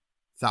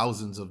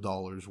thousands of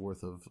dollars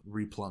worth of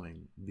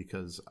replumbing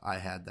because I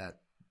had that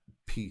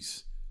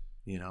piece,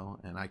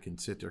 and I can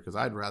sit there because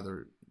I'd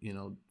rather,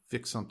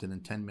 fix something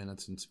in 10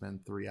 minutes and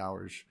spend 3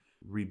 hours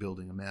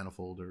rebuilding a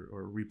manifold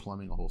or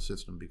replumbing a whole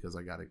system because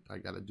I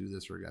gotta do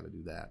this or I gotta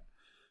do that.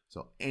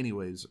 So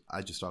anyways,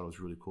 I just thought it was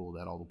really cool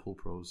that all the pool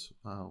pros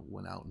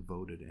went out and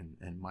voted,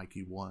 and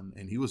Mikey won.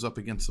 And he was up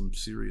against some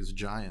serious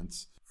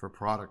giants for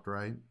product,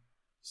 right?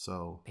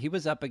 So he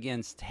was up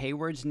against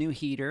Hayward's new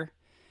heater,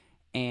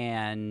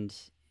 and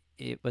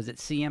it was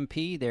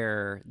CMP,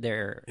 their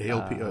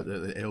ALP,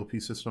 the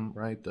ALP system,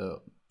 right?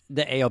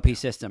 The ALP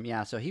system,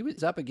 yeah. So he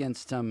was up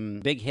against some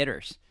big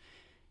hitters,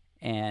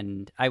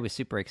 and I was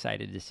super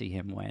excited to see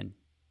him win.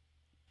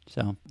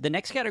 So the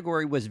next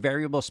category was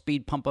Variable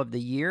Speed Pump of the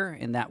Year,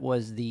 and that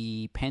was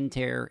the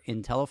Pentair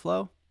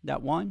IntelliFlow.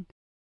 that won.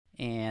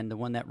 And the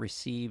one that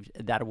received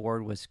that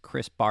award was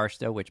Chris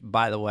Barstow, which,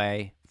 by the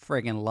way,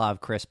 friggin'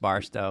 love Chris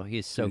Barstow.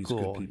 He's so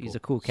cool. He's a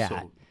cool cat.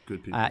 So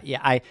good people.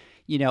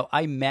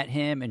 I met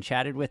him and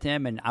chatted with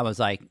him, and I was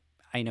like,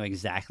 I know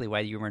exactly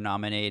why you were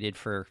nominated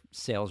for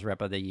Sales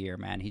Rep of the Year,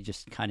 man. He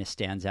just kind of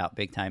stands out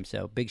big time.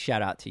 So big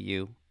shout out to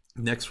you.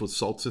 Next was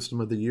Salt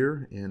System of the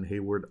Year, and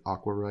Hayward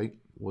Aquarite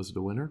was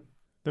the winner.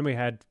 Then we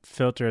had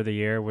Filter of the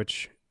Year,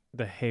 which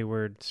the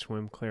Hayward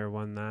Swim Clear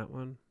won that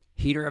one.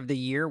 Heater of the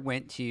Year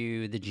went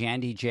to the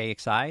Jandy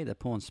JXI, the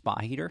pool and spa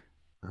heater.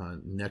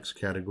 Next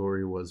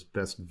category was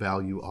Best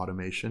Value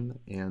Automation,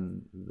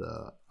 and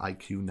the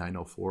IQ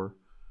 904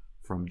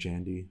 from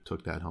Jandy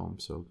took that home.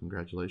 So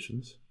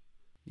congratulations.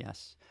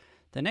 Yes.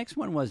 The next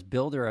one was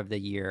Builder of the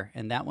Year,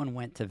 and that one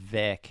went to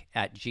Vic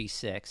at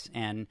G6.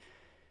 And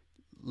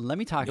let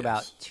me talk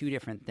about two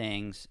different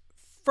things.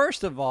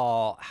 First of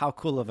all, how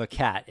cool of a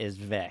cat is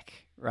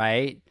Vic,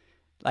 right?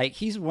 Like,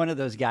 he's one of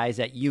those guys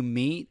that you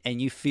meet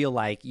and you feel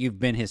like you've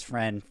been his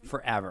friend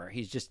forever.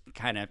 He's just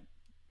kind of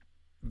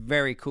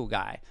very cool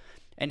guy.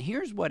 And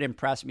here's what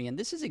impressed me, and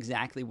this is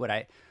exactly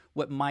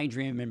what my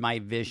dream and my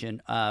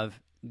vision of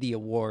the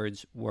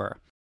awards were.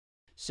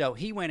 So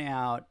he went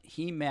out,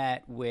 he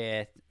met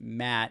with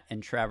Matt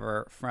and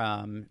Trevor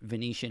from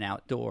Venetian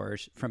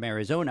Outdoors from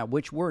Arizona,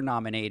 which were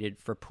nominated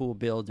for Pool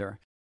Builder.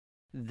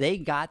 They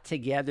got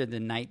together the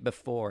night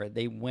before.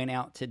 They went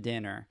out to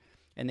dinner,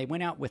 and they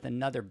went out with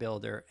another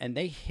builder, and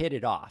they hit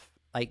it off.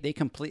 Like, they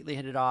completely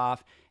hit it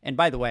off. And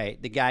by the way,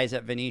 the guys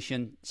at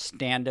Venetian,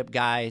 stand-up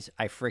guys,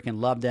 I freaking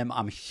love them.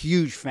 I'm a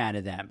huge fan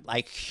of them.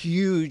 Like,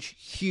 huge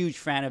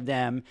fan of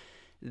them.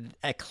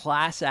 A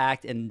class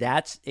act, and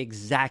that's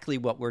exactly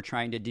what we're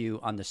trying to do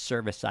on the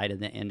service side of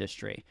the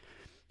industry.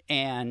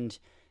 And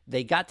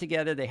they got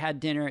together, they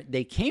had dinner,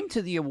 they came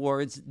to the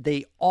awards,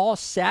 they all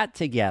sat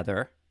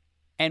together,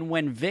 and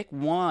when Vic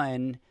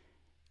won,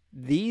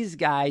 these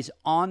guys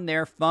on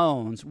their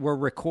phones were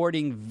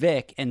recording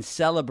Vic and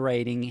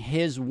celebrating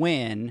his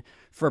win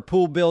for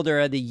Pool Builder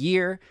of the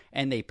Year,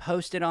 and they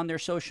posted on their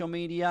social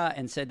media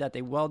and said that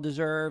they well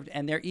deserved,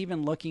 and they're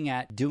even looking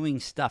at doing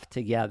stuff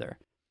together.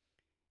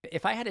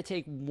 If I had to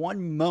take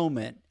one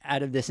moment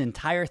out of this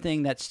entire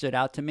thing that stood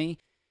out to me,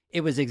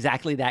 it was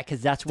exactly that,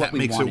 because that's what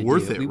we want to do. That makes it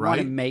worth it, we right?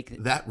 want to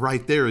make that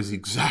right there is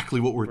exactly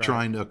what we're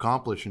trying to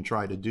accomplish and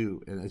try to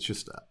do. And it's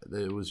just,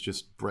 it was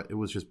just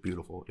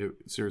beautiful. It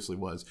seriously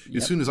was.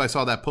 As soon as I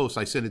saw that post,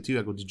 I sent it to you.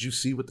 I go, did you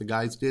see what the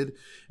guys did?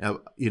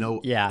 It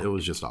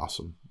was just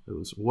awesome. It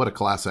was, what a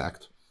class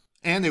act.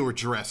 And they were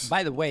dressed.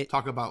 By the way,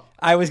 talk about.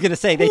 I was going to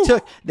say,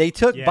 they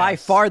took by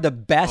far the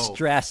best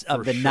dress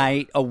of the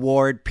night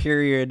award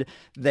period.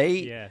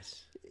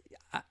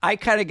 I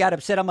kind of got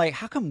upset. I'm like,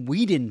 how come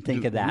we didn't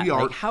think of that? We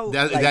are. Like,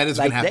 that is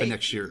going to happen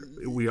next year.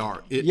 We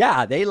are. They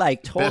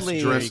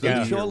totally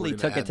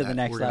took it to the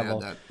next level.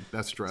 That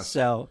best dress.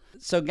 So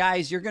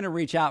guys, you're going to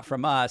reach out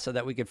from us so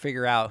that we can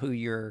figure out who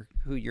your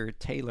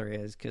tailor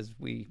is, because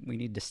we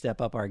need to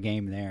step up our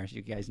game there. So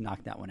you guys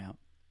knock that one out.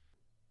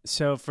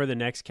 So for the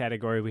next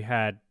category, we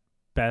had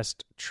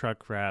Best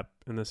Truck Rep,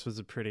 and this was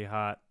a pretty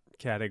hot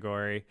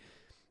category.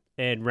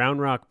 And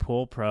Round Rock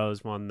Pool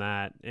Pros won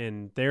that,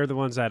 and they're the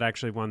ones that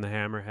actually won the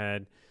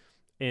Hammerhead.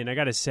 And I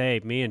got to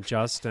say, me and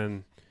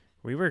Justin,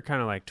 we were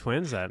kind of like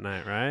twins that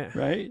night, right?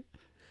 Right?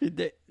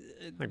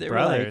 Like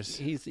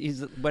brothers. Like,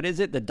 he's what is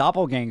it? The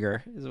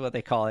doppelganger is what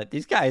they call it.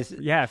 These guys,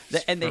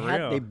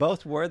 they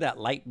both wore that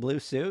light blue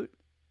suit.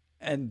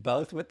 And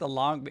both with the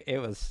long, it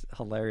was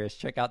hilarious.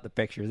 Check out the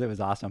pictures. It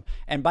was awesome.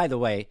 And by the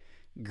way,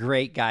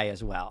 great guy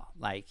as well.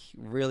 Like,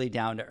 really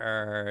down to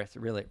earth,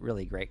 really,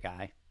 really great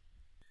guy.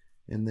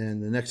 And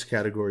then the next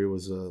category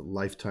was a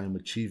Lifetime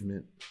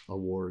Achievement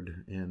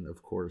Award. And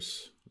of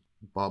course,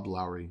 Bob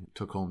Lowry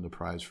took home the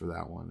prize for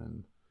that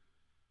one.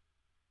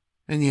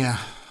 And yeah,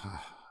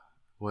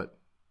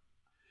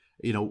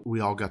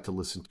 we all got to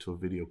listen to a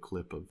video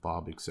clip of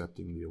Bob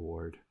accepting the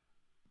award.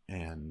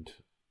 And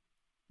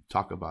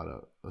talk about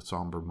a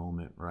somber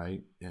moment,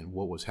 right? And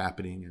what was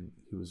happening. And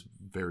he was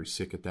very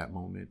sick at that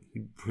moment.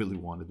 He really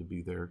wanted to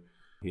be there.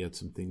 He had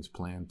some things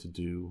planned to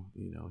do.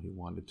 He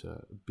wanted to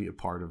be a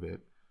part of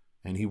it.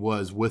 And he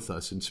was with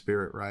us in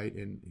spirit, right?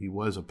 And he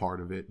was a part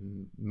of it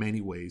in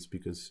many ways,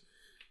 because,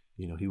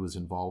 he was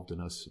involved in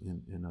us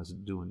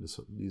doing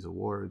these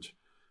awards.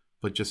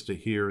 But just to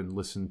hear and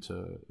listen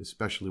to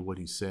especially what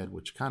he said,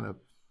 which kind of,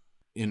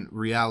 in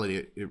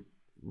reality, it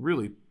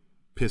really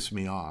pissed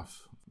me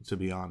off, to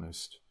be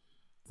honest,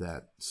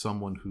 that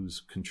someone who's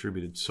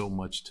contributed so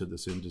much to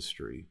this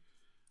industry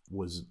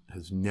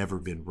has never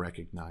been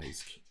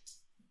recognized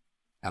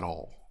at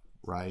all,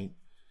 right?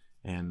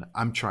 And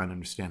I'm trying to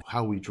understand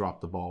how we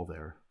dropped the ball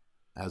there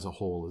as a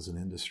whole, as an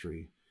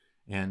industry.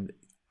 And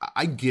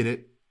I get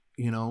it,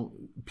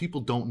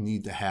 people don't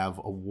need to have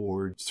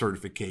award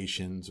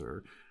certifications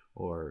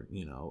or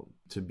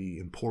to be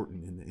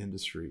important in the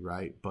industry,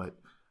 right? But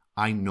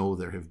I know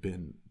there have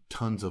been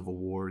tons of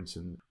awards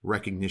and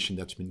recognition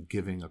that's been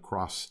given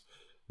across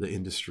the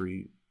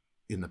industry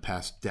in the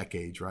past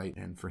decades, right?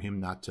 And for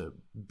him not to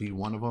be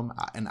one of them,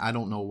 and I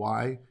don't know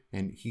why.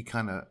 And he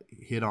kind of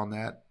hit on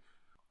that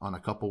on a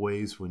couple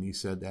ways when he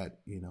said that,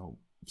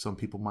 some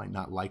people might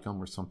not like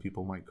him, or some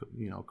people might,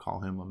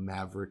 call him a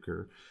maverick,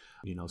 or,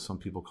 some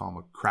people call him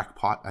a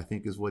crackpot, I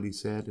think is what he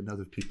said. And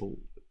other people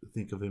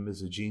think of him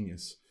as a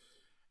genius.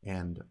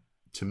 And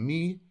to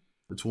me,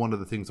 it's one of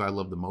the things I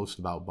love the most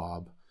about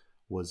Bob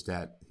was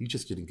that he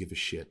just didn't give a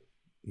shit.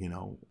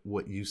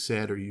 What you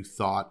said or you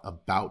thought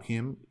about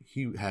him,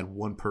 he had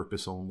one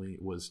purpose only,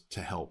 was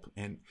to help.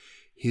 And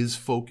his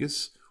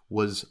focus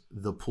was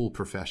the pool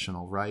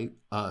professional, right?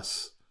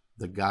 Us,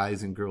 the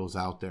guys and girls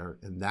out there.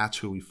 And that's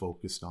who he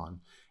focused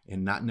on,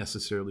 and not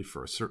necessarily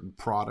for a certain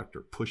product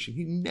or pushing.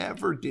 He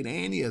never did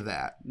any of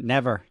that.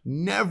 Never.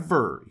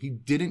 He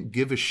didn't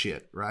give a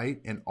shit, right?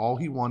 And all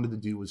he wanted to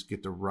do was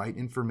get the right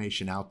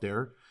information out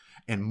there.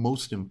 And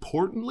most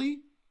importantly,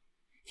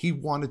 he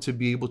wanted to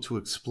be able to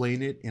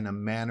explain it in a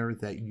manner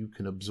that you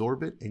can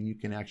absorb it and you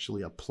can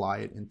actually apply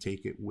it and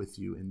take it with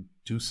you and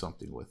do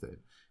something with it.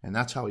 And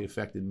that's how he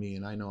affected me.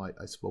 And I know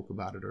I spoke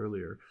about it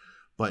earlier,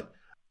 but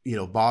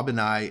Bob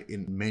and I,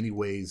 in many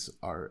ways,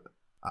 are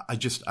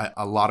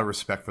a lot of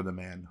respect for the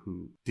man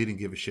who didn't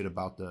give a shit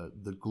about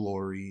the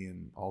glory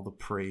and all the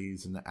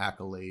praise and the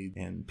accolade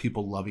and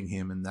people loving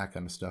him and that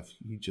kind of stuff.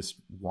 He just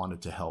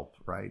wanted to help,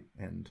 right?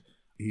 And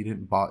it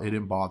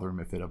didn't bother him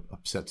if it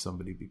upset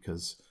somebody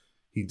because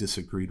he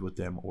disagreed with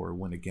them or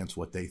went against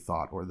what they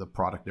thought or the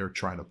product they're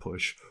trying to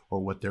push or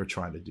what they're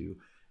trying to do.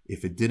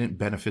 If it didn't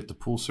benefit the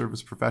pool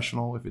service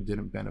professional, if it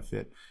didn't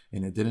benefit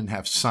and it didn't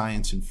have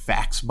science and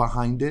facts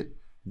behind it,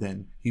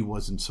 then he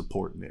wasn't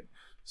supporting it.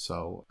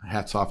 So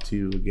hats off to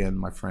you again,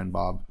 my friend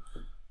Bob.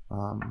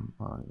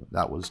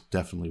 That was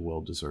definitely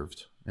well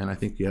deserved. And I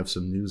think you have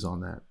some news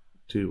on that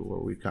too, where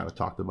we kind of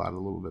talked about it a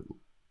little bit,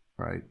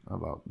 right,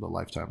 about the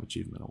Lifetime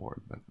Achievement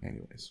Award. But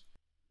anyways.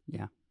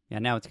 Yeah.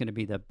 Now it's going to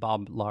be the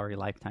Bob Lowry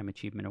Lifetime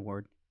Achievement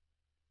Award.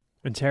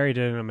 And Terry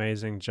did an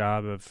amazing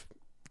job of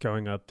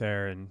going up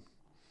there and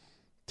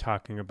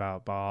talking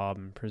about Bob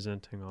and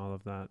presenting all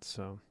of that.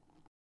 So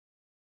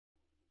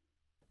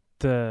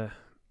the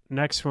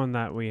next one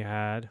that we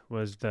had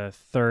was the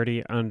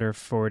 30 under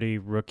 40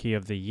 Rookie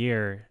of the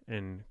Year,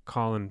 and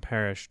Colin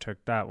Parrish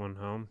took that one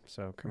home.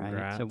 So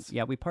congrats. Right.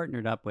 So we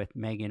partnered up with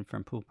Megan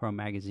from Pool Pro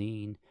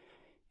Magazine,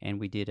 and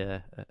we did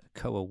a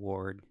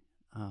co-award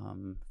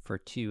for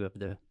two of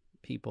the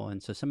people.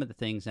 And so some of the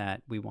things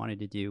that we wanted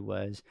to do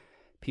was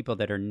people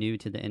that are new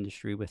to the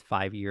industry with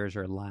 5 years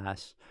or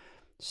less.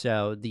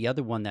 So the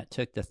other one that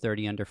took the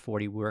 30 under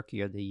 40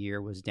 Rookie of the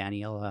Year was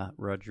Daniela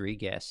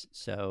Rodriguez.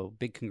 So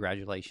big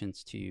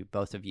congratulations to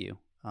both of you,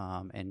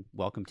 and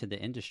welcome to the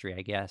industry,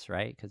 I guess,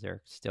 right? Because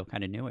they're still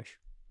kind of newish.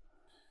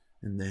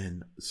 And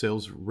then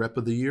Sales Rep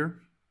of the Year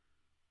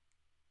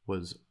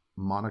was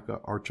Monica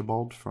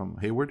Archibald from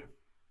Hayward.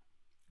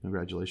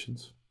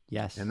 Congratulations.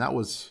 Yes. And that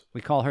was...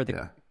 We call her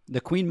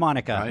the Queen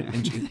Monica. Right?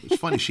 And it's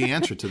funny, she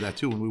answered to that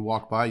too. When we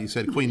walked by, you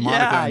said Queen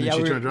Monica, and then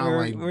she turned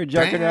around we're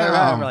joking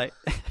around, right?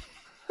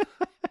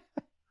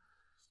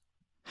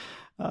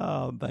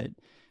 Oh, but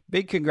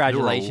big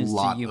congratulations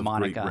to you, Monica. There were a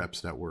lot of great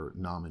reps that were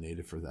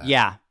nominated for that.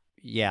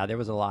 Yeah, there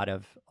was a lot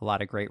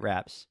of great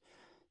reps.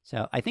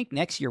 So I think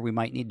next year we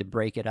might need to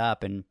break it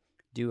up and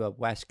do a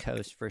West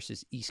Coast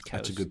versus East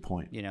Coast. That's a good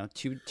point.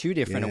 Two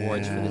different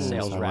awards for the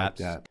sales reps.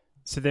 Like that.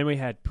 So then we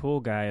had Pool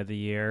Guy of the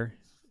Year,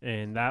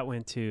 and that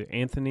went to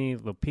Anthony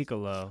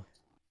LoPiccolo.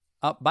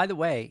 By the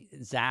way,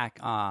 Zach,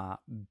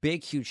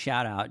 big, huge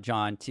shout out,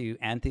 John, to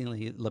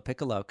Anthony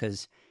LoPiccolo,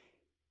 because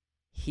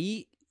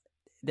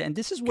and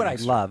this is what I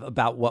love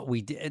about what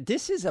we did.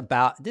 This is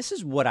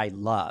what I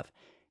love,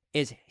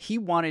 is he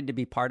wanted to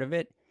be part of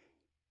it.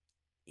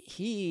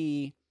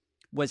 He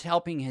was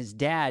helping his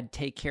dad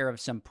take care of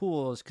some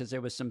pools because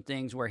there was some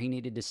things where he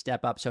needed to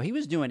step up. So he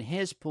was doing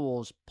his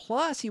pools,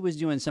 plus he was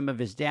doing some of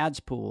his dad's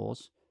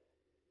pools.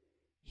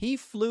 He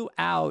flew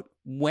out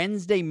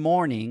Wednesday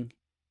morning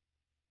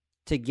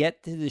to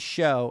get to the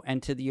show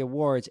and to the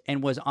awards,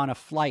 and was on a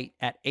flight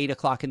at 8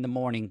 o'clock in the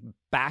morning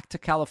back to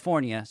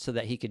California so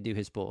that he could do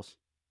his pools.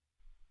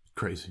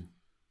 Crazy.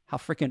 How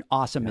freaking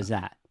awesome is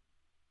that?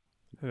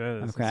 It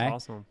is. Okay. It's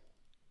awesome.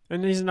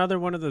 And he's another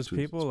one of those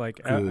people, like,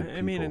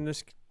 I mean, and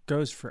this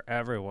goes for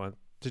everyone,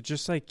 to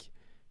just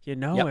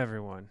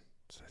everyone.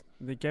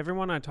 Like,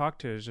 everyone I talk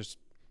to is just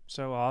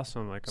so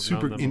awesome. Like, I've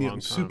known them a long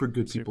time. Super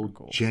good people. Super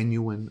cool.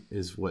 Genuine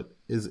is what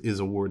is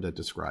a word that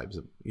describes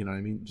them. You know what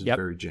I mean? Just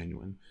very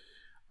genuine.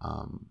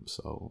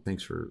 So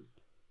thanks for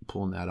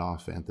pulling that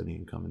off, Anthony,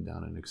 and coming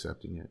down and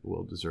accepting it.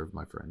 Well deserved,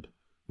 my friend.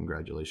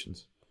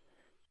 Congratulations.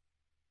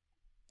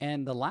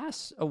 And the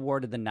last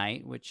award of the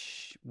night,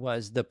 which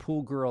was the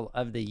Pool Girl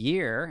of the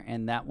Year,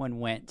 and that one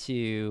went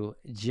to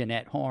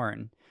Jeanette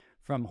Horn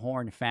from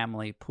Horn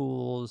Family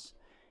Pools.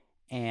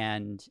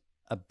 And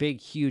a big,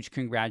 huge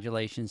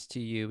congratulations to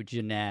you,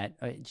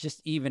 Jeanette.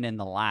 Just even in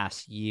the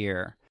last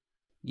year,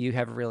 you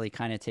have really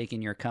kind of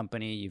taken your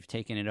company, you've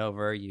taken it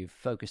over, you've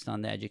focused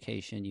on the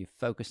education, you've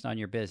focused on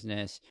your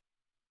business.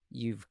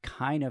 you've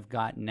kind of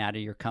gotten out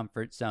of your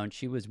comfort zone.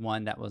 She was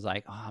one that was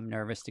like, oh, I'm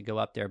nervous to go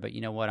up there, but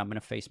you know what? I'm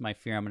going to face my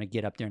fear. I'm going to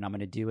get up there and I'm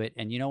going to do it.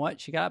 And you know what?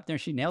 She got up there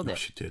and she nailed it.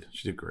 She did.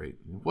 She did great.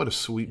 What a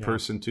sweet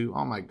person too.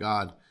 Oh my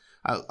God.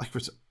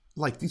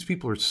 These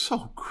people are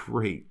so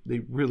great. They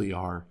really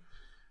are.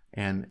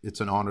 And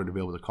it's an honor to be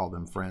able to call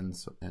them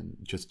friends and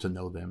just to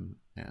know them.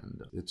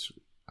 And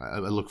I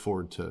look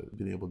forward to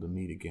being able to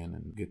meet again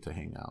and get to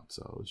hang out.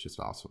 So it's just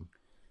awesome.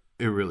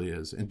 It really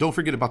is. And don't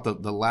forget about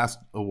the last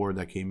award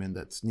that came in,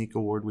 that Sneak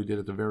Award we did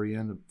at the very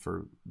end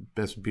for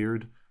Best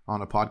Beard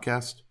on a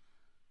Podcast.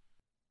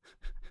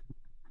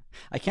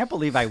 I can't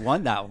believe I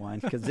won that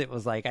one because it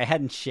was like I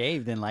hadn't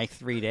shaved in like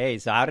 3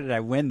 days. So how did I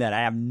win that?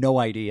 I have no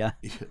idea.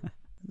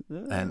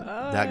 And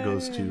that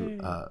goes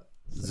to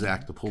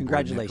Zach, the pool boy.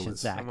 Congratulations,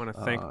 Zach. I want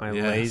to thank my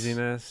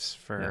laziness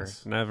for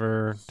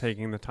never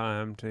taking the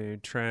time to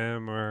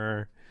trim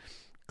or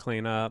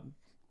clean up.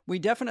 We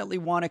definitely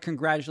want to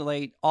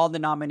congratulate all the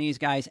nominees,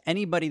 guys.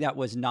 Anybody that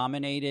was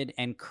nominated,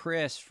 and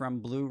Chris from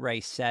Blu-ray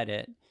said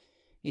it.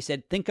 He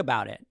said, think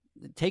about it.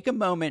 Take a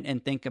moment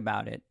and think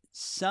about it.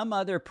 Some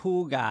other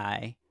pool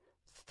guy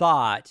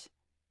thought,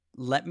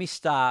 let me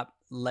stop,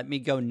 let me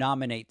go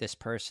nominate this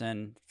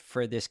person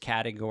for this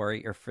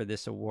category or for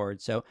this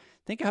award. So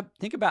think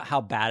about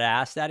how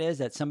badass that is,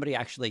 that somebody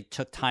actually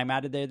took time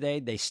out of their day.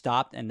 They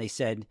stopped and they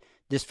said,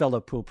 this fellow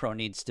pool pro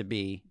needs to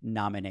be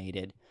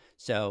nominated.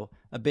 So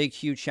a big,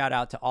 huge shout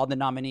out to all the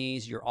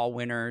nominees. You're all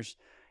winners.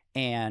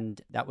 And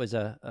that was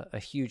a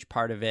huge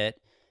part of it.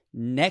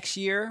 Next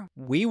year,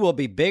 we will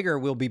be bigger.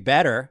 We'll be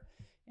better.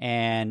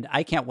 And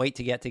I can't wait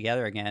to get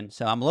together again.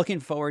 So I'm looking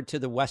forward to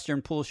the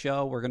Western Pool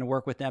Show. We're going to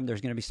work with them.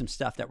 There's going to be some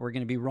stuff that we're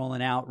going to be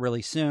rolling out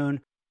really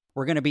soon.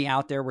 We're going to be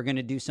out there. We're going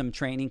to do some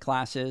training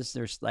classes.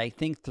 There's, I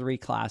think, 3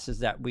 classes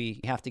that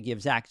we have to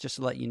give. Zach, just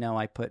to let you know,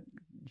 I put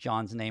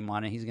John's name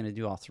on it. He's going to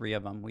do all 3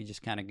 of them. We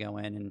just kind of go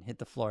in and hit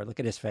the floor. Look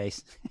at his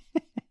face.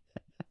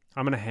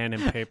 I'm going to hand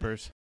him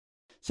papers.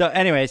 So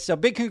anyway,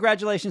 big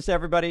congratulations to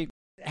everybody.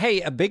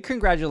 Hey, a big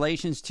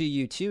congratulations to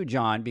you too,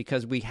 John,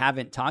 because we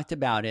haven't talked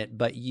about it,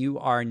 but you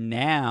are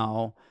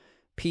now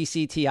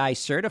PCTI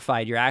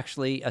certified. You're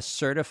actually a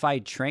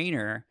certified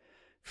trainer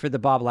for the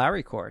Bob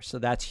Lowry course. So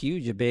that's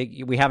huge.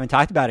 We haven't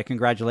talked about it.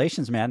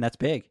 Congratulations, man. That's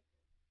big.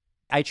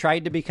 I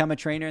tried to become a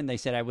trainer and they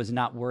said I was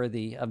not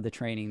worthy of the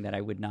training, that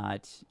I would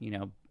not,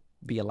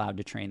 be allowed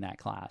to train that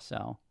class.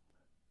 So,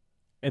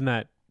 and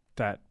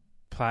that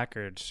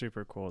placard's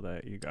super cool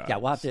that you got. Yeah,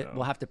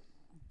 we'll have to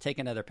take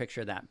another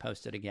picture of that and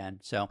post it again.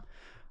 So,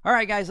 all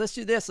right, guys, let's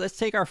do this. Let's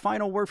take our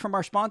final word from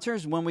our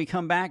sponsors. When we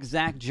come back,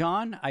 Zach,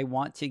 John, I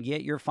want to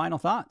get your final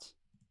thoughts.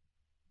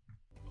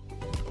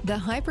 The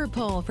Hyper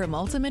Pole from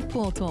Ultimate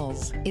Pool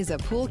Tools is a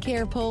pool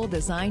care pole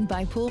designed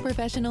by pool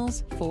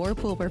professionals for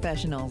pool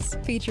professionals,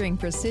 featuring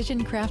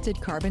precision-crafted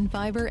carbon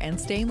fiber and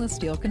stainless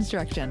steel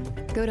construction.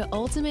 Go to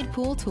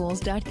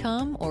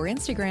ultimatepooltools.com or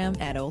Instagram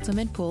at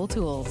Ultimate Pool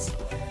Tools.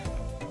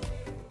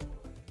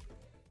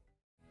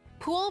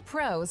 Pool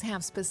pros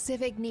have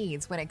specific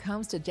needs when it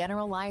comes to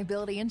general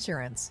liability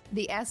insurance.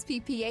 The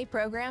SPPA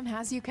program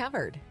has you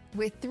covered.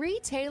 With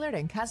 3 tailored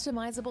and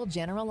customizable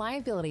general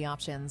liability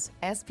options,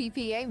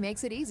 SPPA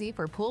makes it easy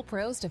for pool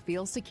pros to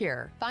feel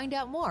secure. Find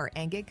out more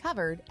and get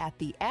covered at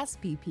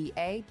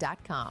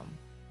thesppa.com.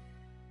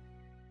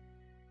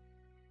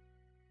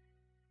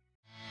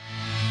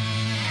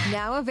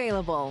 Now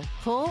available,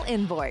 Pool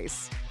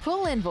Invoice.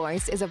 Pool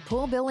Invoice is a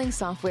pool billing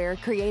software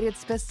created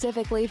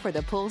specifically for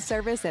the pool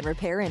service and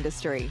repair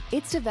industry.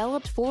 It's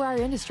developed for our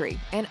industry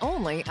and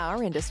only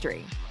our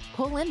industry.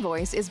 Pool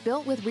Invoice is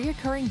built with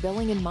recurring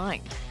billing in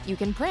mind. You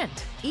can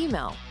print,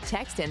 email,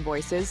 text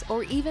invoices,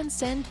 or even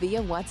send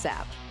via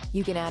WhatsApp.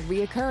 You can add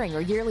reoccurring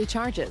or yearly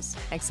charges,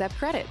 accept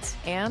credits,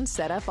 and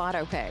set up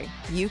autopay.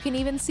 You can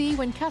even see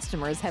when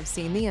customers have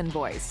seen the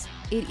invoice.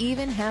 It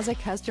even has a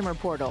customer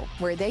portal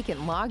where they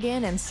can log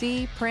in and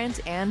see, print,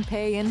 and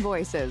pay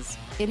invoices.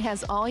 It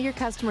has all your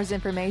customers'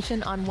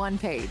 information on one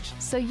page,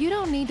 so you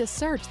don't need to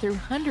search through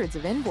hundreds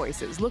of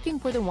invoices looking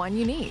for the one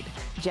you need.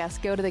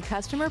 Just go to the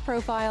customer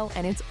profile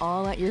and it's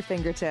all at your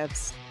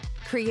fingertips.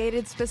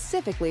 Created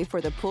specifically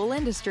for the pool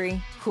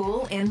industry,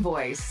 Pool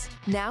Invoice.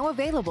 Now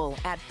available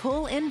at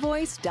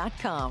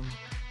poolinvoice.com.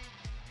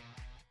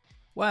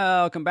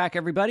 Welcome back,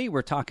 everybody.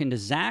 We're talking to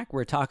Zach.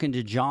 We're talking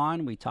to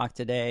John. We talked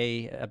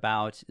today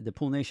about the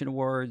Pool Nation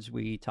Awards.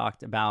 We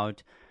talked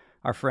about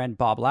our friend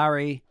Bob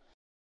Lowry.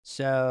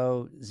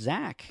 So,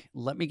 Zach,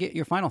 let me get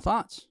your final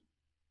thoughts.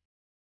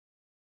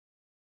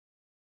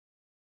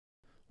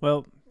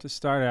 Well, to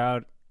start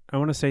out, I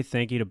want to say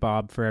thank you to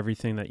Bob for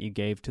everything that you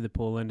gave to the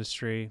pool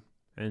industry,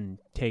 and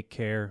take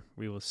care.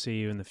 We will see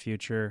you in the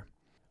future.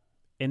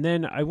 And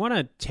then I want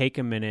to take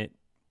a minute.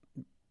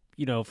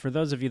 For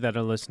those of you that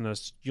are listening to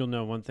us, you'll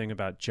know one thing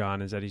about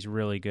John is that he's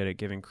really good at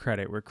giving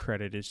credit where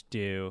credit is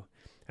due.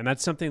 And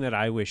that's something that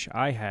I wish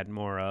I had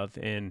more of.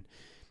 And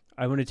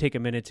I want to take a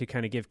minute to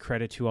kind of give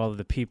credit to all of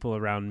the people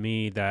around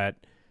me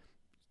that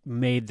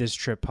made this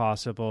trip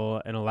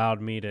possible and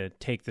allowed me to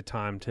take the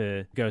time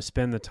to go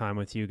spend the time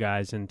with you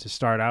guys. And to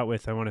start out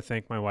with, I want to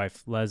thank my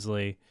wife,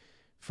 Leslie,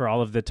 for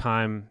all of the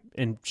time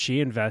and she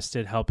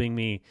invested helping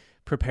me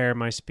prepare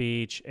my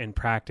speech and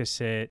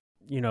practice it.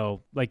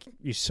 Like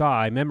you saw,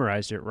 I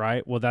memorized it,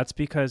 right? Well, that's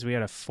because we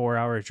had a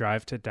 4-hour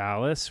drive to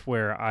Dallas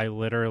where I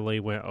literally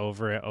went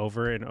over it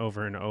over and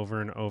over and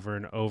over and over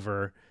and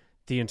over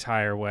the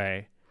entire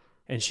way.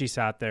 And she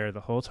sat there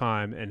the whole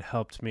time and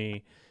helped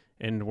me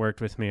and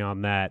worked with me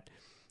on that.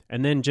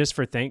 And then just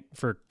for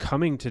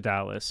coming to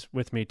Dallas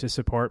with me to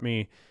support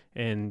me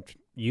and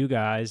you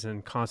guys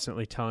and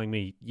constantly telling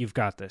me, you've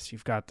got this,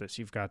 you've got this,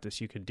 you've got this,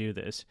 you can do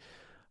this.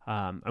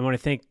 I want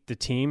to thank the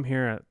team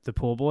here at the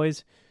Pool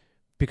Boys,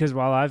 because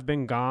while I've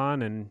been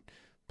gone and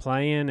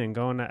playing and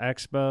going to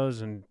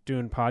expos and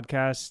doing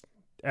podcasts,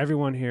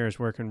 everyone here is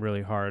working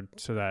really hard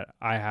so that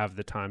I have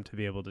the time to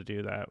be able to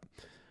do that.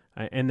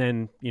 And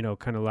then,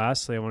 kind of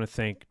lastly, I want to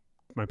thank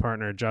my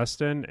partner,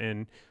 Justin,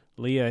 and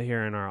Leah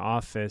here in our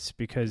office,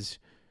 because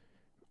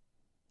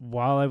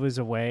while I was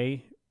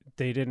away,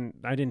 I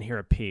didn't hear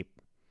a peep.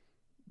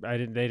 They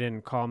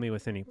didn't call me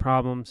with any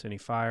problems, any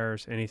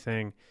fires,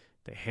 anything.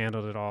 They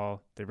handled it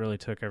all. They really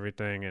took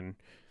everything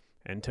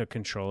and took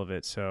control of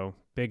it. So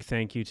big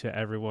thank you to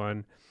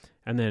everyone.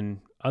 And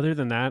then other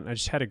than that, I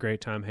just had a great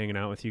time hanging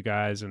out with you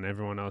guys and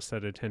everyone else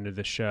that attended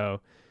the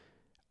show.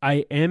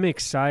 I am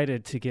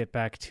excited to get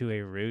back to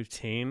a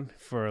routine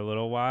for a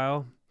little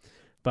while,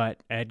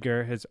 but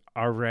Edgar has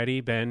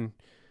already been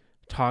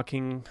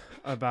talking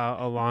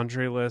about a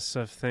laundry list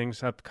of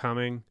things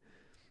upcoming.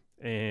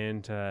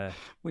 And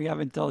we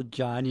haven't told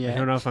John yet. I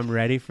don't know if I'm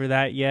ready for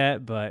that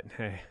yet, but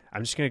hey,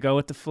 I'm just going to go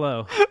with the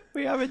flow.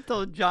 We haven't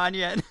told John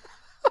yet.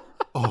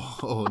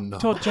 Oh no.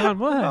 Told John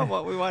what? About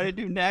what we want to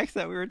do next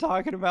that we were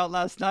talking about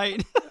last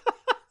night.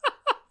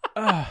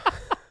 I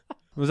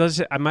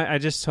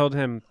just told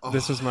him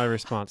this was my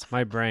response.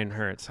 My brain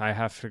hurts. I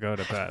have to go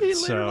to bed. He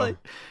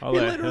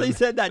literally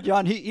said that,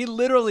 John. He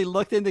literally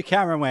looked in the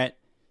camera and went,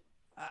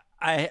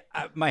 I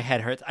my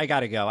head hurts. I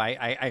gotta go.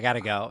 I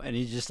gotta go. And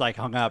he just like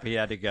hung up. He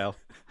had to go.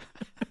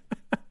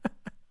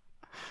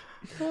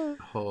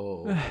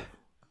 Oh.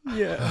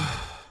 Yeah.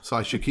 So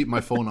I should keep my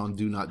phone on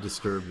Do Not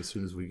Disturb as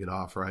soon as we get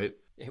off, right?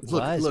 It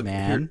was,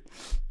 man.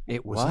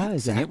 It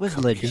was, and it was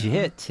computer?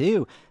 legit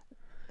too.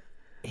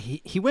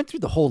 He went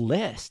through the whole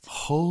list.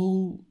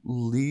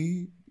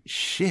 Holy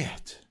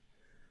shit.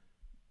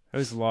 It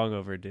was long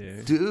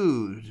overdue.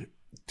 Dude.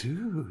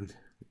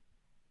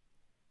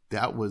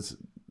 That was,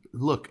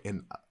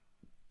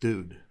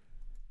 dude,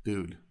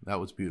 that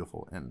was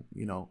beautiful. And,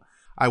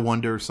 I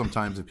wonder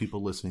sometimes if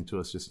people listening to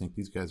us just think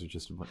these guys are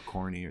just a bit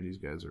corny or these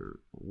guys are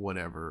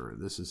whatever,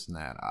 this is and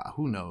that.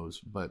 Who knows?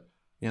 But,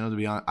 to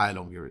be honest, I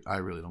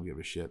really don't give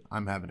a shit.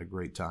 I'm having a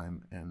great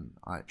time, and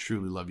I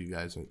truly love you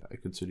guys. I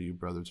consider you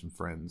brothers and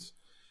friends,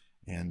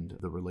 and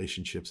the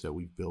relationships that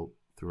we've built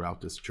throughout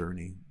this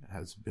journey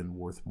has been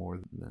worth more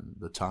than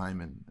the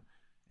time and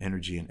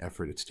energy and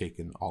effort it's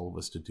taken all of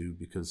us to do,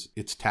 because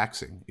it's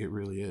taxing. It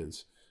really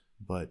is.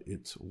 But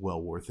it's well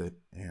worth it,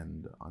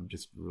 and I'm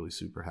just really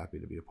super happy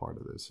to be a part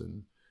of this,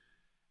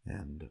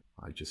 and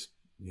I just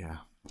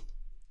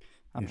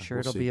I'm sure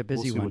it'll be a busy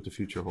one. We'll see one. what the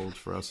future holds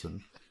for us, and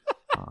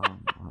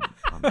I'm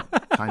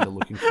kind of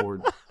looking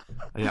forward.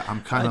 Yeah, I'm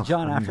kind of.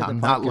 John,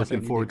 I'm not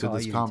looking forward to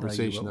this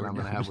conversation that I'm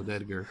going to have with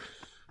Edgar.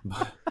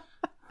 But,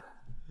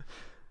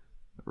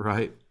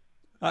 right.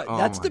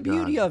 That's the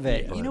beauty of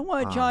it. But, you know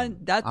what, John?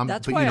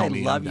 That's why I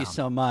love you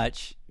so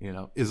much.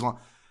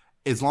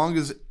 As long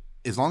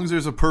as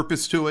there's a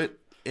purpose to it,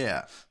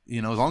 as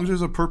long as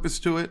there's a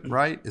purpose to it,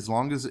 right? As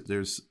long as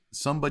there's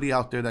somebody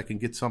out there that can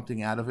get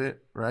something out of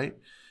it, right?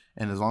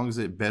 And as long as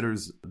it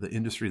betters the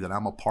industry that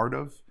I'm a part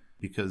of,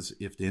 because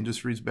if the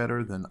industry's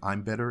better, then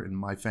I'm better and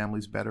my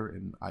family's better,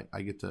 and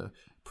I get to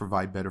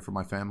provide better for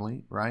my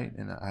family, right?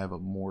 And I have a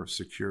more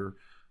secure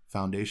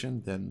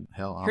foundation, then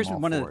hell, I'm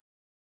all for it.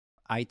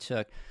 I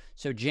took,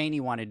 so Janie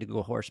wanted to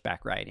go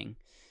horseback riding.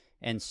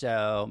 And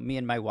so me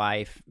and my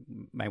wife,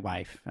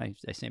 I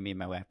say me and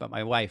my wife, but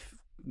my wife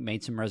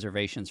made some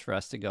reservations for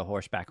us to go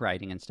horseback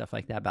riding and stuff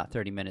like that, about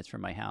 30 minutes from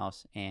my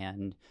house.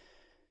 And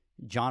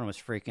John was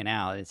freaking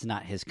out. It's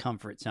not his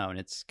comfort zone.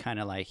 It's kind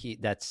of like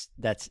that's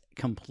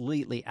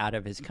completely out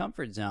of his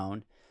comfort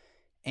zone.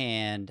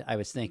 And I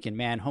was thinking,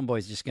 man,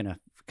 homeboy's just going to,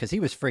 because he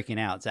was freaking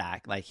out,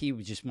 Zach. Like he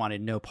just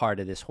wanted no part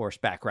of this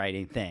horseback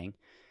riding thing.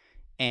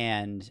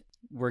 And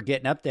we're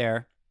getting up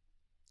there.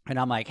 And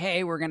I'm like,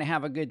 hey, we're going to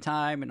have a good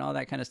time and all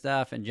that kind of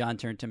stuff. And John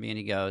turned to me and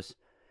he goes,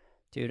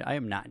 dude, I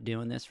am not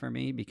doing this for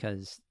me,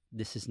 because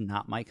this is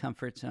not my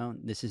comfort zone.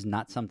 This is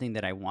not something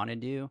that I want to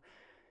do,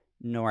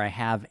 nor I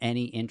have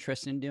any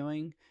interest in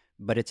doing,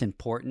 but it's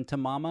important to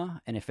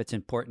Mama. And if it's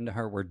important to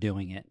her, we're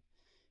doing it.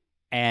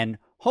 And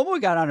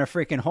homeboy got on a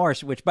freaking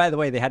horse, which, by the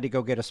way, they had to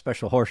go get a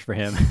special horse for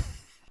him.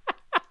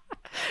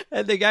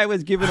 And the guy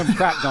was giving him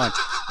crap going,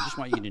 I just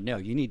want you to know,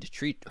 you need to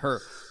treat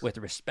her with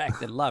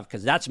respect and love,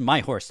 because that's my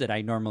horse that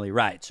I normally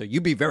ride. So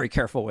you be very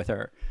careful with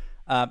her.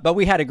 But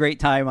we had a great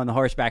time on the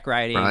horseback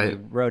riding. Right.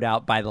 We rode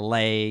out by the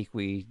lake.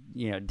 We,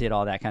 did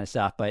all that kind of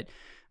stuff. But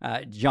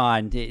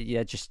John,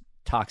 just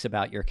talks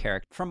about your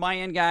character. From my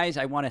end, guys,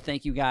 I want to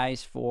thank you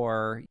guys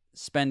for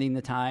spending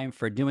the time,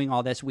 for doing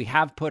all this. We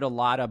have put a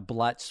lot of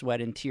blood,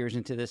 sweat, and tears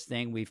into this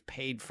thing. We've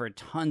paid for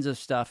tons of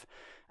stuff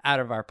out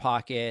of our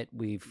pocket.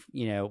 We've,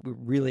 we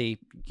really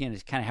kind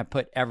of have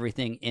put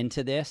everything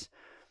into this.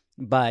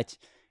 But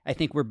I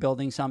think we're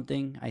building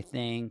something. I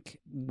think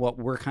what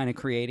we're kind of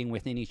creating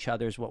within each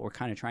other is what we're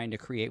kind of trying to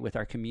create with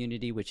our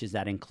community, which is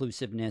that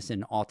inclusiveness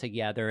and all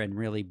together and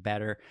really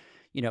better,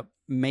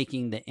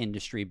 making the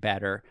industry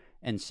better.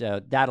 And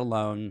so that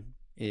alone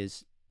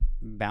is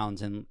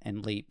bounds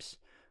and leaps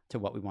to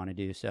what we want to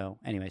do. So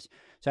anyways,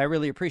 I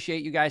really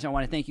appreciate you guys. I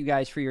want to thank you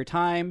guys for your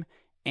time,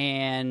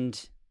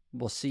 and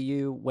we'll see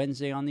you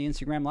Wednesday on the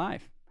Instagram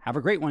Live. Have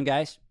a great one,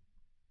 guys.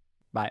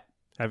 Bye.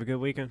 Have a good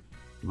weekend.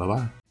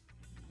 Bye-bye.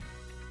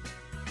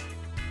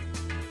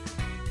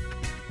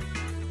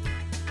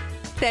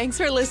 Thanks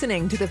for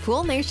listening to the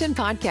Pool Nation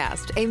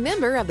podcast, a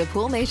member of the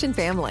Pool Nation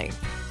family.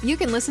 You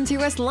can listen to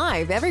us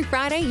live every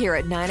Friday here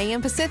at 9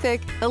 a.m.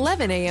 Pacific,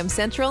 11 a.m.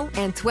 Central,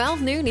 and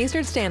 12 noon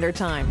Eastern Standard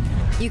Time.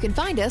 You can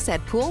find us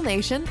at Pool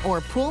Nation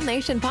or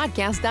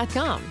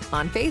PoolNationPodcast.com,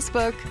 on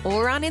Facebook,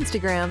 or on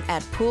Instagram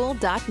at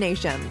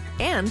Pool.Nation.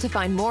 And to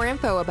find more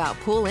info about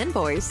Pool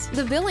Invoice,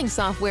 the billing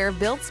software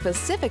built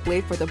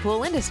specifically for the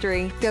pool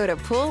industry, go to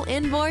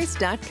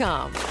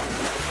PoolInvoice.com.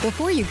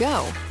 Before you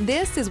go,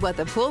 this is what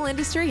the pool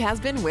industry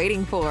has been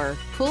waiting for.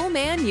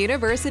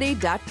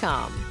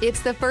 PoolmanUniversity.com.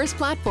 It's the first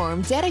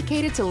platform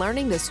dedicated to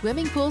learning the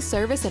swimming pool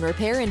service and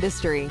repair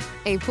industry.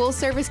 A pool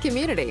service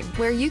community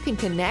where you can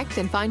connect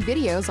and find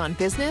videos on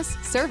business,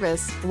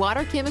 service,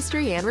 water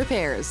chemistry, and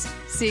repairs.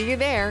 See you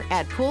there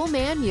at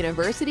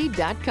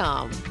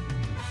PoolmanUniversity.com.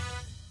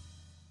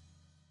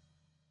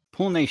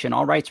 Pool Nation,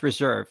 all rights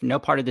reserved. No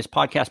part of this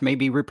podcast may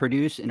be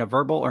reproduced in a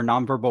verbal or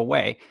nonverbal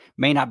way.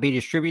 May not be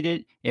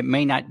distributed. It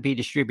may not be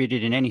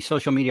distributed in any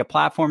social media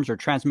platforms or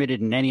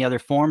transmitted in any other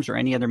forms or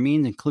any other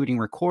means, including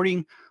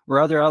recording or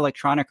other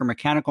electronic or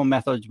mechanical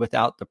methods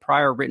without the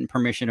prior written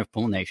permission of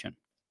Pool Nation.